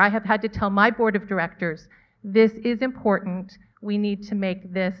where I have had to tell my board of directors, this is important, we need to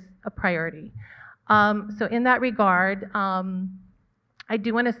make this a priority. So in that regard, I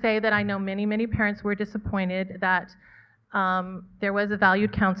do want to say that I know many, many parents were disappointed that there was a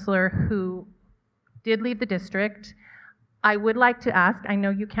valued counselor who did leave the district. I would like to ask, I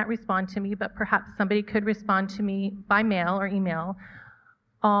know you can't respond to me, but perhaps somebody could respond to me by mail or email,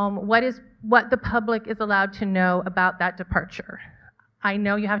 what the public is allowed to know about that departure. I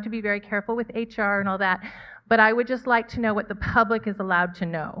know you have to be very careful with HR and all that, but I would just like to know what the public is allowed to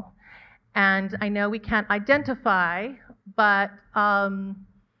know. And I know we can't identify, but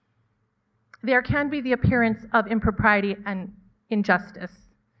there can be the appearance of impropriety and injustice.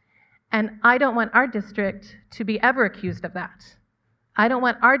 And I don't want our district to be ever accused of that. I don't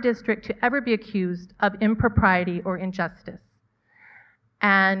want our district to ever be accused of impropriety or injustice.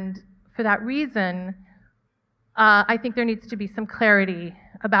 And for that reason, I think there needs to be some clarity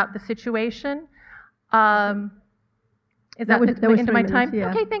about the situation. Is that the end of my time? Yeah.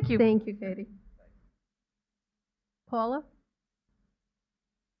 Okay, thank you. Thank you, Katie. Paula?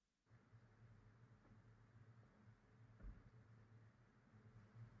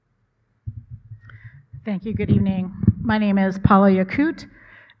 Thank you. Good evening. My name is Paula Yakut,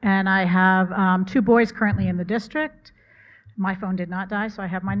 and I have 2 boys currently in the district. My phone did not die, so I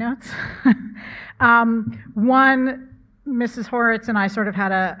have my notes. One, Mrs. Horitz and I sort of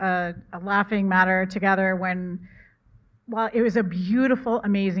had a laughing matter together when, well, it was a beautiful,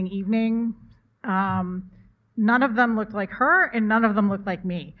 amazing evening. None of them looked like her, and none of them looked like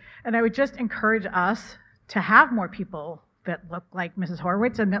me. And I would just encourage us to have more people that look like Mrs.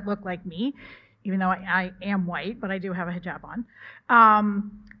 Horowitz and that look like me, even though I am white, but I do have a hijab on.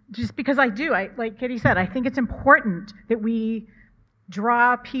 Just because I do, like Katie said, I think it's important that we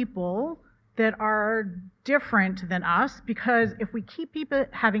draw people that are different than us, because if we keep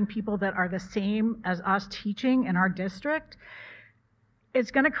having people that are the same as us teaching in our district, it's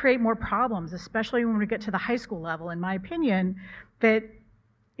going to create more problems, especially when we get to the high school level, in my opinion, that,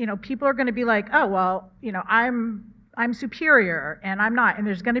 you know, people are going to be like, oh, well, you know, I'm superior and I'm not, and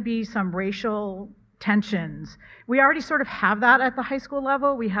there's going to be some racial tensions. We already sort of have that at the high school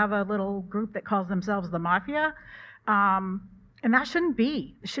level. We have a little group that calls themselves the Mafia, and that shouldn't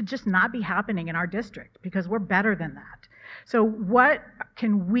be. It should just not be happening in our district, because we're better than that. So what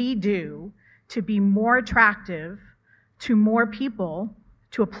can we do to be more attractive to more people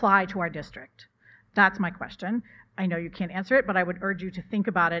to apply to our district? That's my question. I know you can't answer it, but I would urge you to think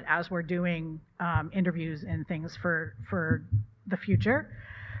about it as we're doing interviews and things for the future.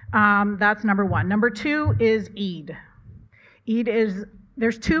 That's number one. Number two is Eid.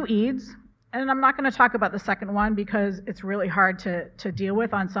 There's 2 Eids. and I'm not going to talk about the second one because it's really hard to deal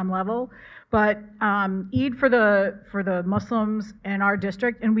with on some level, but Eid for the Muslims in our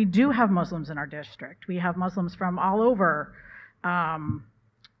district, and we do have Muslims in our district. We have Muslims from all over,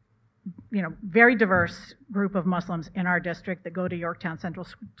 very diverse group of Muslims in our district that go to Yorktown Central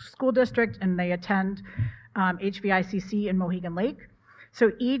School District, and they attend HVICC in Mohegan Lake.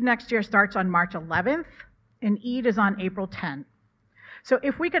 So Eid next year starts on March 11th, and Eid is on April 10th. So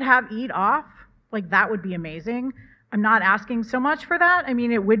if we could have Eid off, like that would be amazing. I'm not asking so much for that. I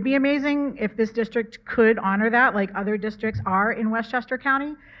mean, it would be amazing if this district could honor that, like other districts are in Westchester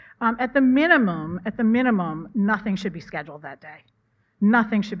County. At the minimum, nothing should be scheduled that day.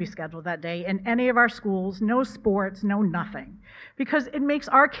 Nothing should be scheduled that day in any of our schools, no sports, no nothing. Because it makes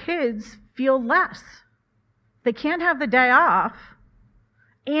our kids feel less. They can't have the day off,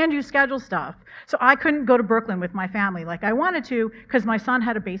 and you schedule stuff. So I couldn't go to Brooklyn with my family like I wanted to because my son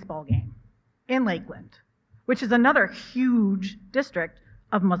had a baseball game in Lakeland, which is another huge district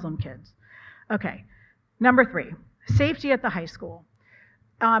of Muslim kids. Okay, number 3, safety at the high school.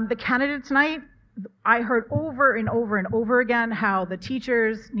 The candidates night, I heard over and over and over again how the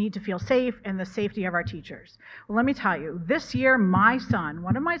teachers need to feel safe and the safety of our teachers. Well, let me tell you, this year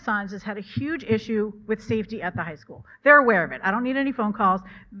one of my sons has had a huge issue with safety at the high school. They're aware of it. I don't need any phone calls.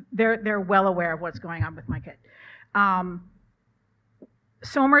 They're well aware of what's going on with my kid.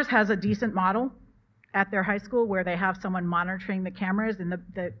 Somers has a decent model at their high school where they have someone monitoring the cameras and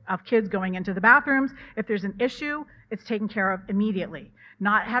of kids going into the bathrooms. If there's an issue, it's taken care of immediately.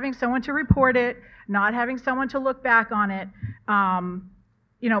 Not having someone to report it, not having someone to look back on it.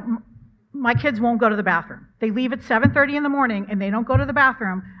 My kids won't go to the bathroom. They leave at 7:30 in the morning and they don't go to the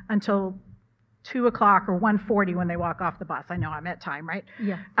bathroom until 2 o'clock or 1:40 when they walk off the bus. I know I'm at time, right?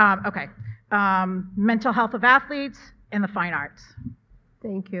 Yeah. Okay. Mental health of athletes and the fine arts.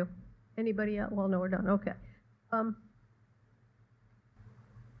 Thank you. Anybody else? Well, no, we're done. Okay.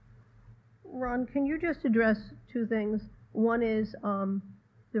 Ron, can you just address 2 things? One is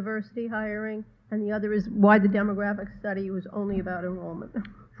diversity hiring, and the other is why the demographic study was only about enrollment.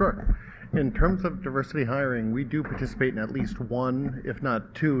 Sure. In terms of diversity hiring, we do participate in at least 1, if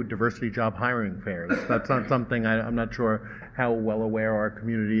not 2, diversity job hiring fairs. That's not something I'm not sure how well aware our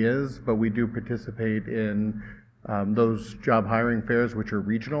community is, but we do participate in those job hiring fairs, which are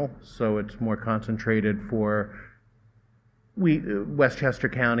regional, so it's more concentrated for Westchester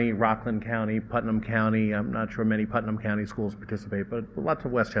County, Rockland County, Putnam County. I'm not sure many Putnam County schools participate, but lots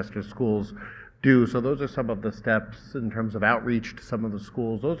of Westchester schools do. So those are some of the steps in terms of outreach to some of the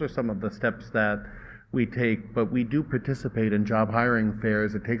schools. Those are some of the steps that we take, but we do participate in job hiring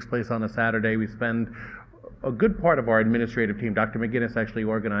fairs. It takes place on a Saturday. We spend a good part of our administrative team. Dr. McGinnis actually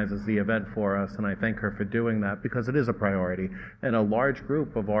organizes the event for us, and I thank her for doing that because it is a priority. And a large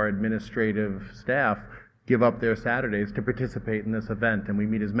group of our administrative staff give up their Saturdays to participate in this event, and we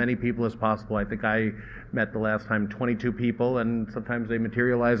meet as many people as possible. I think I met the last time 22 people, and sometimes they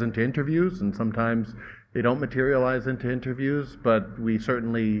materialize into interviews, and sometimes they don't materialize into interviews, but we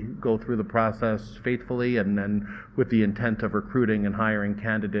certainly go through the process faithfully and then with the intent of recruiting and hiring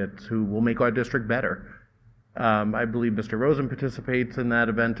candidates who will make our district better. I believe Mr. Rosen participates in that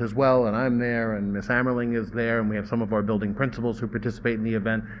event as well, and I'm there, and Ms. Ammerling is there, and we have some of our building principals who participate in the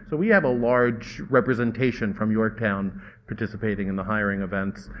event. So we have a large representation from Yorktown participating in the hiring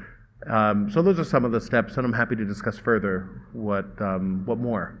events. So those are some of the steps, and I'm happy to discuss further what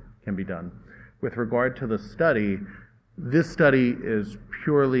more can be done. With regard to the study, this study is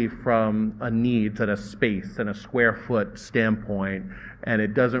purely from a needs and a space and a square foot standpoint, and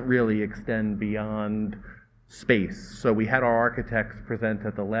it doesn't really extend beyond space. So we had our architects present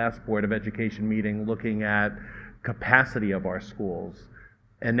at the last Board of Education meeting looking at capacity of our schools,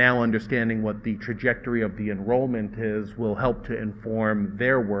 and now understanding what the trajectory of the enrollment is will help to inform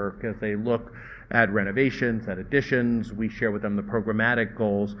their work as they look at renovations, at additions. We share with them the programmatic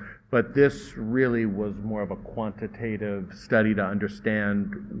goals, but this really was more of a quantitative study to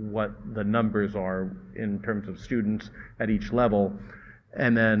understand what the numbers are in terms of students at each level.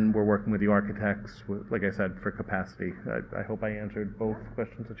 And then we're working with the architects, like I said, for capacity. I hope I answered both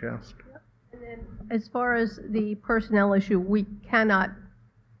questions that you asked. And then as far as the personnel issue, we cannot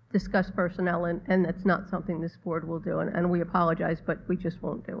discuss personnel, and that's not something this board will do, and we apologize, but we just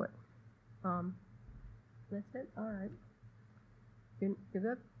won't do it. That's it? All right. You're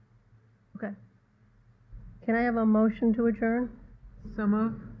good? Okay. Can I have a motion to adjourn? So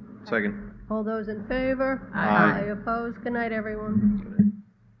moved. Second. All those in favor? Aye. Opposed? Good night, everyone.